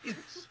stage.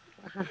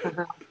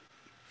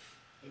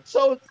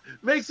 So it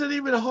makes it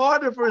even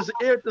harder for his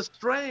ear to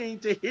strain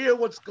to hear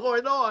what's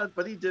going on,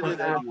 but he did it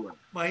anyway.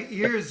 My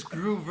ears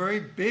grew very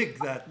big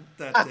that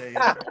day.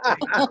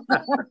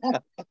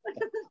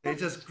 They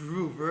just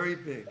grew very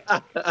big.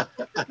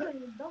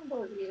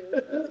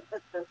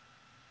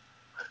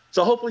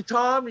 So hopefully,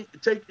 Tom,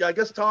 I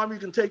guess, Tom, you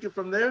can take it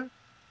from there.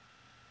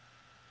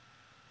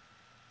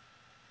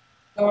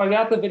 So I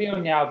got the video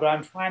now, but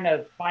I'm trying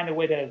to find a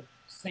way to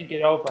sync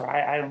it over.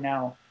 I don't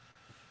know.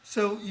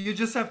 So you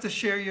just have to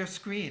share your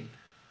screen.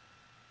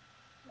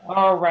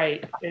 All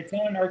right. It's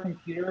on our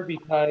computer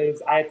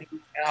because I have to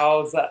use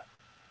Al's,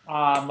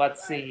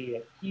 let's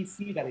see,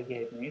 PC that he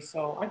gave me.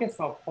 So I guess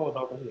I'll pull it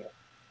over here.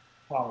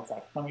 Hold on a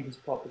sec. Let me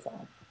just pull this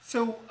on.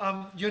 So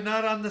you're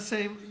not on the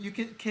same,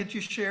 can't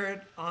you share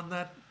it on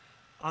the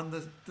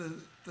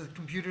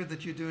computer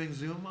that you're doing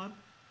Zoom on?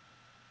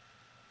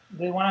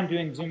 The one I'm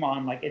doing Zoom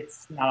on,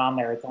 it's not on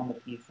there. It's on the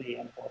PC,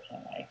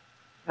 unfortunately.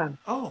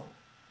 Oh.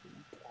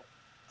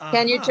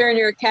 Can you turn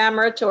your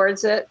camera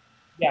towards it?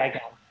 Yeah, I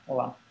can. Hold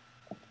on.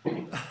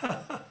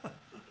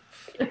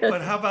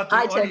 But how about the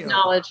high audio?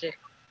 Technology.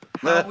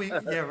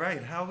 Yeah,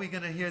 right. How are we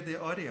going to hear the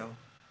audio?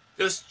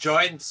 Just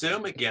join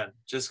Zoom again.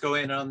 Just go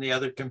in on the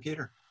other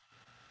computer.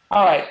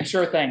 All right,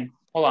 sure thing.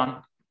 Hold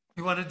on.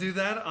 You want to do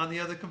that on the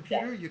other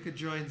computer? You could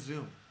join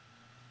Zoom,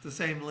 the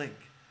same link.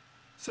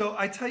 So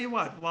I tell you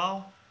what,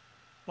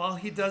 while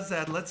he does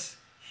that, let's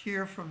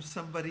hear from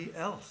somebody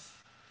else.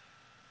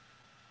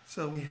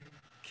 So we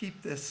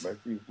keep this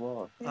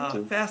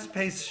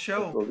fast-paced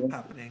show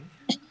happening.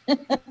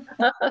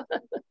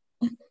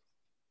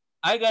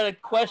 I got a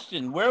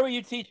question. Where were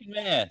you teaching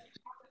math?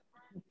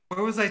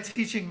 Where was I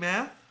teaching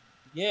math?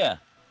 Yeah.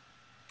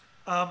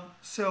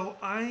 So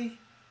I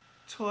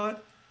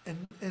taught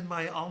in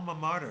my alma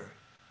mater,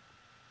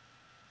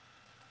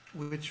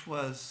 which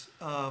was,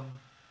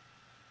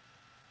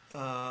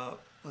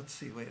 let's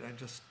see, wait, I'm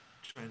just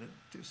trying to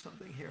do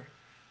something here.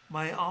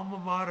 My alma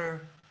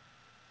mater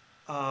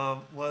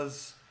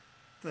was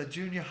the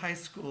junior high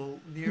school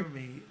near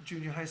me,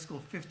 junior high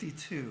school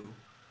 52,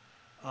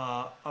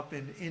 up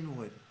in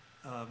Inwood,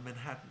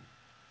 Manhattan.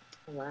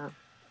 Wow.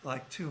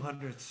 Like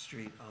 200th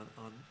Street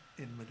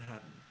in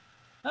Manhattan.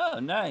 Oh,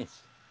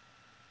 nice.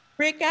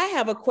 Rick, I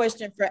have a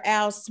question for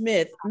Al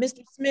Smith.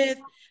 Mr. Smith,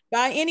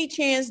 by any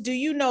chance, do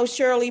you know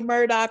Shirley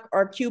Murdoch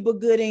or Cuba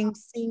Gooding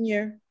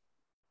Sr.?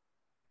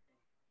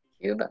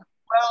 Cuba.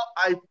 Well,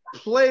 I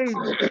played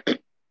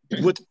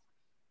with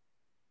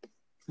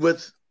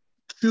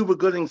Cuba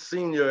Gooding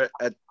Sr.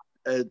 at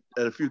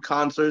a few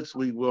concerts.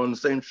 We were on the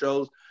same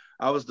shows.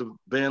 I was the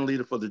band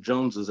leader for the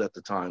Joneses at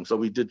the time, so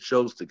we did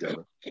shows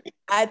together.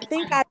 I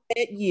think I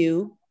met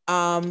you.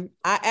 I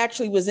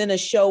actually was in a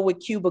show with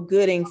Cuba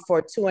Gooding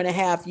for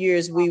 2.5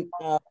 years. We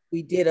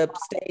did a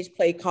stage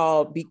play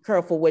called "Be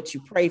Careful What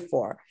You Pray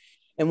For,"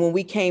 and when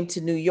we came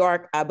to New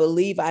York, I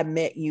believe I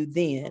met you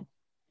then.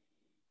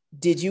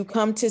 Did you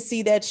come to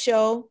see that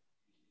show?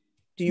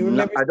 Do you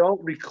remember? No, I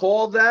don't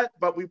recall that,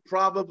 but we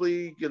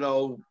probably, been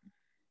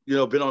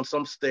on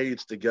some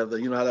stage together.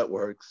 You know how that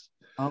works.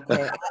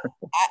 Okay.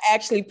 I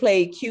actually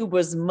played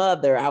Cuba's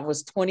mother. I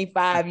was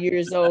 25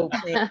 years old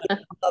playing his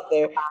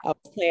mother. I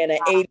was playing an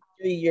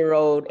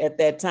 83-year-old at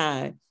that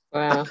time.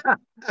 Wow.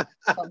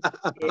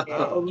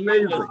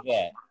 Amazing.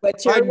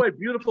 But by the way,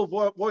 beautiful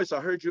voice.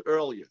 I heard you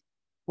earlier.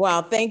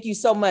 Wow, thank you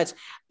so much.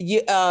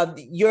 Your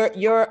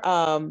name,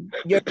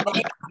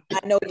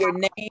 I know your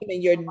name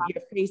and your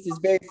face is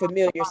very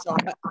familiar. So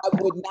I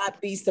would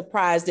not be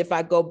surprised if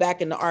I go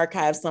back in the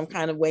archive some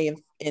kind of way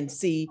and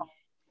see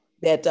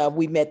that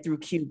we met through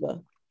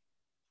Cuba.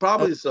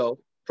 Probably so.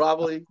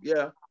 Probably,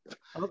 yeah.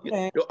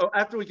 Okay.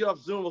 After we get off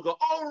Zoom, we'll go,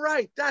 all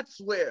right,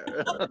 that's where.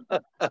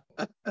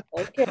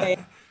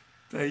 Okay.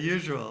 The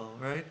usual,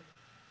 right?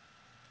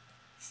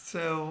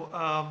 So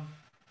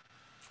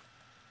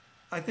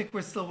I think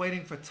we're still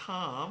waiting for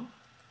Tom.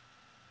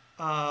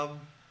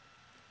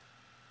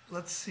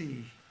 Let's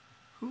see.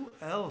 Who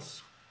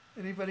else?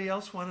 Anybody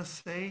else want to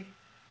say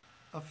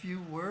a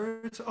few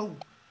words? Oh,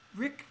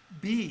 Rick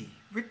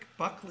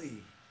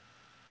Buckley.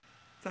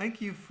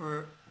 Thank you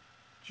for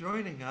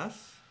joining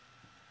us.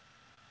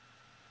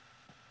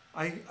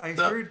 I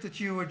heard that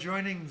you were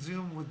joining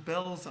Zoom with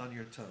bells on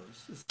your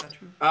toes. Is that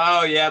true?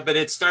 Oh yeah, but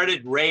it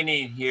started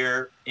raining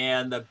here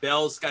and the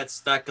bells got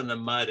stuck in the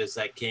mud as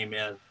I came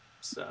in.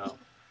 So,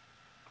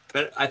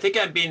 but I think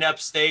I'm being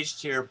upstaged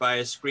here by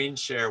a screen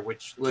share,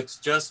 which looks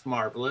just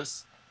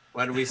marvelous.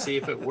 Why don't we see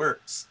if it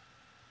works?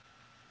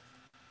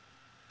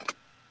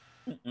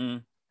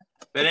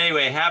 But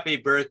anyway, happy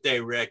birthday,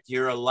 Rick.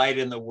 You're a light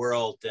in the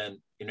world and,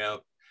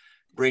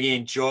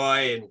 bringing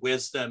joy and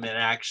wisdom and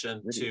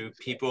action to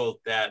people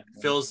that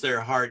fills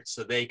their heart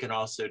so they can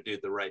also do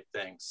the right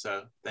thing.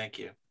 So thank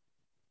you.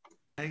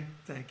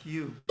 Thank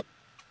you.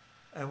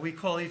 And we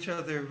call each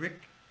other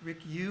Rick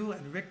U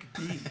and Rick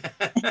B.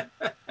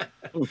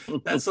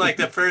 That's like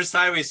the first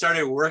time we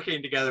started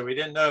working together. We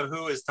didn't know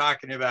who was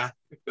talking about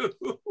who.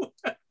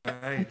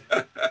 Right.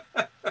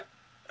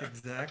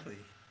 Exactly.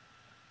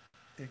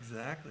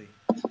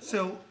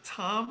 So,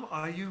 Tom,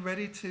 are you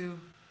ready to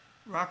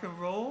rock and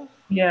roll?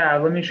 Yeah,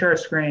 let me share a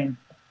screen.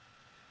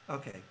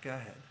 Okay, go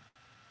ahead.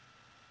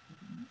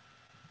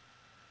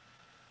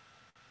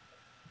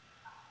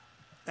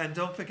 And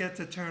don't forget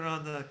to turn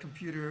on the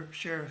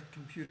share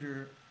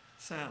computer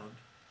sound.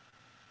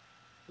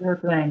 Sure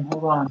thing,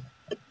 hold on.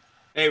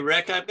 Hey,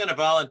 Rick, I'm going to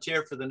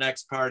volunteer for the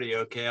next party,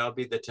 okay? I'll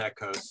be the tech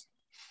host.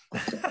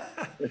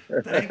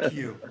 Thank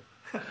you.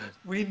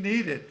 We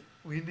need it.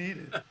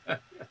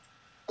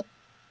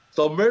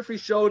 So Murphy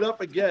showed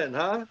up again,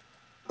 huh?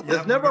 Yeah,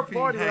 There's never Murphy a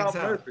party hangs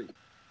without out. Murphy.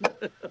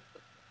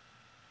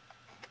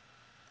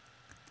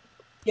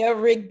 Yeah,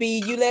 Rick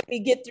B, you let me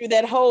get through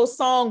that whole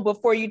song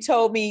before you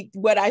told me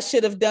what I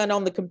should have done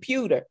on the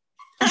computer.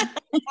 Well,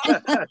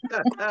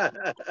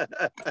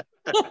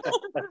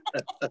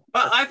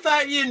 I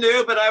thought you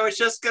knew, but I was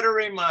just going to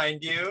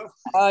remind you.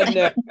 Oh,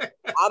 no.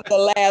 I'm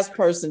the last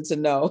person to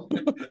know.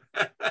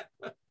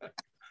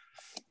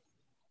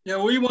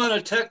 Yeah, we want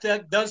a tech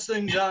that does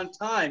things on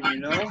time,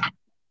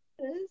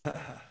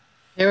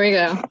 Here we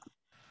go.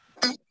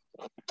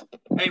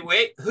 Hey,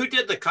 wait, who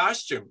did the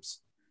costumes?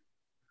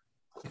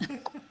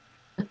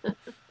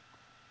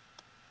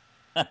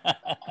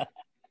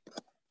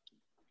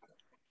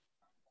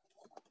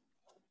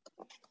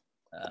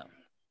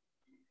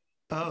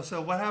 Oh,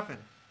 so what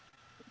happened?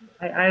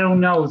 I don't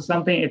know, it's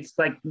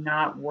like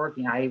not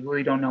working. I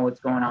really don't know what's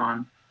going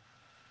on.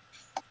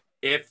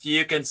 If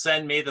you can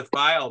send me the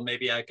file,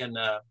 maybe I can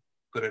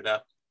put it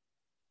up.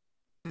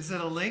 Is it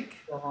a link?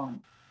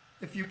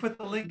 If you put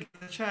the link in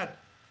the chat,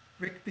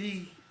 Rick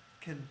B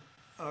can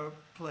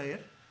play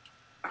it.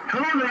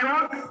 Hold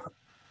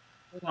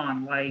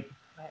on, I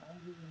don't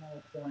really know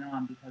what's going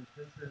on because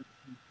this is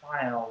the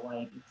file,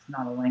 it's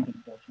not a link,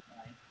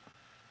 unfortunately.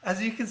 As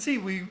you can see,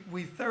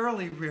 we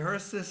thoroughly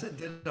rehearsed this and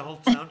did the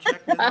whole sound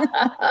check with it.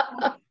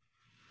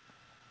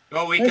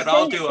 Well, we could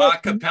all do a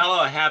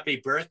cappella happy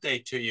birthday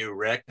to you,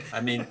 Rick. I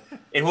mean,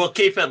 and we'll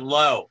keep it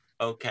low,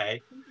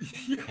 okay?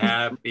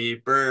 Happy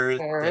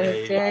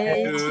birthday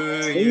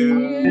to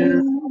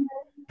you.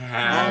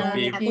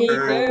 Happy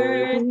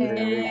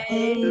birthday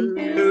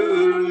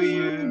to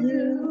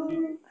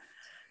you.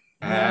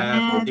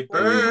 Happy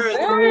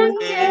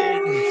birthday,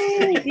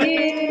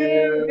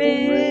 dear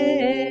Rick.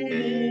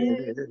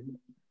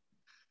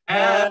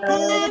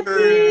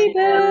 Happy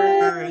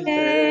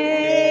birthday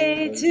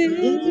to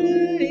you.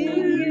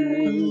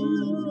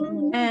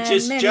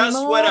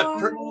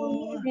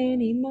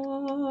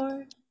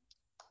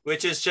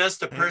 Which is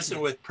just a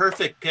person with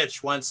perfect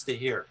pitch wants to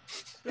hear.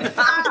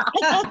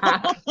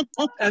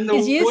 And the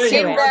He's used way to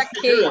he it. wants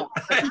to hear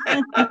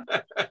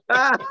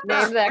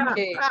Name that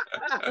key.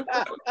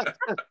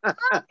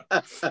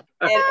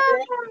 And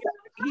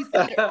he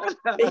said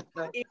his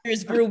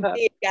ears grew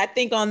big. I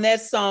think on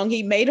that song,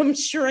 he made them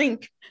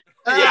shrink.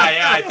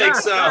 Yeah, I think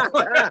so.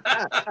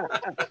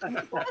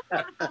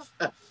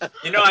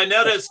 You know, I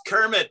noticed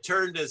Kermit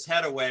turned his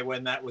head away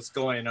when that was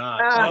going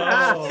on.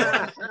 Oh,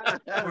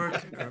 poor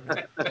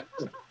Kermit.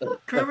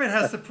 Kermit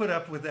has to put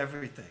up with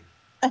everything.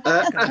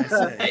 What can I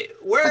say? Hey,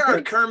 where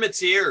are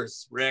Kermit's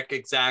ears, Rick,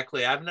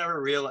 exactly? I've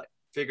never really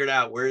figured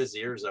out where his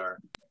ears are.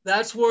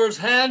 That's where his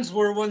hands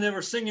were when they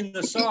were singing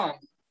the song.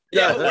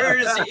 Yeah, but where are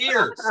his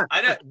ears?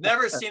 I've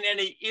never seen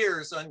any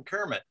ears on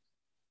Kermit.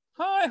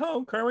 Hi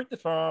ho, Kermit the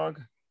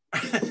Frog.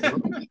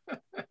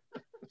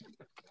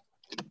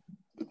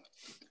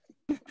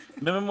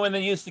 Remember when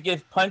they used to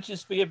give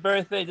punches for your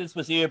birthday? This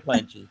was ear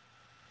punches.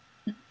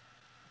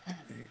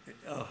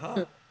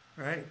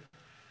 Right.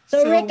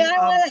 So Rick, I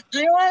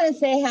want to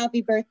say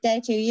happy birthday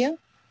to you.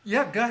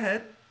 Yeah, go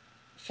ahead.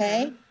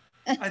 Okay.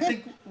 I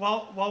think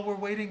while we're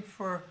waiting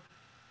for,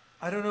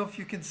 I don't know if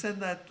you can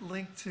send that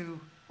link to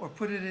or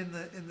put it in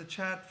the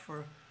chat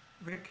for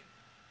Rick.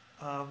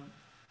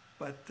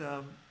 But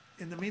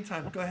in the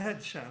meantime, go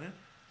ahead, Shannon.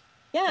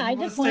 Yeah, And I you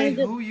just want to wanted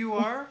say to who you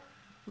are,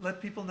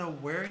 let people know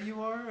where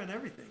you are and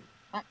everything.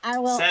 I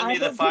will send me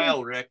the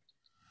file, Rick.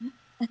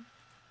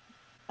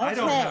 I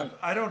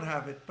don't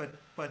have it, but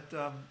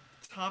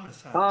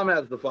Thomas has. Tom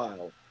has the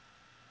file.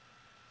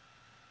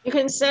 You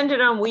can send it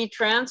on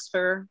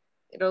WeTransfer.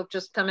 It'll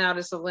just come out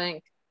as a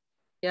link.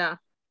 Yeah.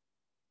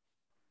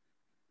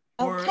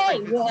 Okay.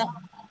 Anyway.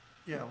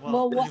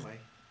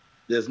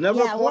 There's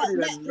never a party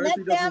that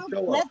Murphy doesn't show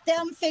up. Let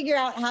them figure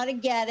out how to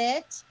get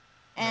it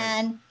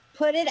and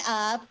put it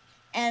up.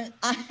 And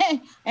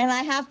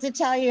I have to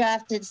tell you, I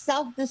have to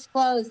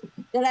self-disclose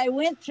that I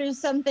went through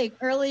something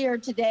earlier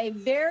today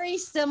very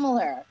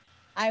similar.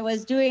 I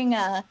was doing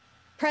a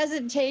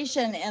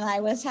presentation and I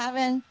was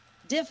having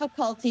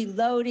difficulty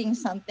loading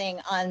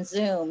something on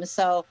Zoom.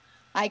 So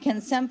I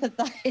can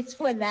sympathize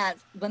when that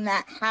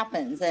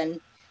happens. And,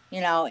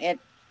 you know, it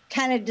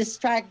kind of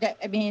distracted.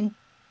 I mean,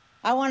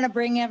 I want to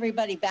bring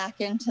everybody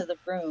back into the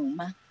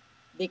room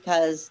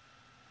because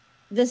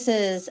this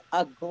is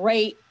a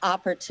great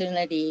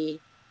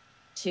opportunity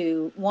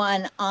to,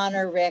 one,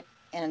 honor Rick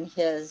and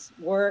his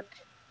work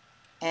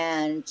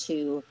and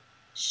to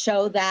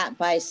show that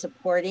by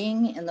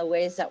supporting in the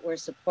ways that we're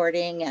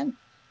supporting. And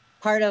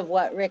part of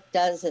what Rick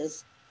does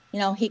is, you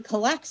know, he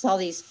collects all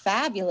these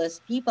fabulous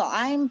people.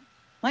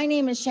 My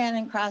name is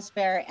Shannon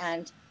Crossbear,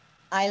 and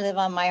I live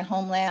on my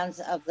homelands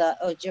of the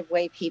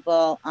Ojibwe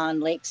people on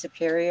Lake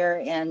Superior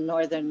in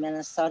northern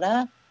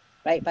Minnesota,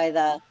 right by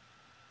the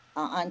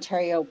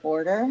Ontario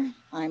border.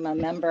 I'm a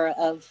member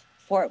of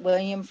Fort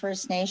William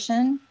First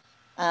Nation.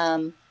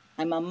 I'm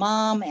a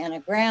mom and a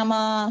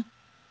grandma,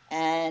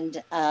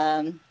 and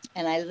I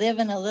live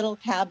in a little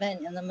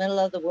cabin in the middle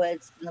of the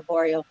woods in the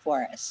boreal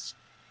forest.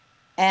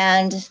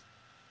 And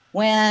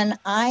when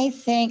I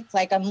think,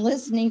 like, I'm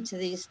listening to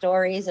these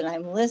stories and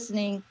I'm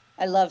listening,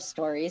 I love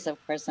stories,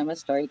 of course, I'm a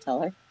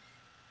storyteller.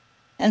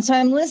 And so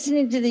I'm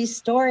listening to these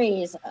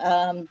stories.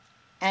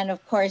 And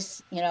of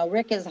course, you know,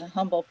 Rick is a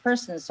humble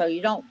person, so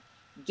you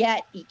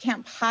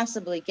can't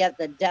possibly get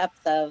the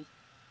depth of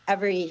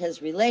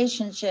his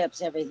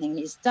relationships, everything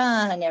he's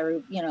done,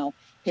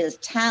 his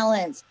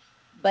talents,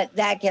 but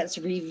that gets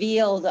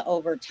revealed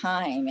over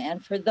time.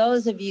 And for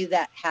those of you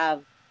that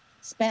have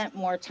spent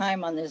more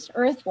time on this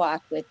earth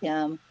walk with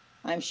him,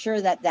 I'm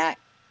sure that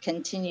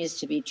continues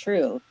to be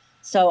true.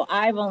 So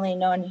I've only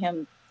known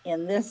him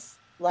in this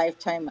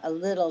lifetime a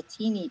little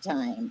teeny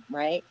time,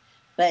 right?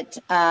 But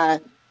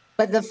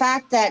the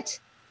fact that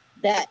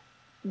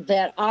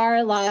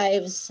our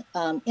lives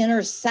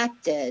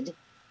intersected,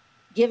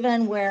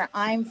 given where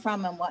I'm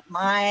from and what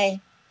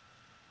my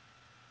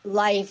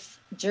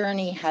life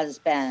journey has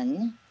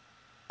been,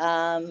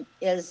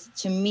 is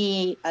to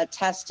me a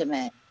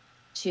testament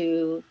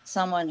to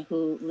someone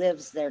who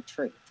lives their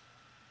truth.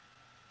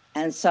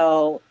 And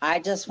so I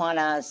just want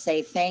to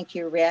say thank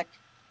you, Rick.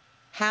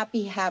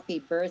 Happy, happy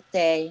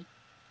birthday.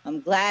 I'm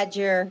glad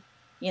you're,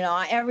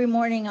 every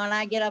morning when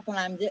I get up and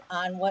I'm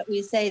on what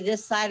we say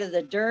this side of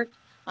the dirt,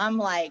 I'm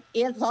like,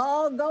 it's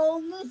all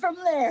golden from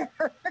there.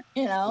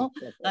 You know,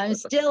 I'm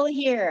still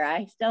here.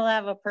 I still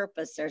have a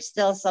purpose. There's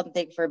still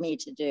something for me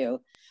to do.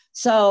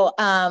 So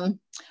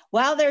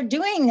while they're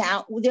doing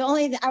that,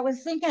 I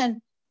was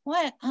thinking,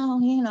 what,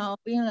 you know,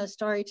 being a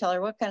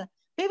storyteller, what kind of,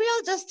 maybe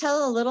I'll just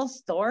tell a little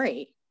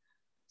story.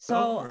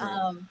 So,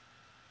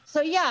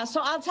 so yeah,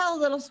 so I'll tell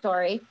a little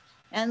story,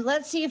 and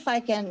let's see if I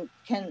can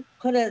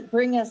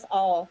bring us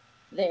all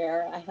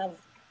there.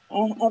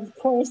 Of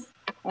course,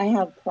 I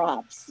have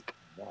props.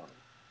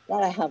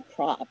 Gotta have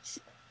props.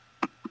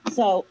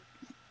 So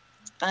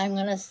I'm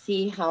gonna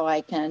see how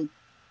I can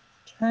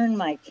turn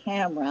my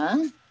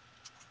camera.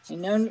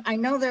 I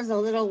know there's a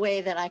little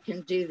way that I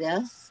can do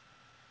this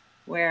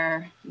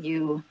where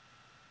you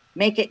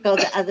make it go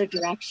the other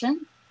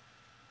direction.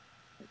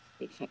 Let's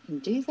see if I can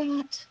do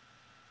that.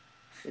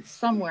 It's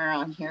somewhere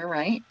on here,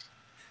 right?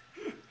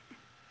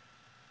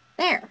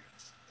 There.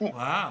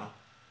 Wow.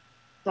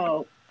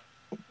 So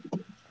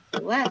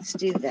let's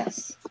do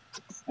this.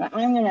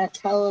 I'm gonna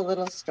tell a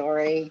little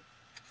story,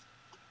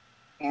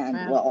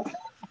 and we'll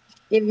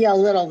give you a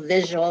little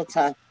visual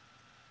to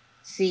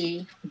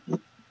see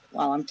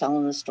while I'm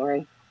telling the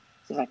story.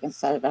 See if I can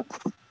set it up.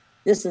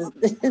 This is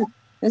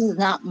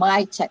not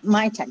my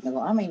technical.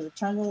 I'm gonna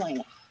turn the light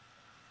off.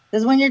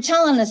 Because when you're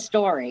telling a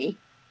story,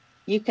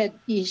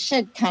 you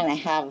should kind of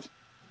have,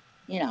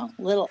 you know,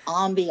 little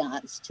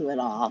ambiance to it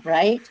all,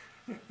 right?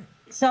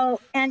 So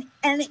and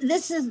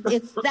it's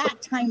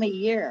that time of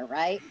year,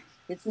 right?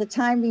 It's the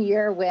time of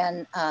year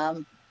when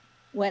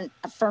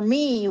for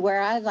me,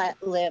 where I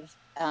live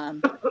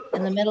in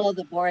the middle of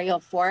the boreal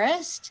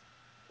forest,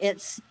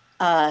 it's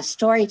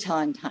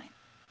storytelling time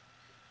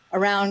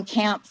around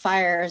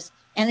campfires,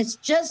 and it's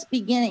just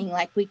beginning.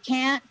 Like, we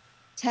can't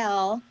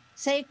tell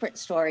sacred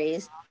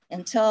stories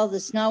until the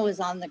snow is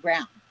on the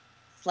ground.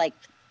 It's like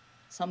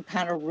some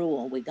kind of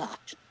rule we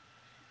got.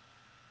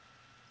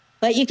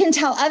 But you can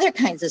tell other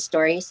kinds of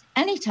stories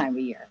any time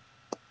of year.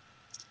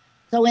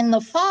 So in the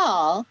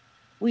fall,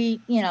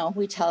 we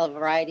tell a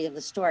variety of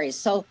the stories.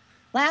 So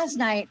last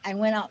night I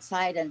went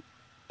outside,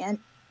 and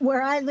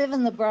where I live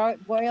in the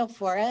boreal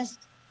forest,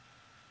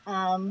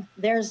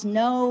 there's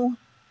no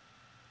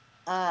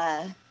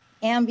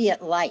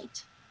ambient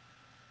light.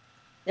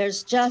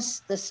 There's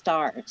just the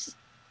stars.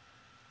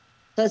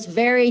 So it's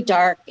very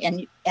dark,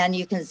 and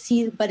you can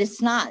see, but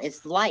it's not,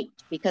 it's light,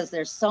 because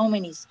there's so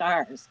many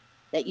stars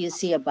that you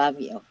see above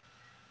you.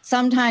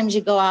 Sometimes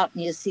you go out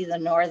and you see the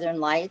northern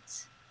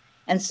lights.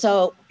 And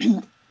so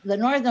the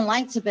northern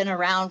lights have been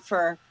around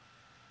for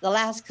the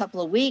last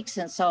couple of weeks.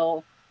 And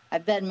so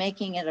I've been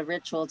making it a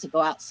ritual to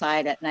go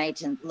outside at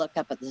night and look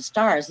up at the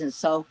stars. And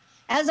so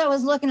as I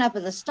was looking up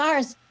at the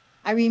stars,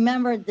 I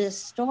remembered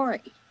this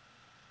story.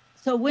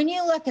 So when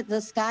you look at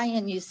the sky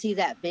and you see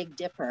that Big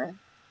Dipper,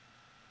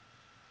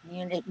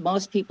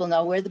 most people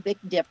know where the Big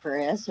Dipper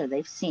is, or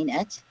they've seen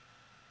it.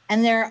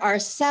 And there are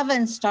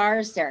 7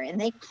 stars there, and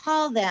they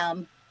call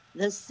them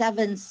the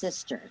 7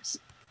 sisters.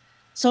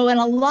 So in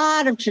a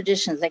lot of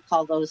traditions, they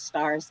call those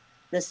stars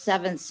the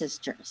 7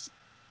 sisters.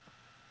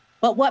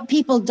 But what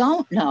people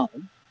don't know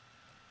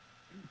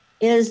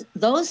is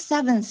those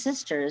 7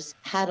 sisters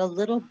had a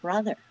little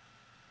brother.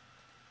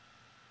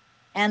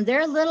 And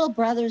their little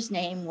brother's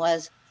name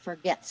was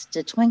Forgets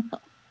to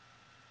Twinkle.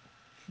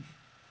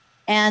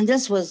 And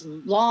this was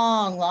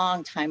long,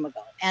 long time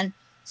ago. And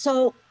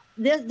so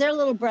their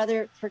little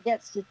brother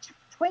Forgets to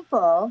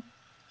Twinkle.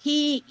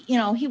 He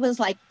was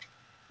like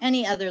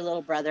any other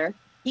little brother.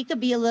 He could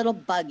be a little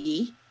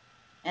buggy,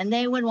 and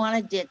they would want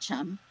to ditch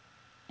him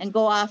and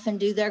go off and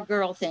do their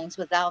girl things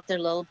without their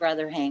little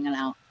brother hanging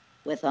out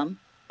with them.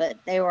 But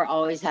they were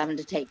always having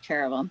to take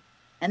care of him.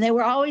 And they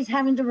were always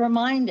having to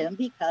remind him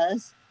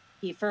because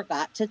he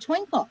forgot to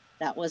twinkle.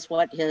 That was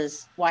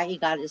why he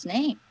got his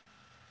name.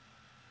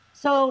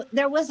 So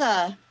there was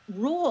a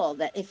rule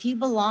that if you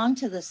belonged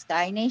to the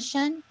Sky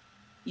Nation,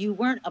 you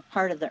weren't a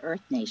part of the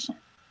Earth Nation.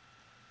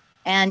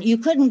 And you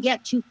couldn't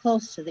get too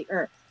close to the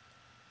Earth.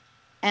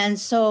 And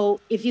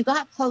so if you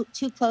got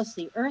too close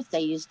to the Earth, they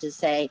used to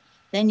say,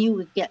 then you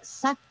would get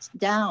sucked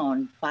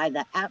down by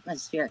the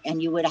atmosphere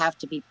and you would have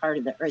to be part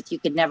of the Earth. You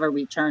could never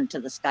return to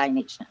the Sky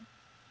Nation.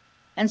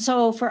 And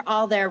so for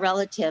all their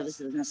relatives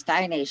in the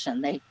Sky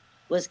Nation, they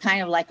was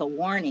kind of like a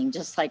warning,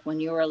 just like when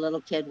you were a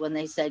little kid, when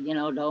they said,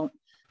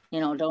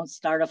 don't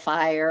start a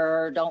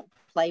fire, or don't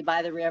play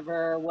by the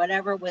river, or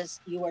whatever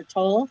you were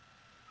told.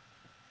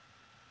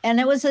 And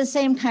it was the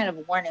same kind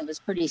of warning. It was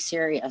pretty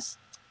serious.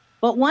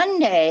 But one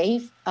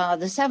day,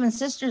 the 7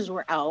 sisters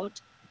were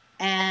out,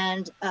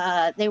 and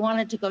they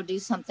wanted to go do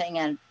something,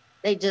 and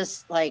they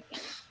just they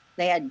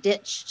had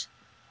ditched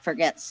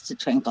Forgets to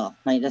Twinkle.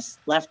 They just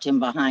left him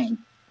behind.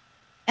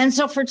 And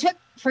so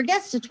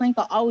Forgets to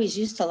Twinkle always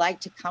used to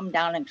like to come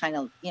down and kind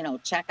of,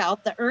 check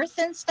out the Earth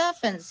and stuff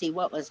and see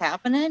what was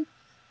happening.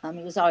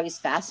 He was always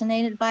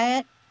fascinated by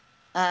it.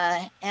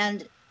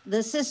 And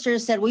the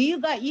sisters said, well, you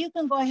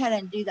can go ahead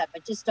and do that,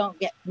 but just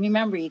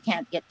remember, you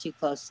can't get too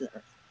close to the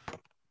Earth.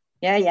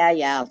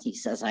 Yeah, he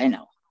says, I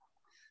know.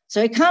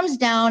 So he comes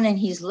down and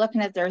he's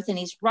looking at the earth, and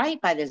he's right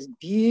by this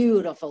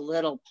beautiful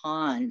little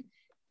pond.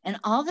 And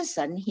all of a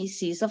sudden he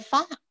sees a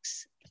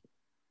fox.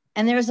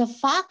 And there's a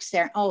fox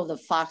there. Oh, the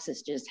fox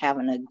is just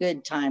having a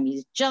good time.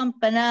 He's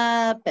jumping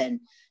up and,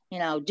 you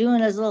know,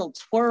 doing his little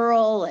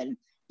twirl and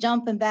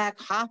jumping back,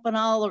 hopping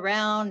all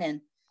around, and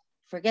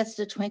Forgets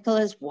to Twinkle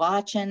is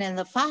watching. And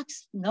the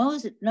fox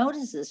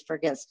notices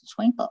Forgets to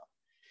Twinkle.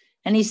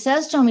 And he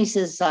says to him, he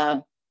says,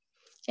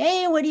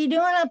 hey, what are you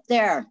doing up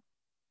there?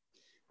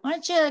 Why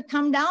don't you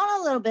come down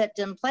a little bit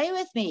and play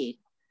with me?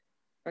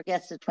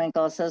 Forgets to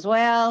Twinkle, says,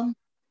 well,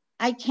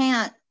 I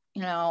can't,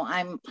 you know,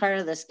 I'm part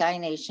of the Sky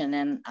Nation,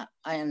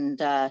 and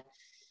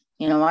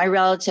you know, my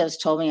relatives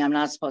told me I'm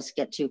not supposed to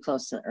get too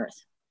close to the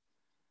earth.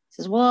 He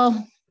says,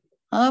 well,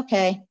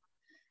 okay.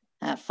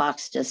 That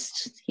fox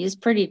he's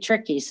pretty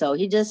tricky. So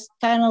he just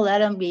kind of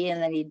let him be.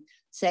 And then he'd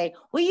say,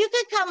 well, you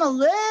could come a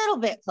little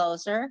bit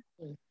closer.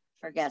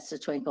 Forgets to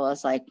Twinkle.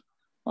 It's like,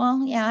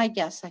 well, yeah, I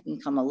guess I can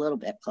come a little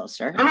bit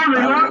closer. A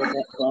little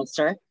bit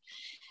closer.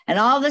 And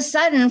all of a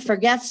sudden,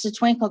 Forgets to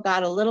Twinkle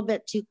got a little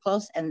bit too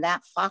close, and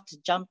that fox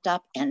jumped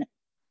up and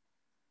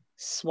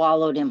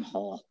swallowed him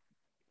whole.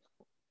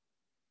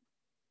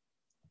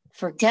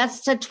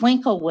 Forgets to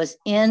Twinkle was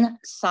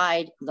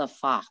inside the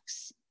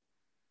fox.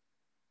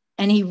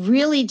 And he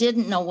really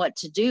didn't know what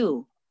to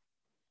do.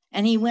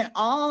 And he went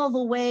all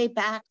the way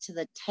back to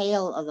the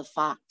tail of the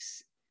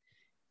fox.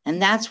 And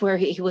that's where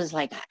he was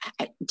like,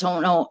 I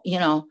don't know, you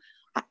know,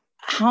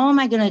 how am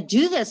I going to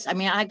do this? I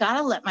mean, I got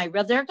to let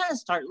they're going to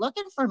start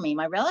looking for me.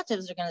 My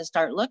relatives are going to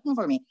start looking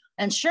for me.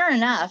 And sure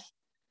enough,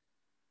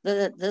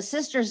 the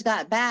sisters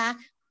got back,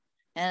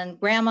 and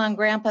Grandma and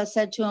Grandpa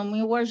said to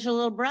him, where's your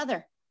little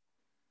brother?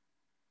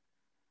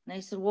 And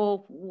they said,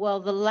 well,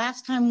 the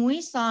last time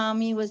we saw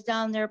him, he was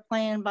down there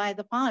playing by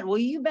the pond. Well,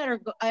 you better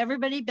go,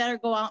 everybody better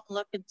go out and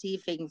look and see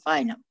if they can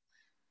find him.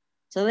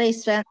 So they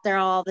sent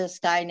all the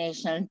Sky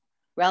Nation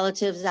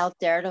relatives out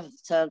there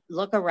to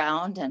look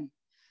around, and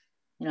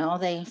you know,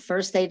 they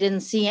didn't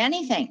see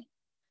anything.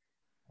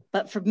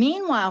 But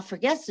meanwhile,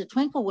 Forgets to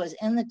Twinkle was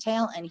in the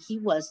tail, and he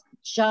was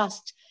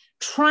just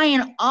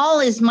trying all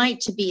his might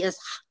to be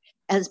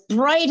as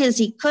bright as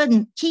he could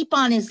and keep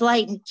on his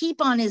light and keep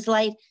on his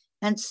light.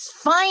 And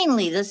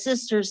finally, the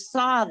sisters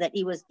saw that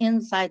he was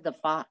inside the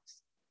fox.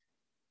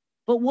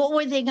 But what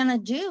were they going to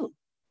do?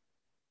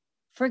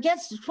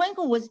 Forgets to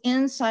Twinkle was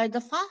inside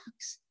the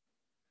fox.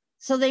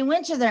 So they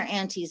went to their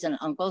aunties and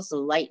uncles, the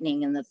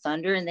lightning and the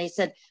thunder, and they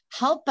said,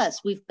 help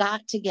us. We've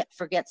got to get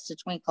Forgets to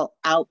Twinkle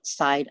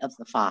outside of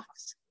the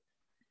fox.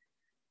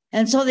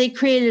 And so they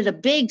created a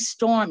big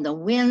storm. The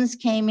winds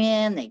came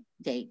in.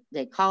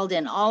 They called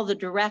in all the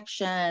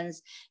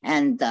directions,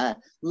 and the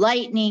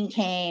lightning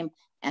came.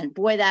 And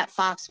boy, that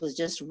fox was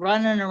just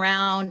running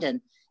around,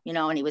 and, you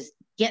know, and he was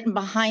getting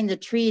behind the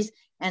trees,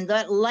 and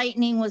that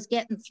lightning was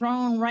getting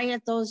thrown right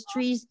at those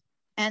trees.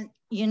 And,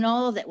 you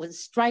know, that would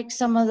strike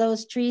some of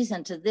those trees.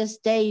 And to this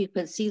day, you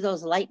could see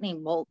those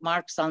lightning bolt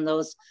marks on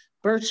those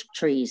birch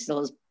trees,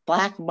 those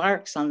black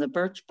marks on the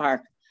birch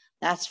bark.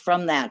 That's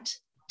from that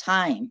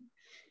time.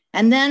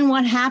 And then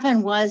what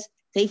happened was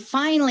they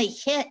finally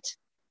hit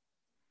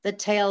the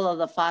tail of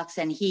the fox,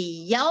 and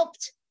he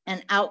yelped,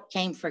 and out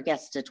came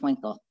Forgets to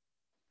Twinkle.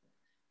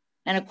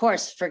 And of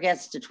course,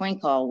 Forgets to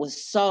Twinkle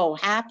was so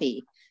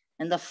happy.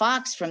 And the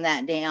fox from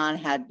that day on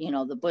had, you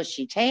know, the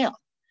bushy tail.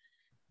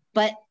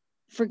 But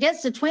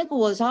Forgets to Twinkle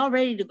was all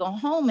ready to go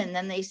home. And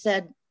then they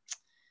said,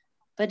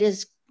 but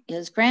his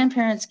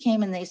grandparents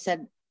came and they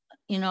said,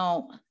 you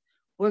know,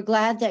 we're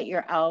glad that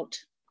you're out.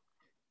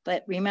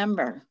 But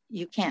remember,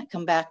 you can't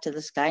come back to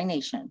the Sky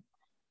Nation.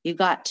 You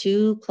got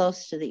too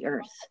close to the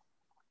earth.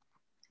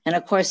 And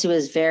of course, he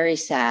was very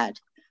sad.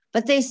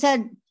 But they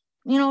said,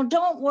 you know,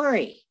 don't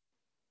worry.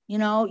 You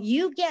know,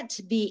 you get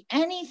to be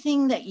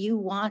anything that you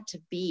want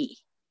to be.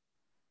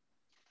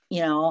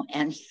 You know,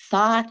 and he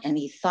thought, and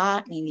he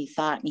thought, and he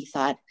thought, and he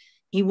thought.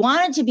 He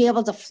wanted to be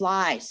able to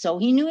fly. So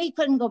he knew he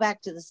couldn't go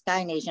back to the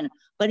Sky Nation,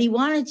 but he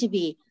wanted to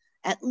be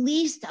at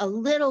least a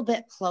little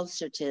bit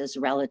closer to his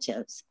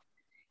relatives.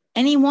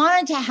 And he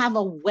wanted to have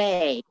a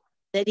way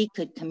that he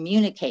could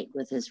communicate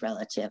with his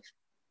relative.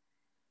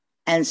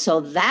 And so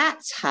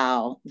that's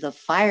how the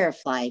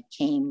firefly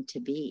came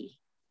to be.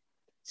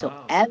 So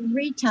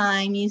every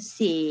time you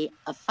see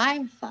a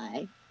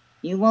firefly,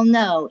 you will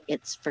know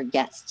it's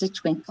Forgets to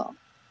Twinkle.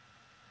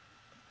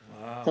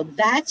 Wow. So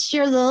that's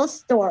your little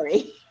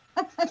story.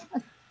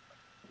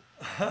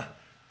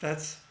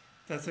 That's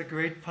a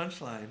great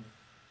punchline.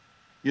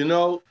 You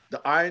know, the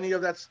irony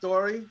of that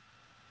story?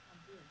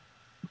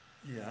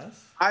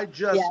 Yes. I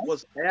just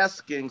was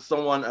asking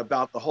someone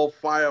about the whole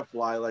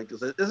firefly. Like,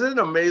 isn't it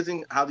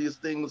amazing how these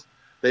things,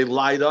 they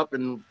light up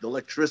and the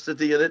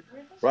electricity in it?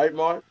 Right,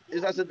 Mark?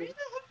 I said,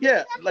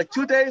 yeah, like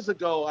 2 days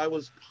ago, I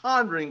was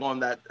pondering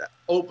on that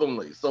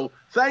openly. So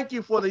thank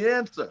you for the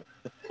answer.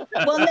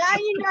 Well, now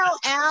you know,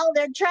 Al,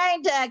 they're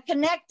trying to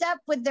connect up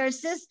with their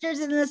sisters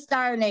in the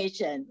Star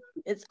Nation.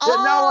 It's all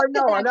I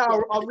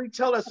know. I'll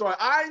retell that story.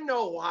 I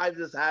know why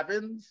this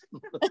happens.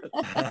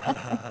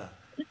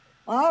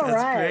 All That's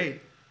right.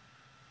 great.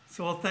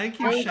 So, well, thank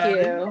you, Thank Shannon.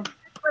 you.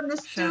 When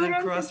the Shannon student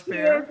is Crossbear.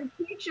 here,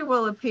 the teacher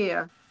will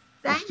appear.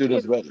 Thank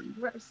student's you. ready.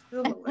 We're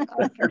still-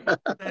 okay.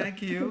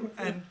 Thank you.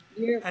 And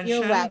You're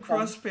Shannon welcome.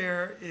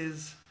 Crossbear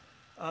is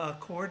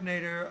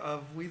coordinator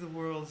of We the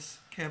World's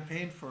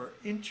campaign for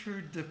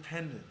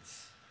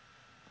interdependence.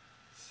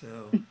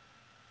 So,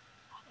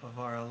 of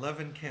our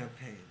 11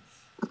 campaigns.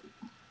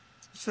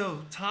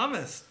 So,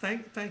 Thomas,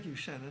 thank you,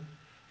 Shannon.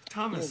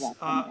 Thomas,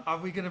 are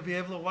we going to be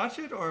able to watch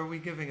it, or are we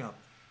giving up?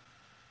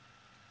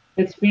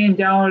 It's being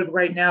downloaded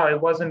right now.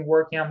 It wasn't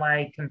working on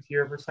my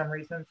computer for some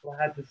reason, so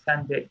I had to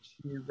send it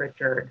to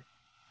Richard.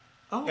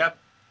 Oh. Yep,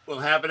 we'll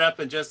have it up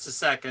in just a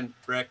second,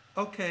 Rick.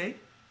 Okay.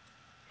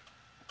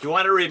 Do you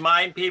want to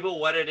remind people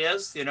what it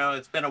is? You know,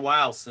 it's been a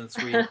while since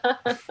we. I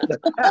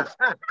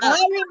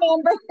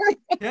remember.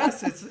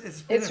 Yes,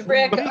 It's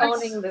Rick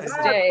owning the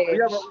stage.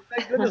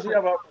 Thank goodness we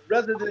have a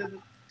resident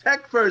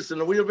tech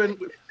person.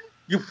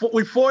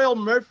 We foil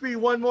Murphy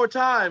one more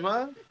time,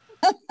 huh?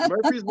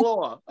 Murphy's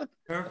Law.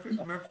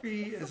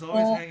 Murphy is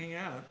always hanging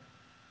out.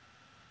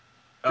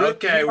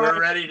 Okay, we're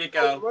ready to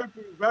go.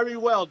 Murphy very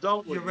well,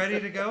 don't we? You're ready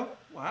to go?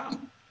 Wow.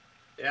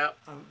 Yeah.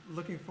 I'm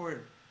looking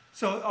forward.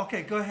 So,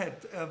 okay, go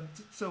ahead.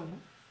 So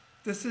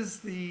this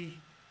is the,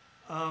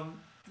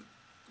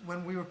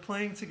 when we were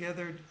playing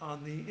together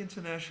on the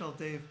International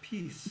Day of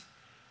Peace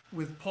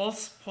with Paul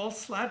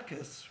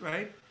Sladkus,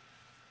 right?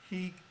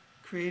 He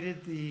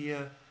created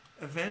the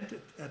event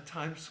at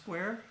Times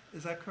Square.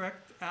 Is that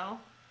correct,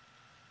 Al?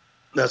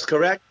 That's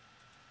correct.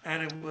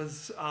 And it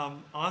was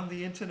on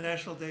the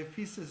International Day of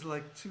Peace is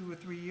like 2 or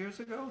 3 years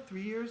ago?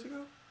 3 years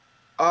ago?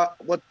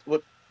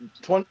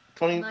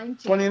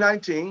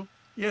 2019.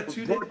 Yeah,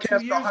 2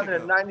 broadcast years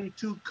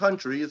 192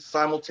 countries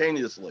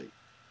simultaneously.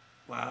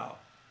 Wow.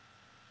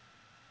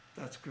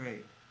 That's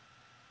great.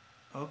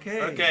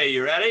 Okay. Okay,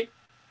 you ready?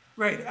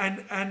 Right,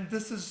 and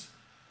this is,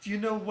 do you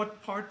know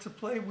what part to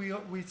play? We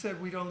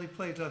said we'd only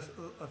play just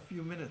a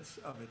few minutes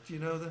of it. Do you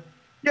know the?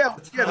 Yeah,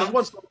 there's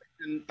one song,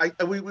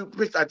 we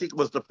picked, I think it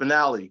was the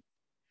finale.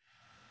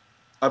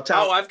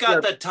 Oh, I've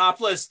got the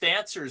topless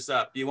dancers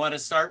up. You want to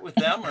start with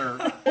them, or?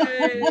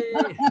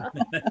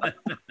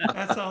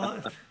 That's all.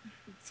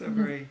 It's a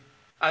very.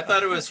 I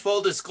thought it was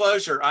full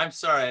disclosure. I'm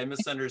sorry, I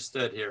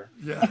misunderstood here.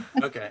 Yeah.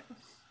 Okay.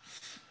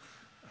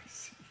 I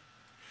see.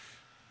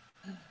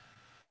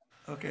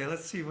 Okay,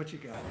 let's see what you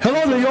got.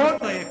 Hello, New York.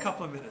 Play a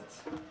couple of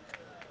minutes.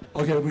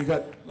 Okay, let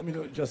me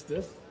do just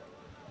this.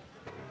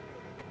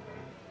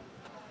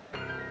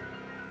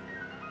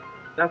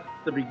 That's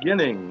the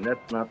beginning.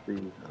 That's not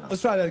the.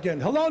 Let's try that again.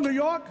 Hello, New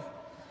York.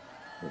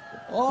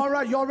 All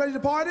right, y'all ready to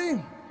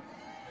party?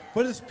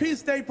 For this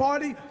Peace Day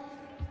party,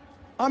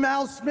 I'm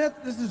Al Smith.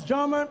 This is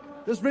Jarman.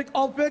 This is Rick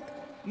Ulfik.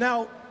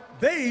 Now,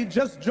 they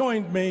just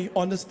joined me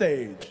on the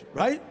stage,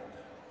 right?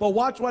 But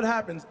watch what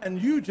happens. And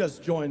you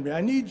just joined me. I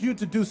need you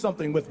to do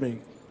something with me.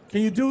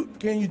 Can you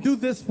do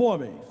this for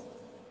me?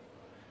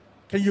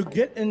 Can you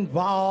get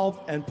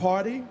involved and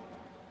party?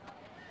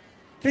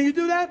 Can you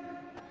do that?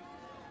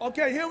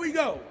 Okay, here we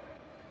go.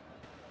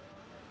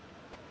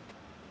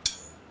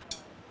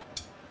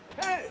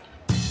 Hey!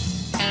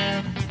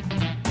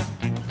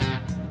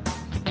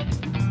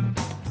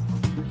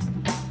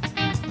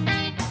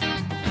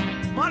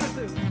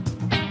 Monitor.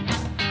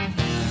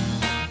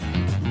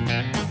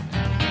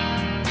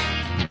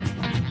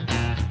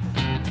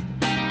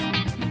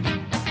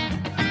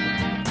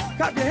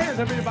 Clap your hands,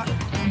 everybody.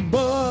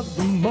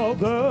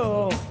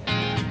 Mother,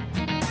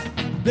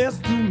 there's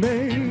too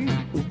many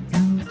of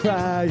you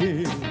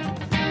crying.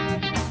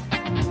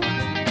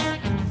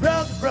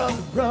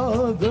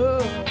 Brother,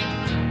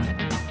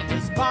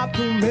 it's Papa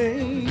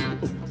made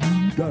of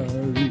you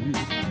die.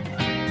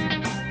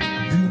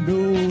 You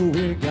know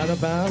we got a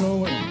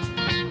battle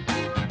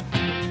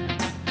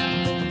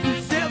to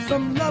share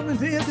some loving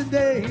here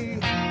today.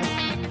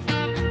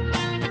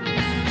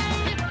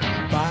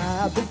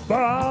 By the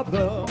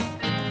Father,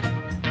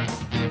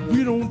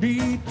 we don't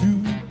need to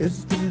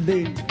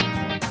escalate.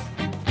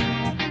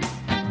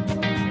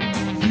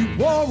 The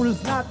war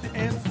is not the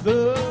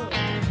answer.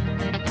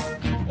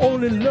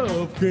 Only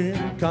love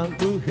can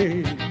conquer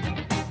hate.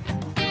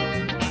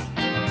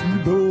 You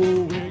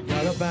know we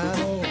got a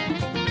battle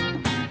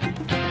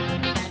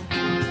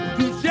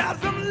to share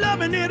some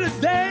loving here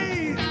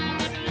today.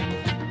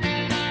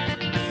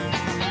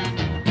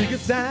 Pick a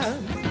side,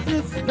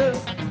 sister,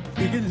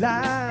 pick a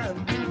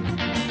line.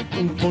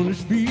 Don't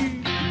punish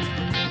me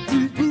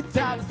through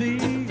brutality.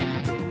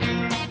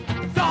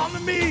 It's all to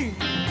me.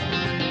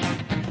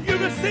 You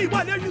can see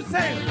what are you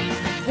saying?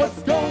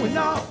 What's going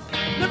on?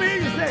 Let me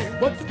hear you say,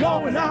 what's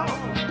going on?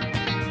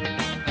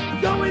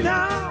 Going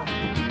on?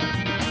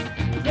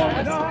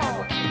 Going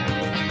on?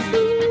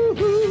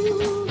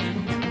 Ooh.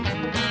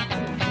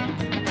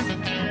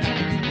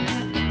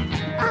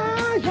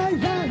 Ay, ay,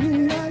 ay,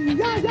 ay,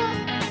 ay, ay.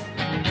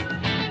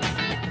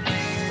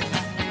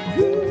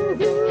 Ooh,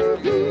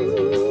 ooh,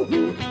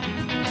 ooh.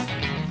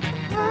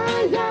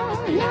 Ay,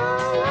 ay, ay,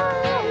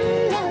 ay,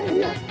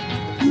 ay, ay.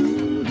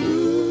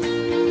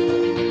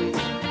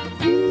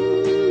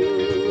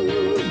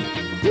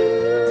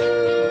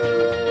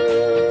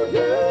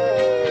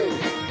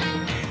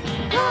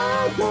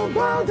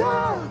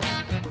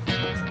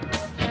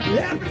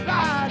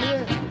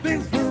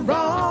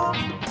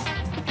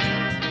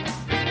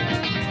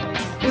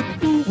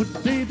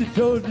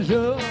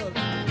 judge.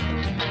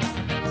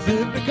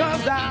 Just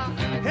because I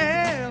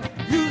have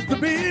used to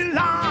be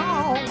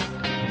long,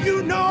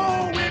 you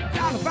know we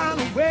gotta find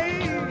a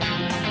way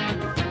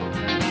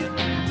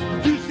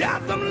to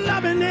shout some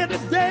loving every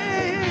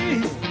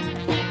day.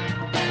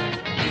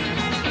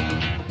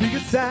 Pick a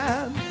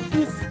side,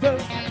 sister,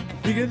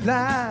 pick a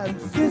line,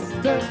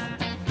 sister,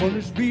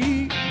 punish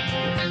me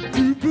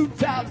through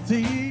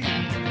brutality.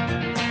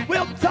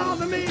 Well, talk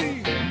to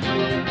me.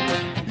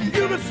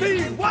 You can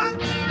see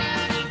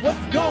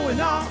what's going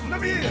on.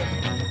 Let me hear.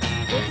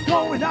 What's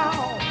going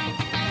on?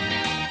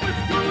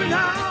 What's going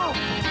on?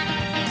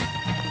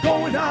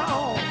 Going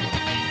on?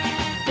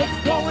 What's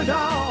going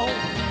on?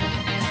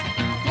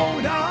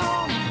 Going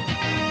on?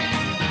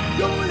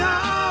 Going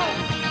on?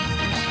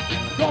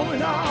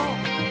 Going on?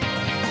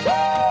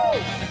 Woo!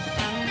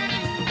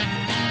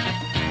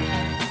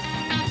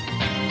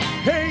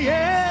 Hey,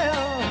 yeah.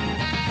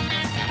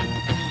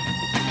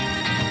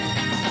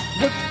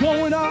 What's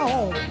going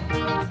on?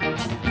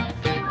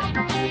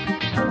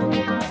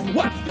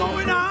 What's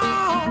going on?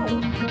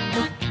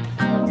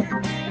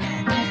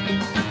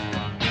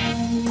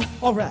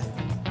 All right.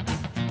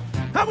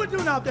 How we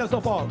doing out there so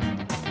far?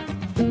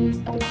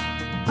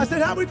 I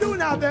said, how we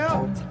doing out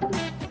there?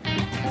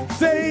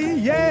 Say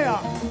yeah.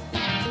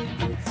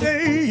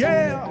 Say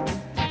yeah.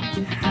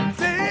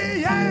 Say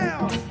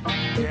yeah.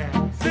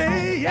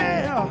 Say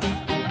yeah.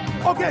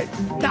 Okay,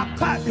 now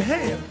clap your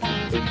hands.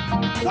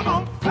 Come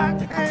on, clap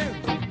your hands.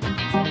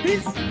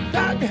 Peace,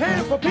 clap your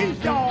hands for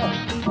peace, y'all.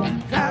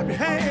 Clap your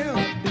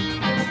hands.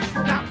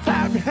 Now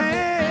clap your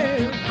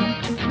hands.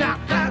 Now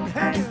clap your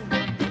hands.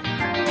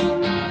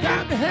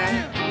 Clap your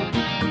hands.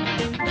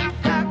 Now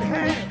clap your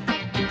hands.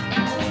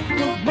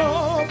 Good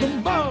mother,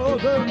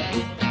 mother.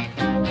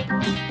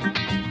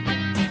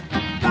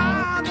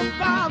 Father,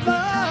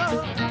 father.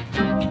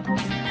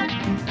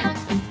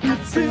 Your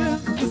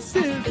sister,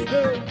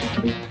 sister.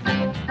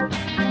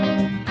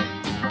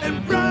 And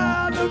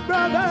brother,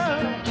 brother.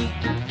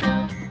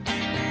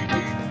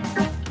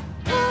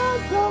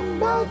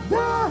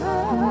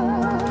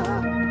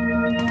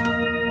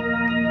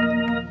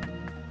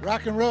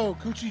 Rock and roll,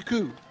 coochie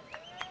coo.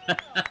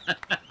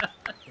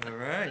 All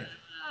right.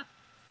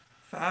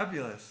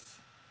 Fabulous.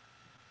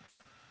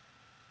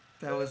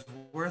 That was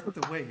worth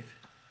the wait.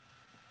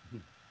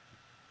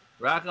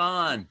 Rock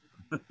on.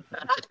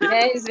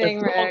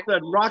 Amazing, Paul Rick.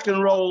 said rock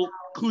and roll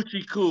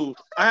coochie coo.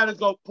 I had to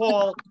go,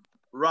 Paul.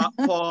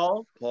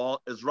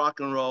 Paul is rock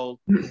and roll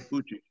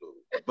coochie coo,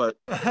 but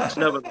it's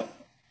never.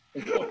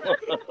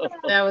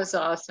 That was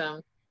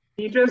awesome.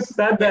 He just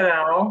said that,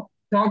 Al.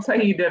 Don't say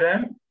he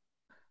didn't.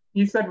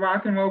 He said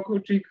rock and roll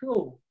coochie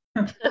coo.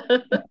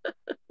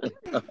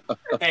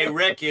 Hey,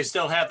 Rick, you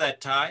still have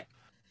that tie?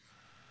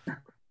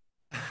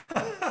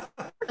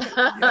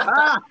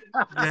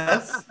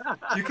 Yes.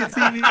 You can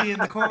see me in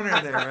the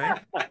corner there,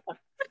 right?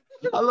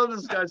 I love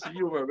this guy's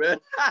humor, man.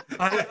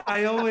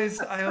 I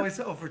always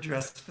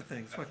overdress for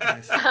things. What can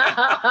I say?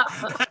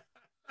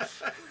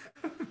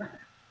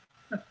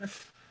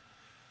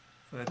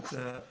 But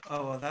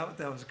oh well,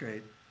 that was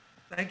great.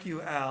 Thank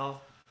you,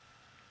 Al,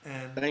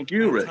 and thank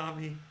you, Rick,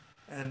 Tommy,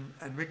 and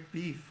Rick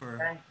B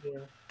for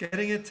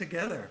getting it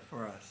together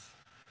for us.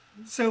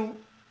 So,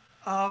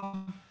 I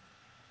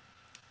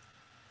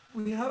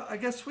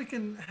guess we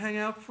can hang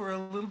out for a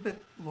little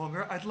bit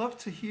longer. I'd love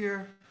to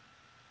hear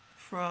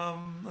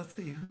from, let's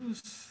see,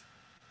 who's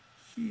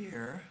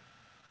here.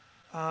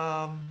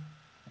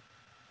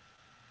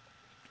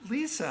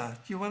 Lisa,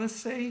 do you want to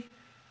say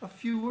a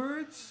few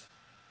words?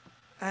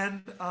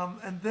 And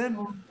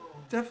then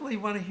definitely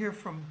want to hear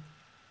from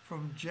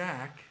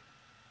Jack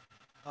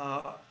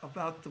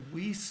about the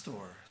Wii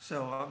store.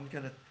 So I'm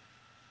gonna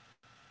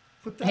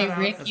put that out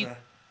Rick, as a.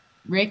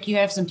 Rick, you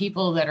have some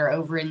people that are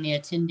over in the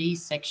attendees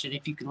section.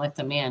 If you can let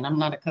them in, I'm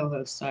not a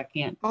co-host, so I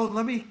can't. Oh,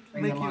 let me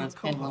bring make them you on a as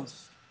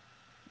panelists.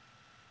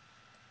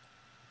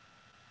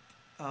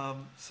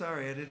 co-host.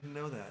 Sorry, I didn't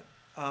know that.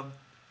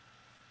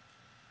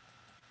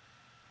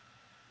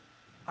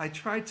 I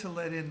tried to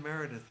let in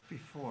Meredith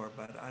before,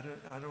 but I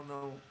don't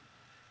know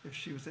if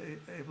she was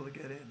able to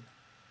get in.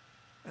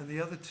 And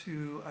the other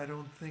two, I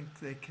don't think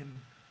they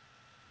can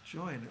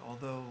join,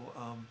 although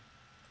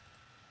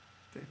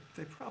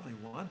they probably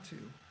want to.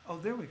 Oh,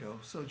 there we go.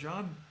 So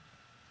John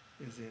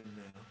is in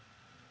now.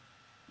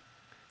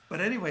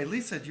 But anyway,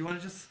 Lisa, do you want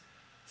to just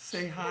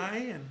say hi?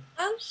 And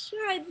oh,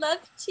 sure, I'd love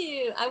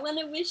to. I want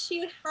to wish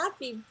you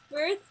happy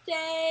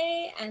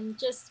birthday and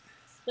just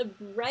the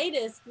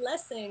brightest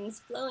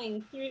blessings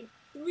flowing through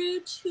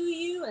to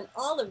you and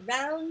all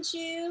around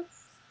you.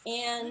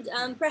 And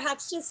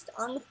perhaps just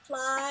on the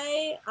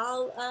fly,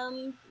 I'll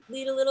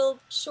lead a little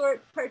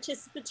short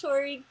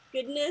participatory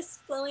goodness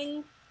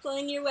flowing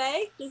your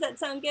way. Does that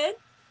sound good?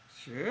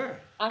 Sure.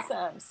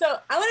 Awesome. So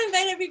I want to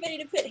invite everybody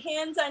to put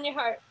hands on your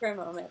heart for a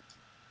moment.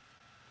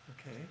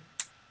 Okay.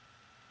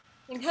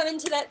 And come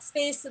into that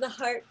space of the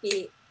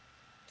heartbeat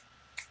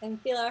and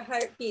feel our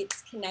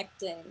heartbeats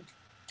connecting.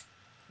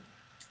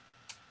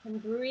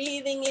 And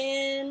breathing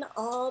in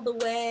all the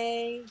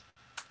way.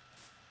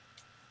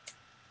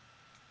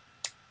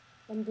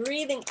 And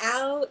breathing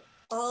out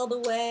all the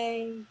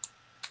way,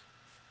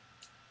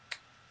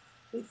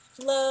 we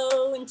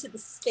flow into the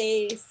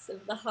space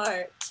of the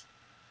heart,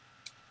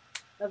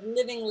 of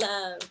living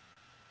love,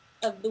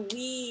 of the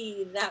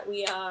we that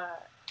we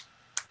are.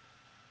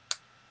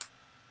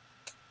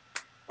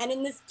 And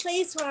in this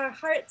place where our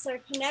hearts are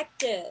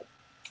connected,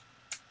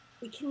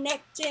 we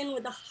connect in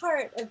with the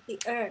heart of the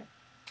earth.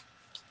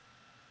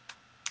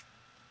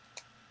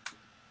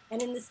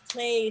 And in this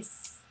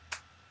place,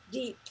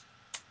 deep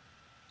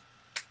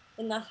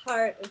in the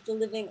heart of the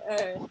living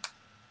earth,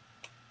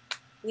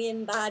 we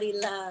embody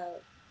love,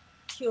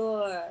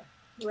 pure,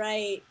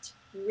 bright,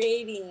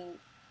 radiant,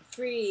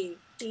 free,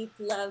 deep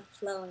love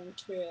flowing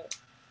through.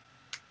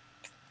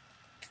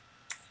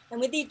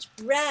 And with each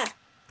breath,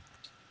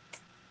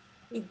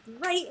 we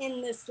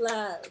brighten this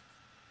love,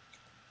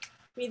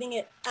 breathing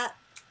it up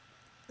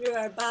through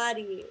our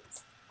bodies,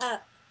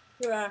 up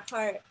through our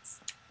hearts,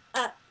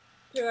 up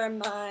through our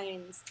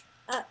minds,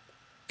 up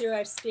through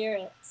our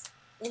spirits,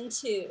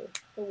 into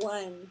the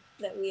one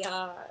that we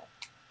are.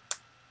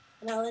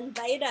 And I'll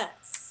invite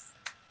us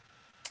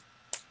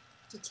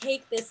to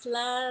take this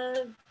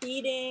love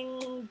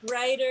beating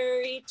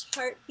brighter each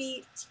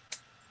heartbeat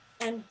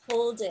and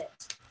hold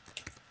it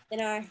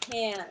in our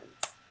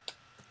hands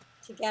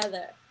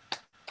together.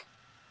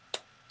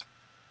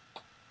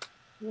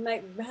 You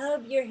might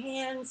rub your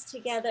hands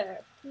together,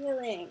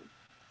 feeling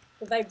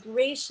the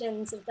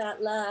vibrations of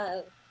that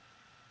love.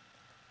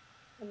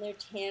 And they're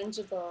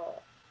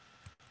tangible.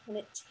 And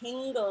it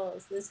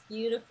tingles this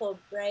beautiful,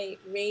 bright,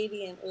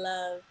 radiant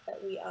love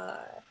that we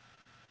are.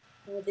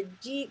 And with a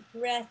deep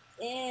breath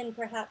in,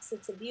 perhaps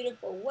it's a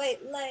beautiful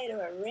white light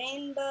or a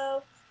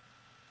rainbow.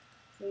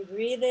 We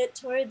breathe it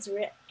towards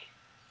Rick.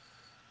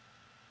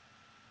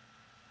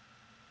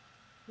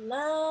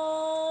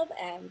 Love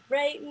and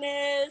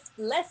brightness,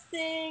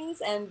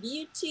 blessings and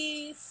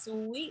beauty,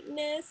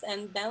 sweetness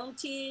and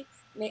bounty.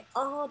 May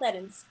all that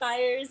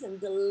inspires and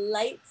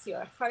delights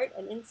your heart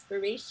and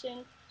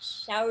inspiration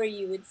shower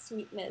you with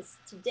sweetness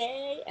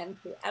today and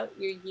throughout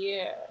your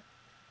year.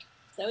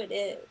 So it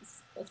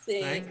is.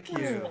 Thank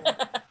you.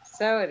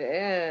 So it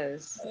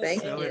is.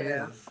 Thank So you. it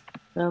is.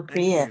 So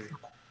Thank you.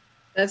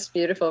 That's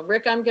beautiful.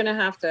 Rick, I'm going to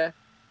have to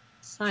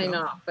sign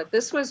Jump. off, but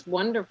this was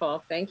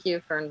wonderful. Thank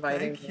you for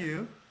inviting Thank me.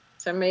 you.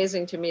 It's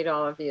amazing to meet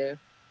all of you.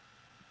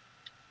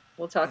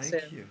 We'll talk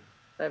Thank soon. you.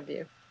 Love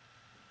you.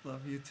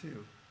 Love you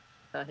too.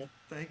 Bye.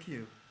 Thank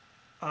you.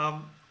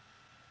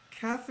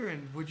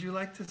 Catherine, would you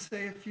like to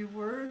say a few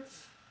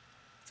words?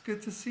 It's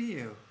good to see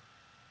you.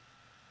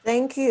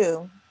 Thank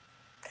you.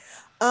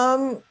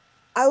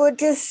 I would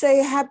just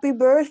say happy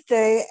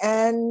birthday,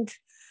 and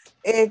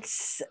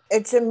it's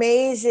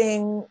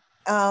amazing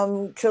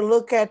to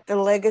look at the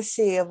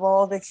legacy of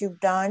all that you've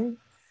done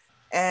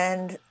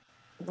and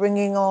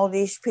bringing all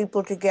these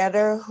people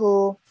together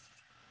who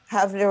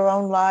have their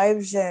own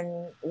lives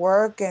and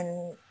work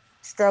and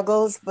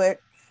struggles, but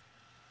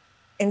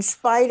in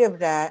spite of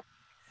that,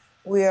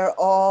 we are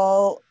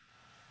all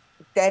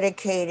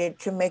dedicated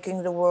to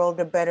making the world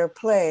a better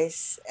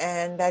place.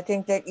 And I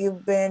think that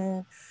you've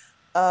been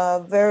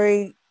a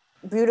very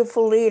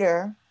beautiful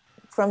leader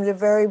from the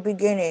very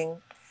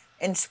beginning,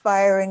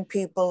 inspiring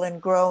people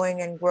and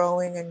growing and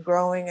growing and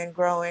growing and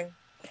growing.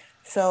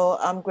 So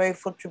I'm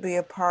grateful to be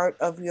a part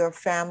of your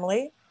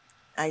family.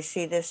 I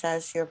see this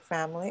as your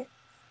family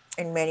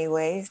in many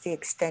ways, the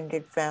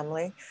extended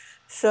family.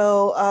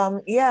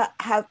 So yeah,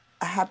 have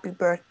a happy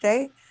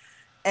birthday,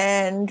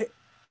 and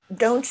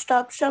don't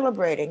stop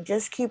celebrating.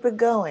 Just keep it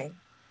going.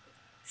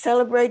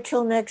 Celebrate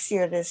till next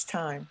year this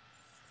time,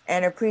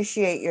 and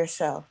appreciate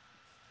yourself,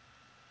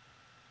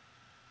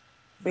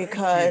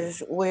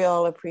 because we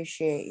all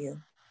appreciate you.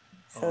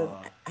 So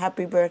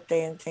happy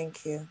birthday and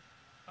thank you.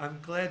 I'm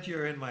glad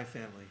you're in my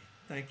family.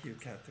 Thank you,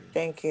 Catherine.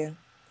 Thank you.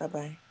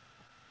 Bye-bye.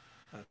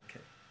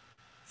 Okay.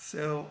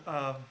 So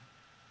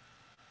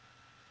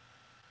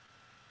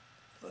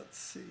let's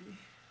see.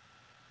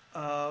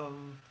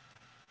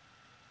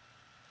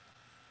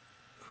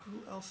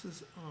 Who else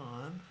is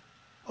on?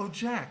 Oh,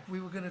 Jack, we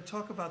were going to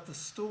talk about the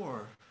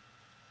store.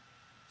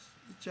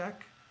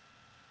 Jack,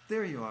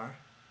 there you are.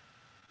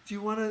 Do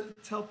you want to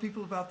tell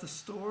people about the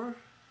store?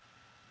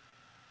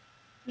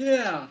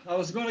 Yeah, I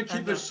was going to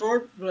keep it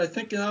short, but I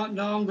think now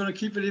I'm going to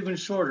keep it even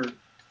shorter.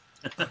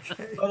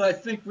 Okay. But I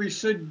think we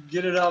should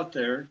get it out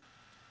there.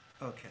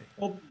 Okay.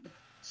 Well,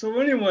 so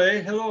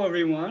anyway, hello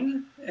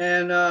everyone,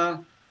 and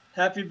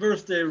happy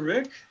birthday,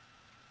 Rick.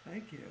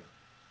 Thank you.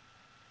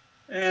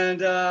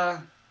 And I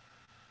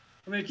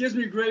mean, it gives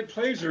me great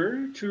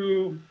pleasure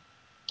to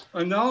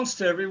announce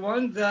to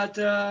everyone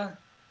that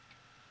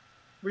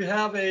we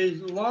have a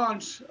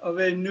launch of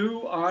a new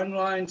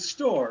online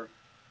store,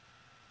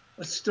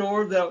 a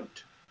store that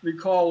we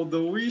call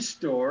the We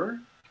Store,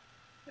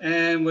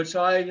 and which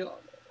I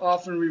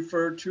often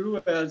refer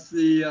to as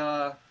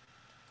the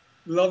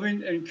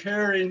loving and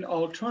caring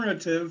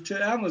alternative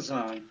to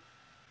Amazon.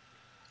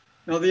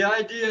 Now, the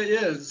idea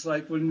is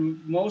like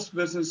when most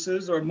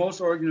businesses or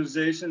most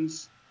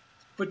organizations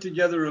put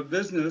together a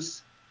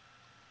business,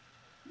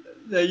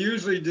 they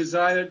usually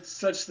design it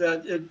such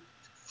that it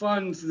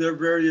funds their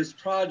various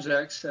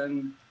projects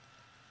and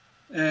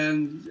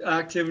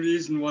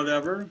activities and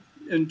whatever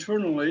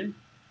internally,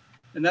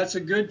 and that's a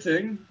good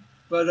thing.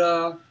 But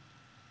I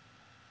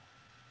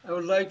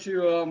would like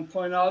to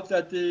point out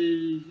that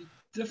the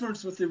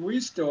difference with the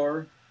Wii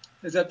Store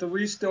is that the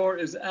Wii Store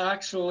is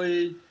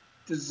actually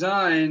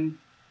designed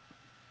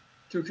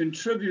to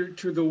contribute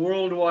to the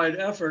worldwide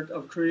effort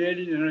of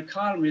creating an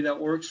economy that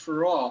works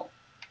for all.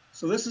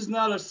 So this is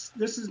not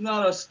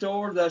a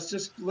store that's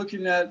just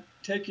looking at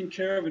taking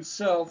care of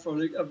itself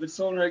or of its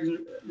own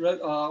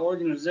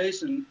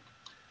organization,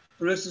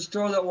 but it's a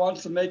store that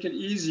wants to make it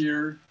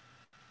easier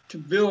to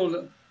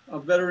build a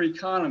better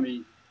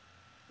economy.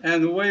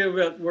 And the way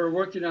we're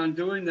working on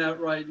doing that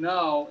right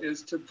now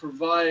is to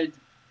provide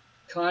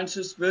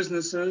conscious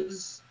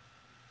businesses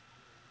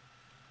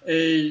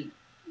a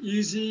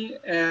easy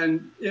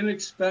and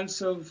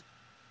inexpensive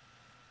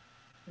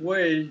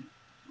way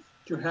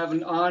to have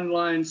an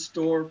online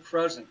store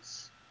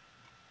presence.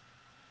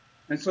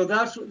 And so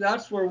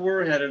that's where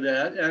we're headed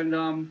at.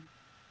 And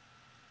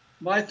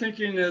my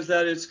thinking is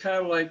that it's kind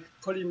of like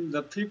putting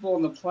the people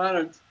on the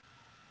planet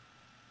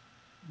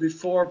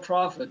before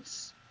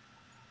profits.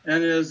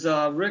 And as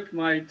Rick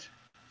might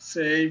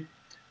say,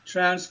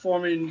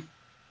 transforming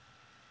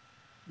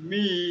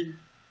me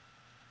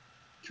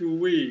to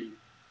we.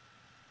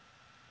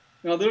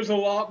 Now there's a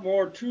lot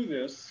more to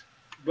this,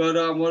 but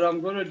what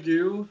I'm going to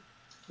do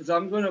is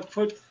I'm going to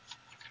put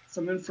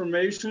some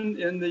information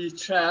in the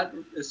chat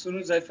as soon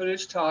as I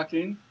finish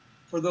talking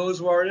for those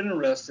who are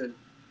interested.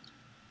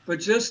 But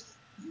just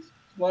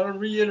want to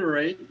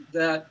reiterate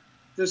that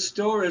this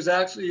store is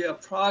actually a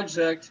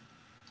project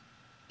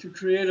to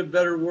create a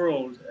better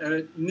world, and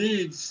it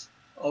needs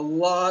a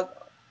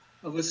lot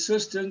of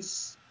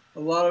assistance, a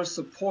lot of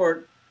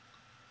support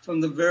from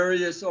the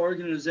various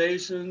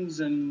organizations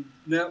and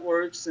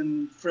networks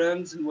and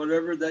friends and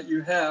whatever that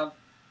you have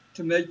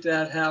to make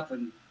that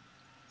happen.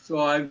 So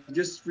I'm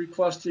just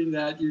requesting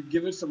that you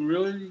give it some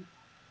really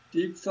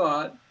deep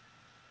thought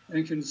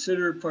and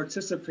consider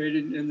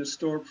participating in the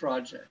store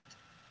project.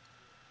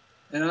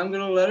 And I'm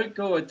going to let it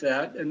go at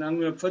that, and I'm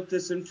going to put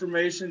this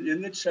information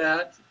in the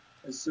chat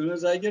as soon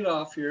as I get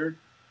off here.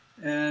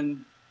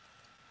 And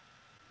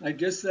I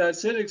guess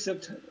that's it,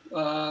 except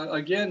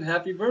again,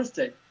 happy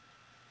birthday.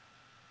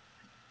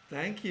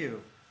 Thank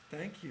you.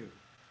 Thank you.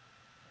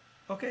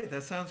 Okay,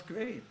 that sounds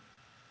great.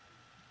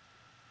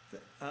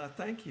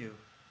 Thank you.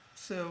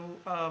 So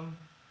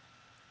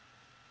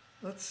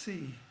let's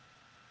see.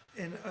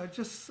 And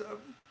just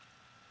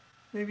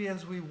maybe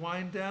as we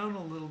wind down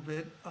a little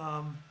bit,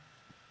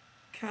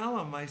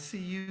 Callum, I see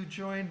you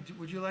joined.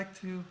 Would you like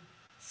to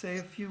say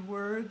a few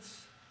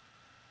words?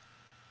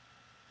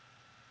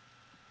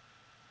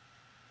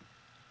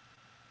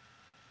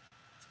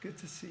 It's good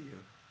to see you.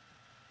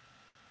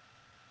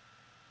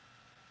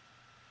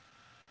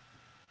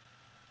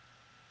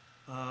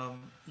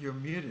 You're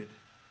muted.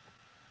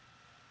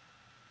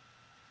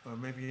 Or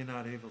maybe you're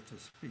not able to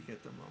speak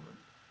at the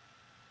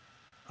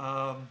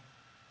moment.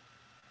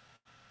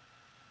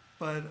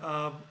 But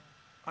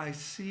I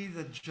see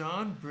that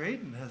John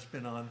Braden has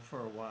been on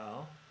for a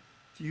while.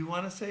 Do you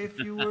want to say a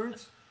few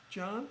words,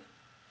 John?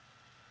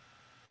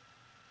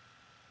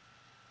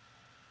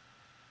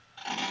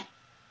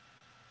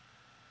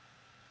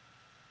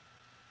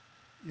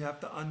 You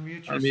have to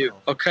unmute yourself. Unmute.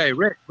 Okay,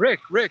 Rick,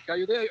 are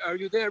you there? Are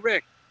you there,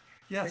 Rick?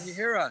 Yes. Can you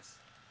hear us?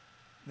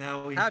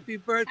 Now we. Happy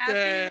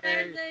birthday!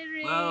 Happy birthday,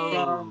 Rick.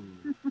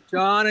 From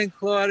John and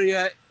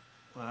Claudia.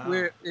 Wow.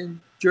 We're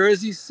in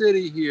Jersey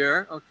City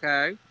here,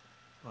 okay?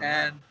 Wow.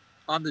 And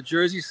on the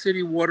Jersey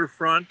City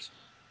waterfront,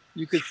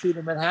 you can see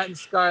the Manhattan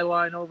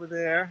skyline over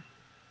there.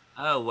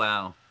 Oh,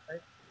 wow.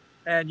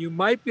 And you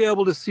might be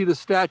able to see the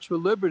Statue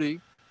of Liberty,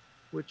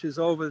 which is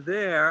over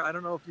there. I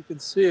don't know if you can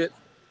see it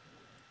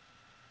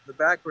in the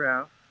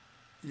background.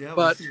 Yeah,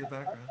 but we see the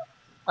background.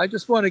 I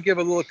just want to give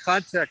a little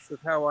context of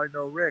how I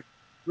know Rick.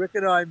 Rick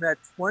and I met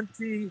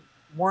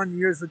 21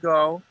 years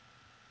ago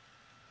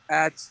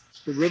at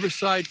the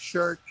Riverside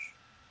Church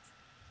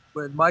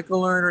when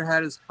Michael Lerner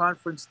had his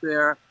conference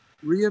there,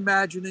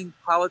 Reimagining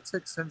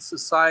Politics and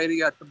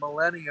Society at the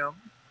Millennium,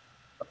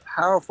 a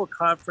powerful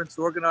conference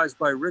organized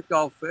by Rick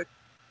Ulfik.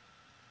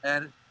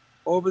 And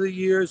over the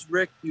years,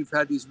 Rick, you've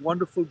had these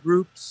wonderful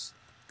groups.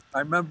 I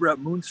remember at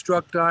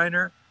Moonstruck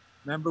Diner,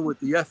 remember with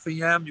the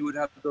FEM, you would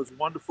have those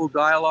wonderful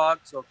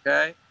dialogues,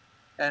 okay?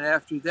 And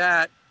after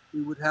that,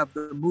 we would have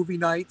the movie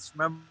nights,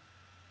 remember?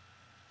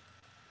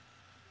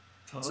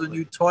 Totally. And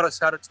you taught us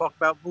how to talk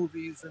about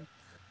movies and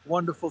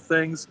wonderful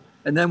things.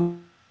 And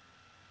then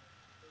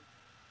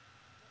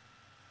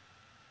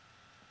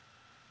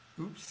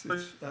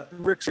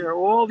Rick share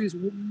all these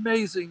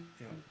amazing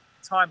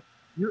time.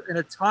 You're in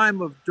a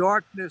time of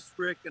darkness,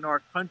 Rick, in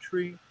our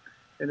country,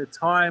 in a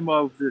time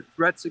of the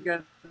threats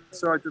against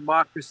our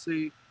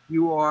democracy.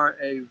 You are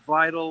a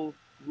vital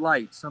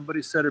light.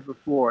 Somebody said it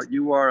before.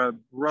 You are a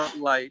bright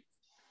light.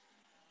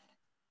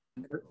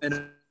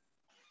 And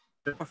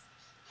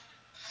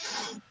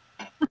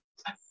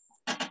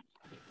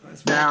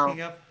it's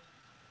breaking up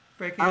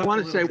breaking I up a want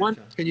to little say bit, one.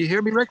 John. Can you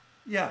hear me, Rick?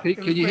 Yeah, Can, it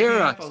was can you hear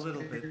breaking us? up a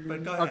little bit,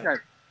 but go ahead.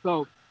 Okay.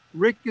 So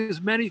Rick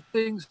is many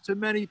things to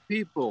many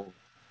people,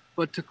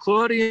 but to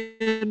Claudia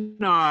and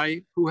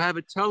I, who have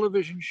a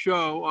television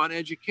show on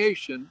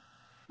education,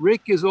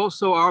 Rick is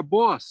also our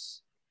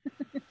boss,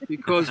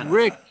 because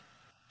Rick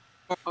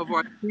of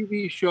our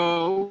TV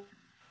show,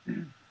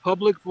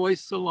 Public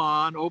Voice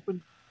Salon,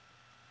 open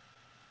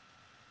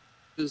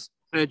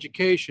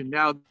education.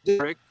 Now,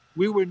 Rick,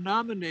 we were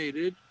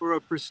nominated for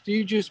a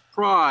prestigious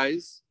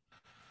prize.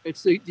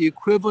 It's the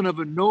equivalent of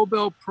a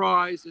Nobel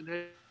Prize,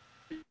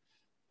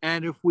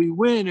 and if we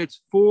win,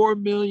 it's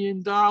 $4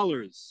 million.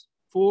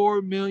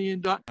 $4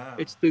 million. Wow.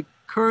 It's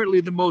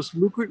currently the most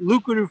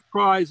lucrative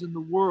prize in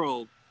the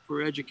world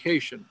for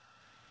education.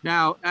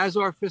 Now, as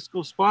our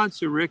fiscal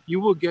sponsor, Rick, you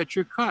will get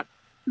your cut.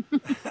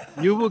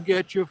 You will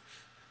get your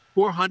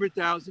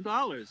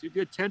 $400,000. You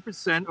get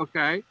 10%,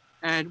 okay?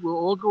 And we'll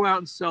all go out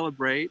and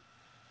celebrate,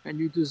 and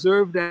you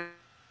deserve that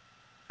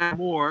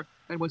more.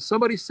 And when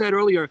somebody said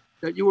earlier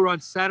that you were on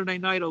Saturday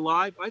Night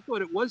Alive, I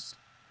thought it was,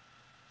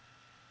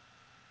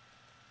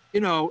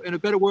 in a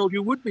better world,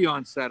 you would be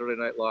on Saturday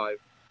Night Live.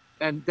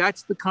 And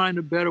that's the kind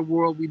of better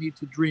world we need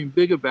to dream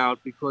big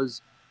about,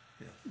 because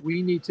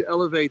we need to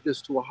elevate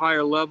this to a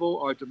higher level.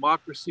 Our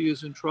democracy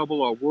is in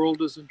trouble. Our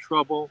world is in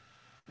trouble.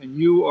 And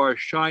you are a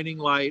shining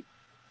light.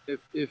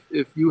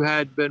 If you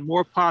had been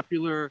more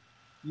popular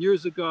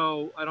years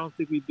ago, I don't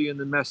think we'd be in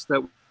the mess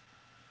that.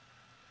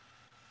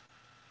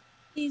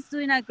 He's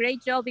doing a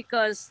great job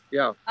because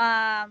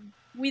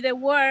with the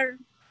work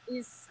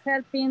is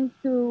helping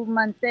to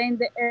maintain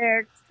the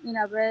earth in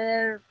a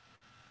better,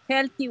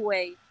 healthy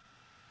way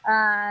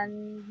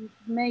and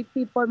make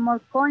people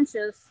more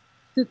conscious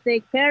to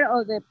take care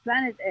of the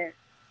planet Earth.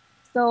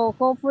 So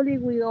hopefully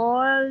with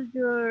all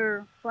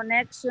your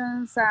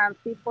connections and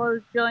people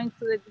join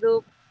to the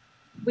group,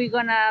 we're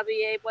gonna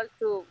be able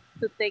to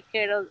take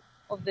care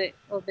of the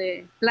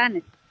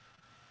planet.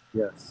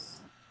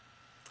 Yes.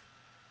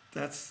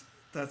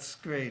 That's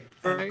great.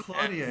 And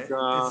Claudia,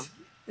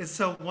 it's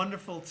so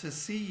wonderful to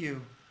see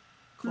you,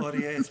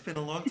 Claudia. It's been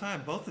a long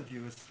time. Both of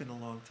you, it's been a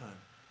long time.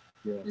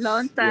 Yes.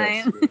 Long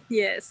time.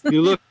 Yes.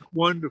 You look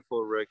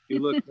wonderful, Rick. You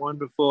look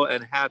wonderful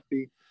and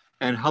happy.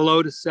 And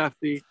hello to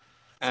Seffi.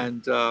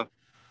 And,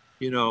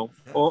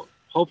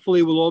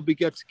 hopefully we'll all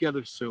get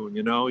together soon,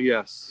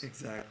 Yes.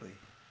 Exactly.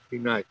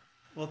 Good night.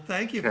 Well,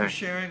 thank you for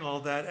sharing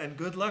all that, and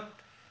good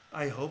luck.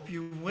 I hope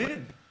you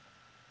win.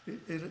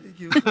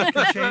 You can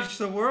change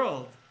the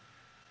world.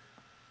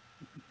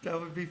 That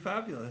would be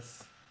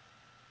fabulous.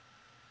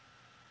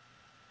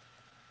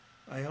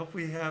 I hope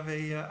we have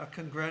a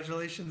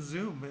congratulations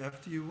Zoom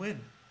after you win.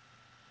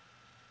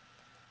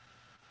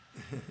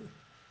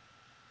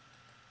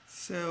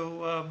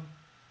 So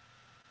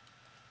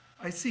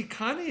I see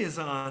Connie is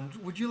on.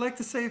 Would you like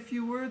to say a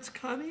few words,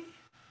 Connie?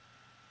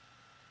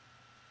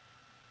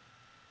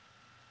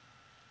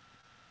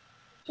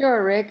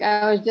 Sure, Rick.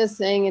 I was just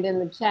saying it in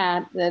the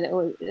chat that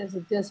it's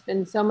just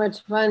been so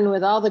much fun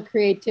with all the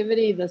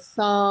creativity, the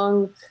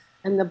songs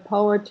and the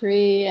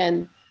poetry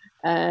and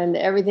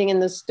everything in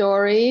the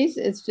stories.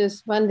 It's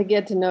just fun to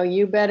get to know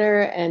you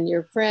better and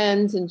your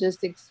friends and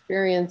just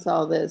experience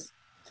all this.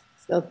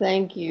 So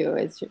thank you.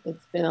 It's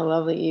been a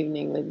lovely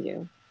evening with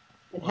you.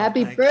 And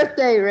happy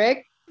birthday,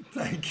 Rick.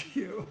 Thank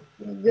you.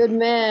 You're a good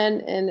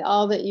man, and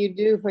all that you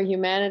do for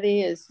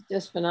humanity is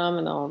just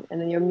phenomenal.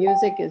 And your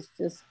music is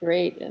just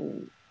great,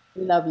 and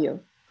we love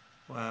you.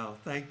 Wow,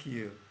 thank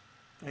you.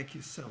 Thank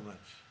you so much.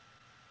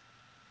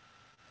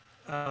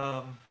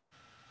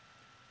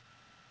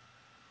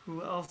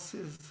 Who else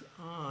is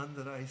on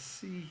that I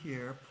see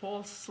here?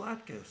 Paul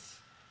Slatkis.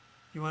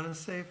 You want to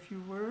say a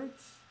few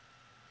words?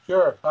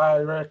 Sure. Hi,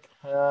 Rick.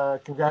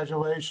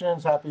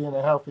 Congratulations. Happy and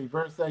a healthy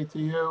birthday to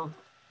you.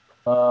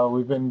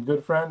 We've been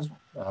good friends,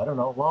 I don't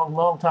know,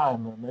 long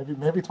time,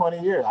 maybe 20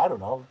 years, I don't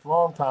know,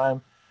 long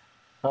time.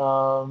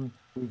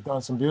 We've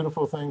done some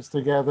beautiful things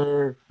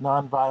together,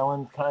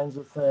 nonviolent kinds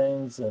of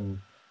things,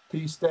 and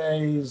peace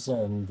days,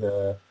 and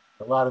a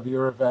lot of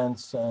your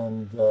events,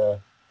 and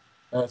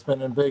it's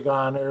been a big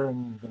honor,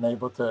 and been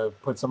able to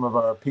put some of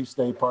our Peace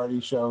Day party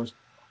shows.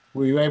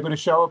 Were you able to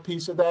show a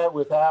piece of that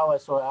with Al? I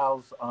saw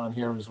Al's on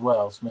here as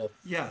well, Smith.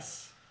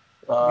 Yes,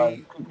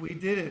 we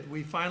did it.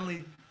 We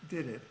finally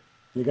did it.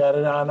 You got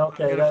it on?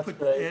 Okay, that's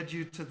great.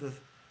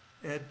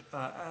 Add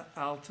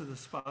Al to the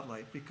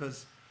spotlight,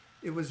 because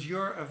it was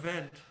your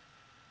event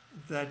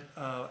that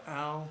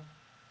Al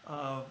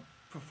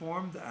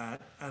performed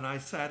at, and I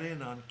sat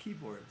in on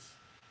keyboards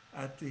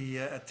at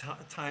the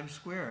Times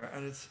Square,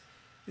 and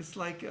it's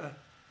like a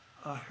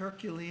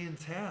Herculean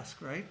task,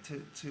 right?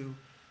 To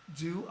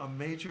do a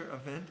major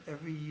event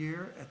every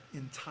year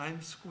in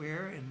Times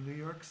Square in New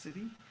York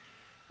City.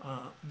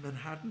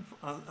 Manhattan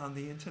on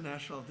the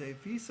International Day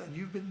of Peace, and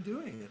you've been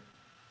doing it.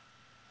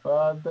 Well,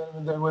 I've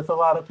been there with a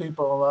lot of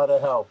people, a lot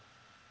of help.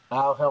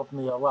 Al helped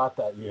me a lot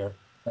that year,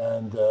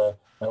 and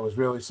I was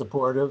really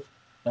supportive,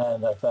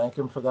 and I thank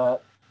him for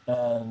that.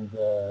 And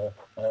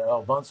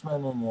Earl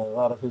Buntsman and a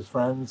lot of his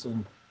friends,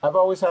 and I've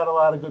always had a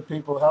lot of good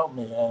people help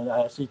me, and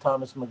I see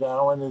Thomas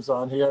McGowan is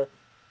on here.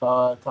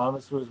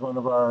 Thomas was one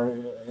of our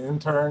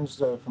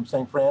interns from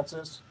St.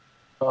 Francis.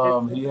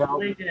 He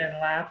helped. And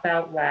laugh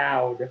out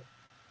loud.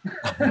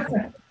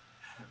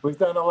 We've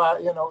done a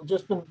lot,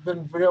 just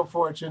been real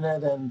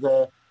fortunate, and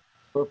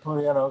we're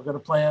going to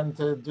plan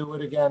to do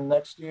it again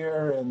next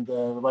year, and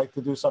would like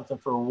to do something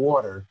for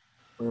water.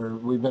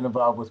 We've been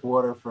involved with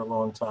water for a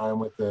long time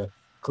with the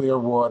clear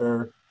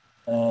water,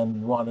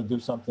 and want to do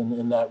something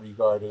in that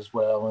regard as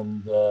well.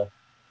 And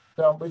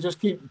so we just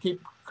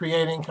keep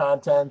creating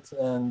content,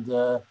 and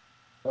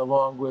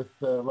along with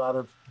a lot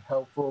of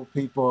helpful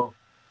people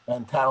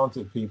and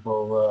talented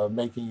people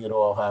making it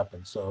all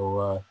happen.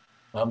 So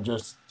I'm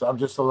just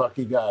a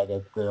lucky guy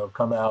that they'll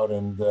come out,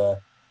 and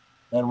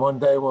one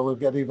day we'll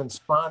get even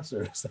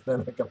sponsors, and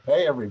then I can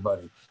pay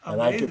everybody.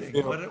 And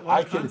Amazing.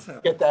 I can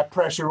get that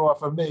pressure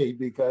off of me,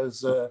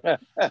 because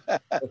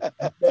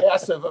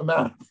massive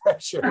amount of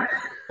pressure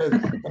to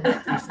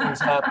make these things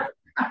happen,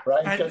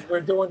 right? Because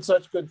we're doing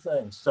such good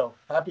things. So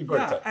happy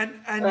birthday. Yeah,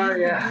 and you've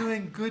been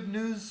doing good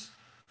news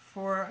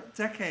for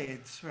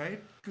decades,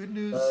 right? Good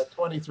news.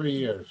 23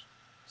 years,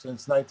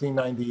 since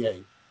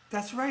 1998.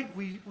 That's right.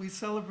 We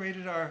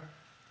celebrated our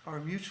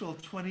mutual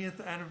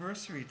 20th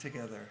anniversary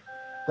together.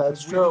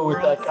 That's true,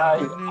 with that guy,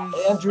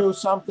 Andrew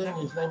something.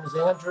 His name is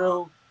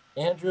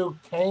Andrew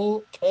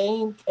Kane.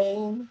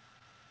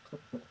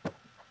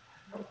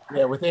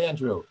 Yeah, with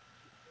Andrew.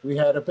 We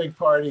had a big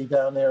party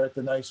down there at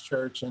the nice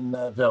church in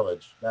the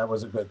Village. That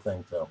was a good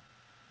thing, too.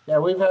 Yeah,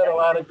 we've had a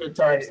lot of good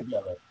times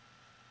together.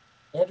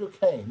 Andrew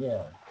Kane,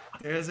 yeah.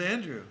 There's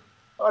Andrew.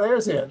 Oh,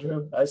 there's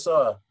Andrew. I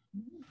saw.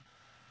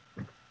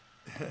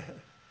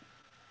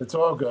 It's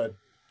all good.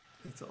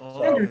 It's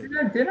all Andrew,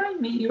 good. did I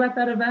meet you at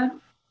that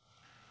event?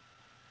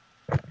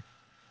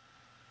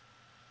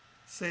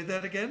 Say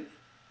that again?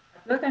 I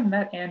feel like I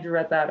met Andrew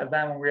at that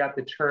event when we were at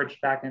the church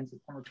back in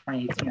September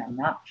 2018. I'm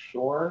not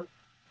sure,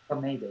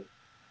 but maybe.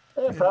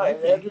 Yeah,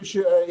 probably. Andrew,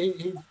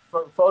 he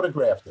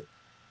photographed it.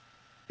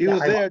 He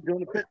was there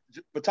doing the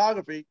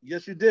photography.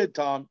 Yes, you did,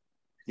 Tom.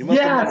 You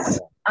must have met him.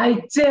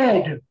 I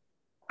did.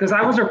 Because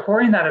I was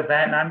recording that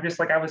event, and I'm just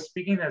like, I was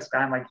speaking to this guy.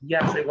 I'm like,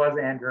 yes, it was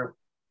Andrew.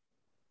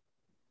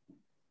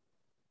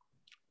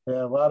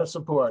 Yeah, a lot of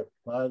support.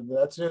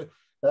 That's it.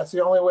 That's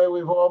the only way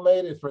we've all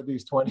made it for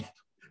these 20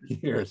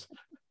 years.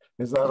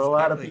 Is that a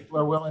lot of people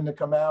are willing to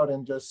come out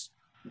and just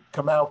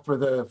come out for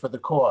the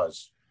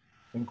cause,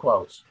 in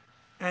quotes.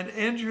 And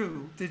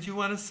Andrew, did you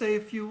want to say a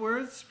few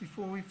words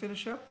before we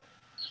finish up?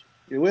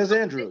 Where's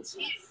Andrew?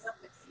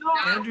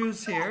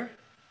 Andrew's here.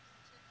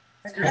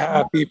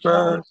 Happy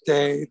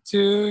birthday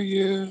to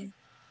you.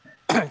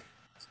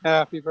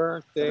 Happy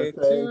birthday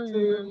to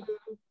you.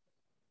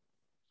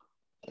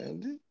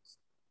 Andy?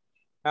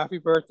 Happy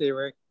birthday,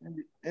 Rick.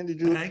 Andy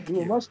drew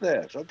a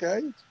mustache,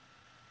 okay?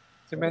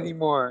 To many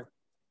more.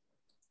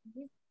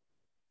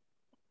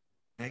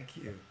 Thank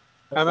you.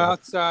 I'm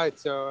outside,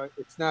 so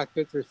it's not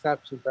good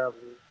reception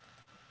probably.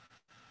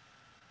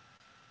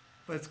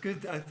 But it's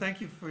good. Thank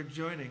you for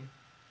joining.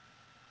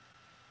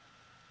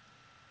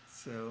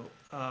 So,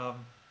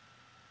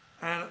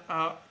 and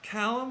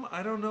Callum,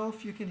 I don't know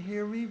if you can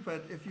hear me,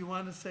 but if you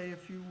want to say a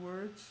few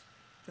words,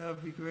 that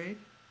would be great.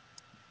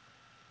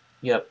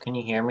 Yep, can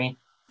you hear me?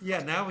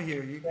 Yeah, now we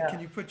hear you. Yeah. Can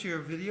you put your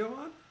video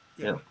on?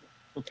 Yeah.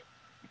 Yep.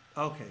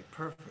 Okay,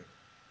 perfect.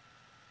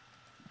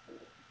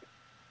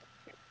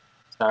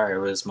 Sorry, I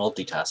was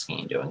multitasking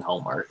and doing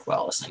homework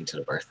while listening to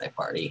the birthday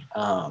party.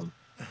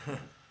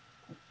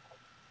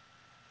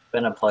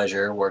 Been a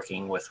pleasure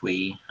working with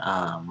we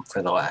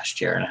for the last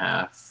year and a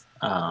half.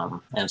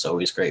 And it's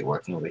always great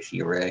working with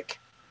you, Rick.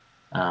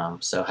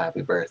 So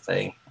happy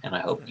birthday, and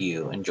I hope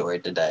you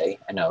enjoyed today.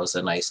 I know it was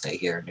a nice day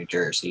here in New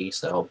Jersey,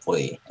 so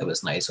hopefully it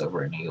was nice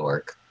over in New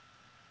York.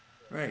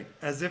 Right,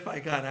 as if I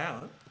got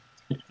out.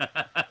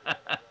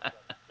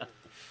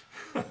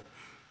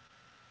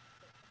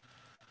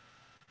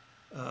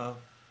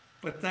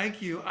 But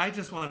thank you. I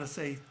just want to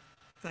say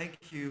thank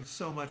you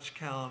so much,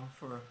 Callum,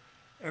 for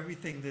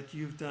everything that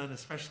you've done,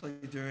 especially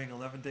during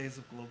 11 Days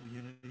of Global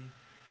Unity,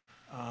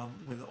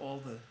 with all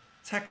the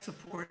tech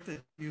support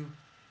that you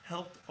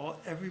helped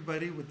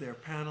everybody with their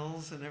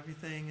panels and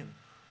everything, and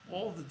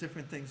all the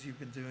different things you've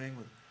been doing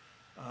with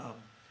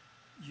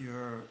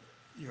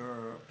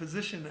your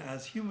position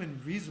as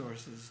Human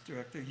Resources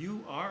Director.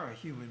 You are a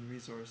human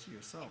resource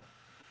yourself.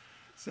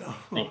 So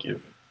thank you.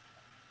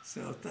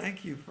 So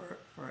thank you for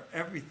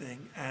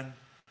everything, and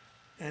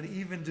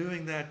even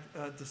doing that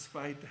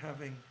despite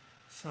having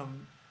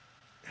some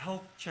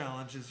health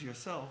challenges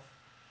yourself.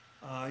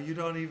 You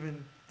don't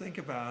even think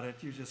about it.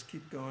 You just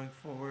keep going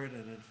forward,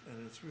 and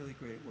it's really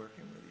great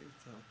working with you.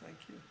 So thank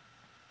you.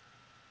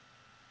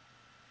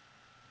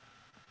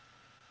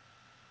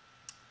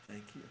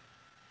 Thank you.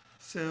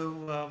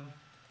 So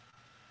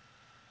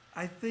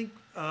I think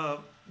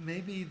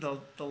maybe the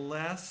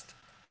last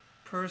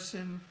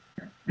person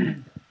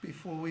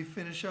before we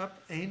finish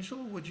up, Angel,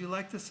 would you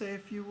like to say a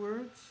few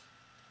words?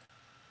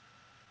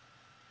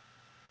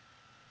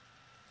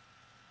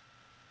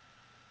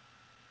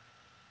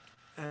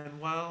 And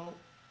while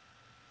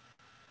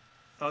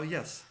Oh,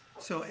 yes.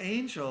 So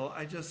Angel,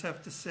 I just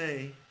have to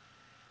say,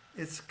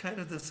 it's kind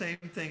of the same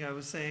thing I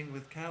was saying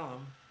with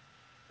Callum.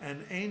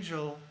 And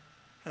Angel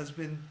has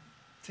been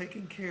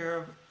taking care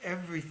of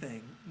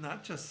everything,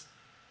 not just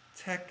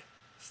tech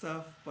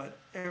stuff, but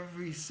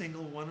every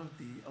single one of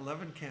the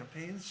 11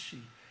 campaigns.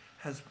 She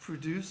has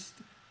produced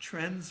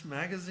Trends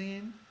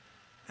magazine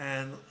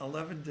and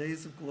 11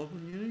 Days of Global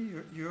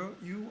Unity.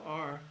 You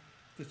are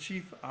the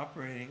Chief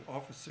Operating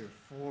Officer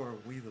for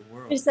We the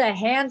World. Just a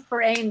hand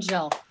for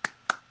Angel.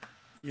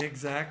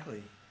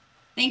 Exactly.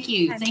 Thank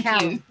you. And Thank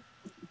Callum. you.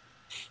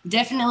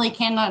 Definitely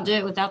cannot do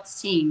it without the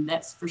team.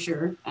 That's for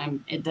sure.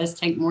 It does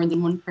take more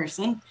than one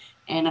person.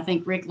 And I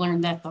think Rick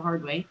learned that the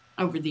hard way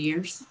over the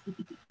years.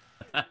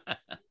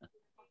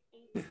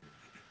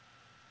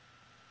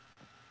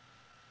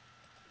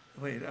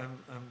 Wait,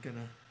 I'm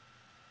gonna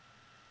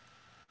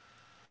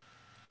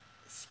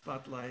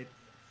spotlight.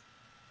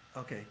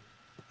 Okay,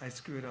 I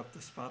screwed up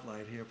the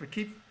spotlight here, but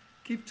keep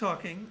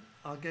talking.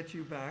 I'll get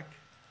you back.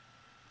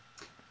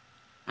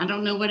 I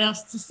don't know what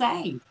else to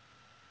say.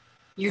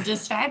 You're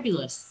just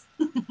fabulous.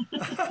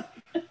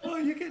 Well,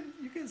 you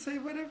can say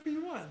whatever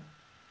you want.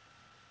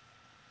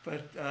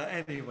 But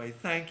anyway,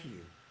 thank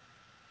you.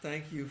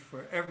 Thank you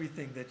for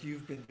everything that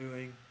you've been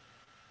doing.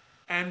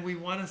 And we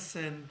want to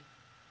send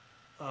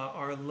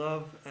our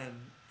love and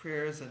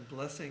prayers and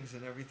blessings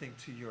and everything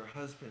to your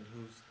husband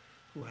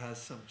who has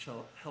some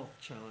health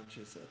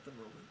challenges at the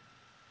moment.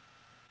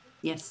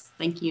 Yes,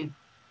 thank you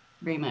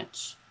very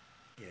much.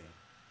 Yeah.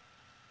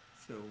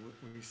 So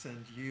we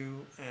send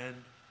you and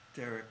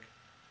Derek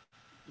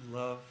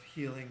love,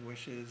 healing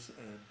wishes,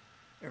 and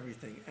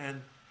everything.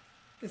 And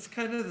it's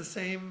kind of the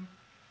same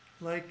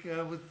like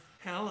with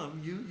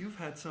Callum. You've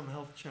had some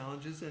health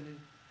challenges, and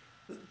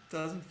it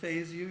doesn't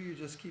faze you. You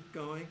just keep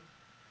going.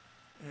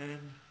 And,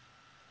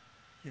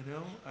 you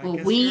know, I Well,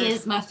 guess we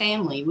is my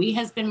family. We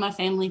has been my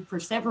family for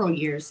several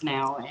years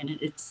now. And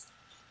it's,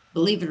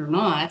 believe it or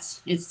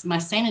not, it's my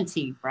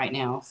sanity right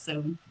now.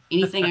 So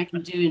anything I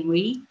can do in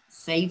we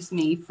saves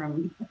me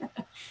from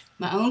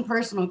my own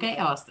personal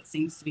chaos that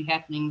seems to be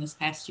happening this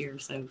past year or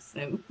so.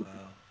 So wow.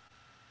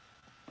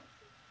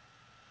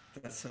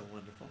 That's so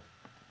wonderful.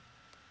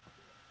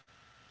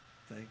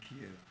 Thank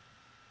you.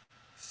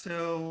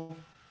 So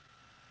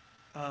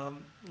let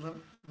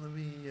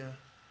me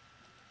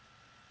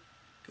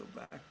go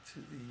back to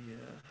the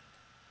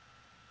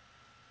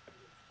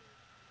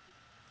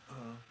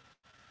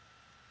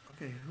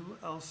okay, who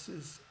else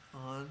is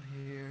on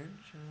here?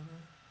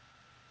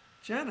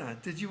 Jenna,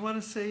 did you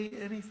want to say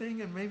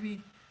anything? And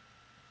maybe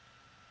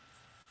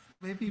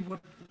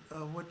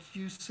what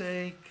you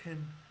say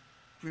can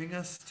bring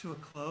us to a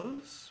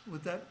close.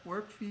 Would that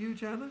work for you,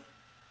 Jenna?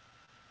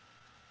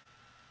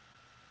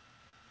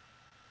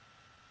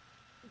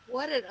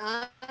 What an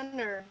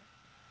honor.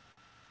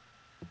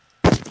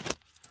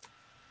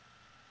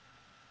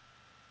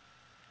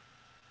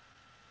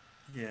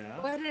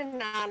 Yeah. What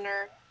an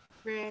honor,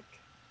 Rick.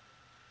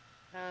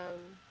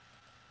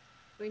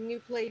 When you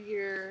played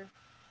your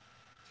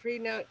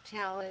 3-note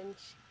challenge,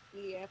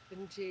 E, F,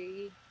 and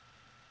G,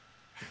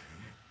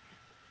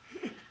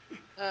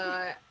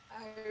 I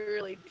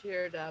really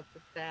teared up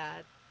at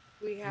that.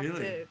 We have Really?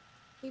 to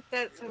keep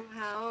that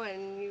somehow,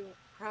 and you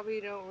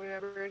probably don't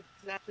remember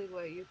exactly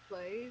what you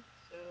played,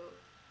 so.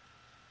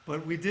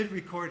 But we did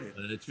record it.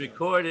 It's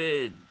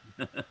recorded.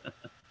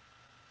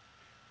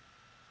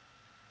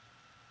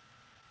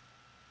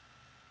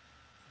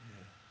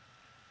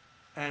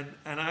 And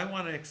I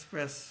want to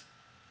express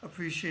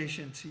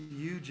appreciation to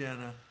you,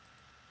 Jenna,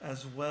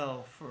 as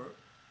well for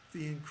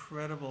the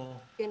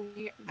incredible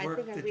I work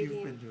think I'm that you've been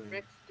reading doing.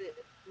 Rick's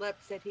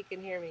lips that he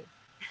can hear me.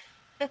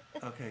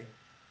 Okay.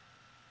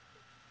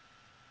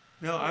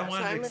 No, I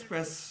want to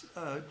express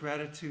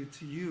gratitude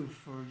to you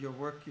for your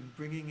work in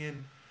bringing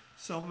in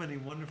so many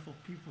wonderful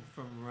people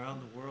from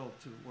around the world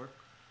to work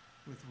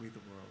with We the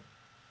World.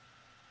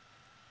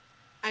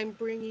 I'm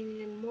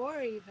bringing in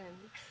more even.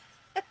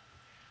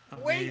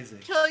 Amazing.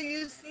 Wait till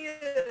you see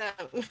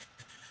them.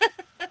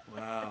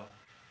 Wow.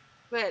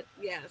 But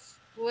yes,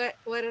 what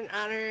an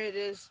honor it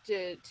is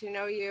to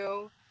know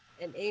you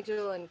and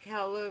Angel and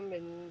Callum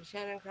and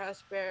Shannon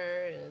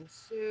Crossbear and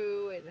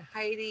Sue and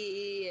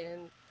Heidi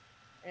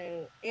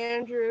and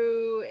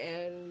Andrew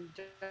and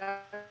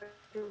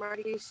Dr.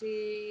 Marty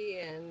C.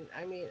 And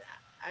I mean,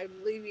 I'm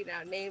leaving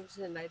out names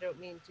and I don't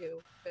mean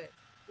to, but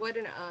what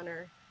an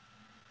honor.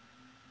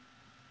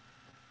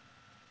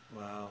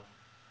 Wow.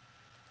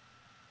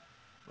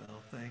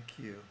 Well, thank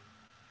you.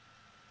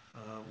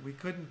 We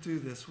couldn't do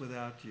this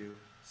without you,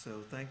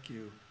 so thank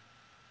you,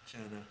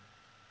 Jenna.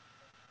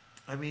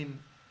 I mean,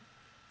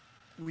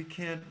 we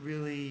can't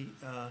really,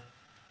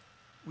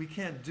 we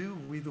can't do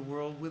We the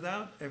World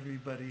without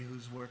everybody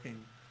who's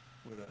working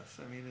with us.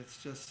 I mean, it's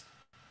just,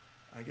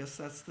 I guess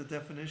that's the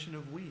definition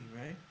of we,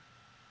 right?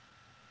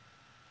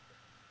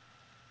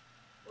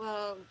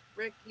 Well,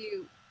 Rick,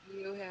 you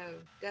have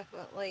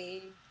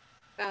definitely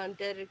found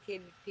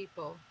dedicated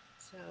people,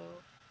 so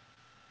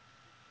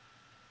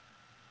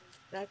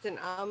that's an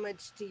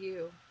homage to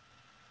you.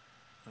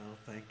 Well,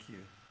 thank you.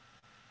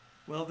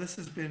 Well, this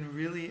has been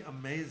really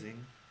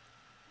amazing.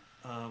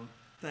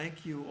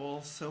 Thank you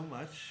all so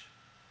much.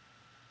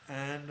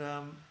 And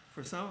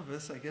for some of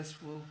us, I guess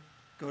we'll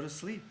go to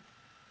sleep.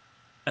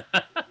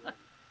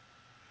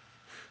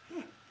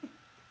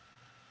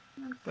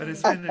 But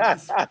it's been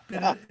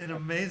an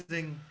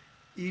amazing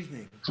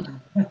evening.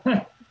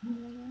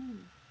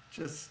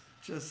 Just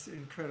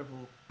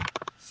incredible.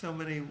 So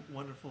many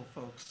wonderful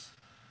folks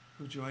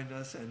who joined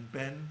us, and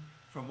Ben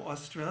from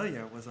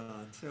Australia was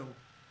on. So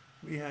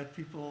we had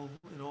people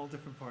in all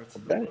different parts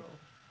of the world.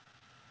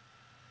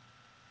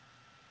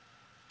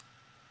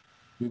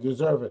 You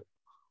deserve it.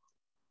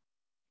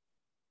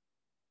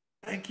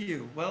 Thank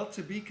you. Well,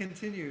 to be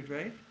continued,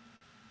 right?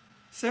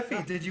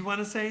 Sefi, did you want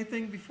to say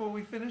anything before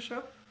we finish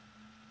up?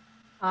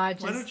 I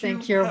just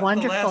think you're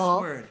wonderful. The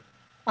last word?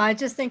 I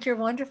just think you're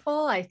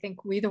wonderful. I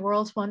think We the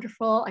World's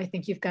wonderful. I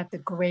think you've got the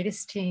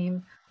greatest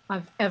team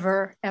I've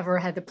ever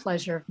had the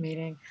pleasure of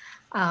meeting.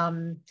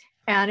 And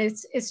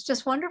it's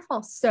just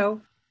wonderful.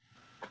 So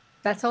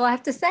that's all I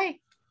have to say.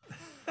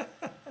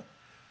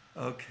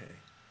 Okay.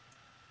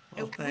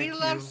 Well, we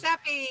love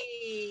Seppi.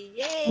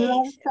 Yay. We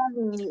love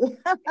Seppi.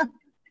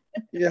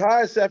 Yeah,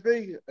 hi,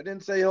 Seppi. I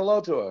didn't say hello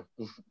to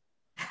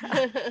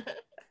her.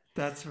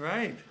 That's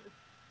right.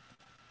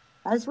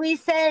 As we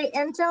say,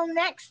 until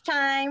next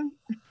time.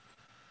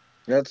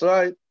 That's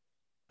right.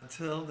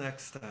 Until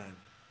next time.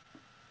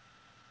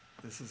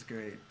 This is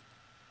great.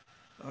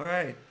 All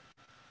right.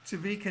 To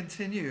be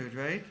continued,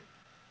 right?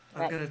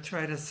 I'm going to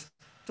try to,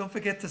 don't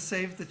forget to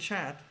save the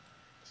chat.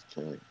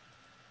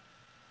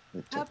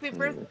 Happy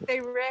birthday,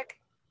 Rick.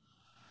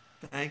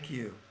 Thank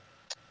you.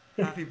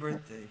 Happy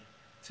birthday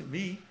to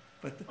me,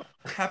 but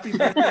happy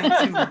birthday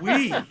to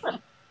we.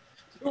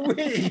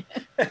 We.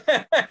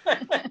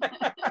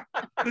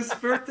 This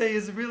birthday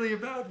is really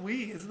about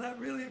we. It's not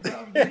really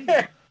about me.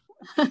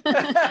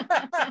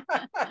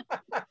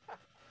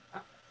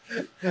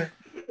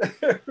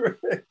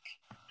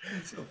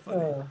 It's so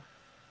funny.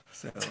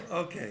 So,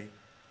 okay.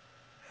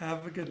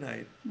 Have a good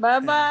night.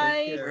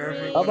 Bye-bye.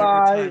 Whatever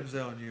time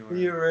zone you are.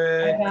 See you,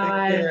 Rick. Take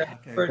care.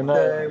 Okay.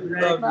 Birthday.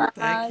 We love you.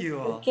 Thank you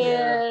all. Take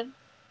care.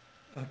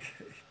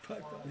 Okay.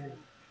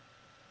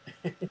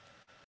 Bye-bye.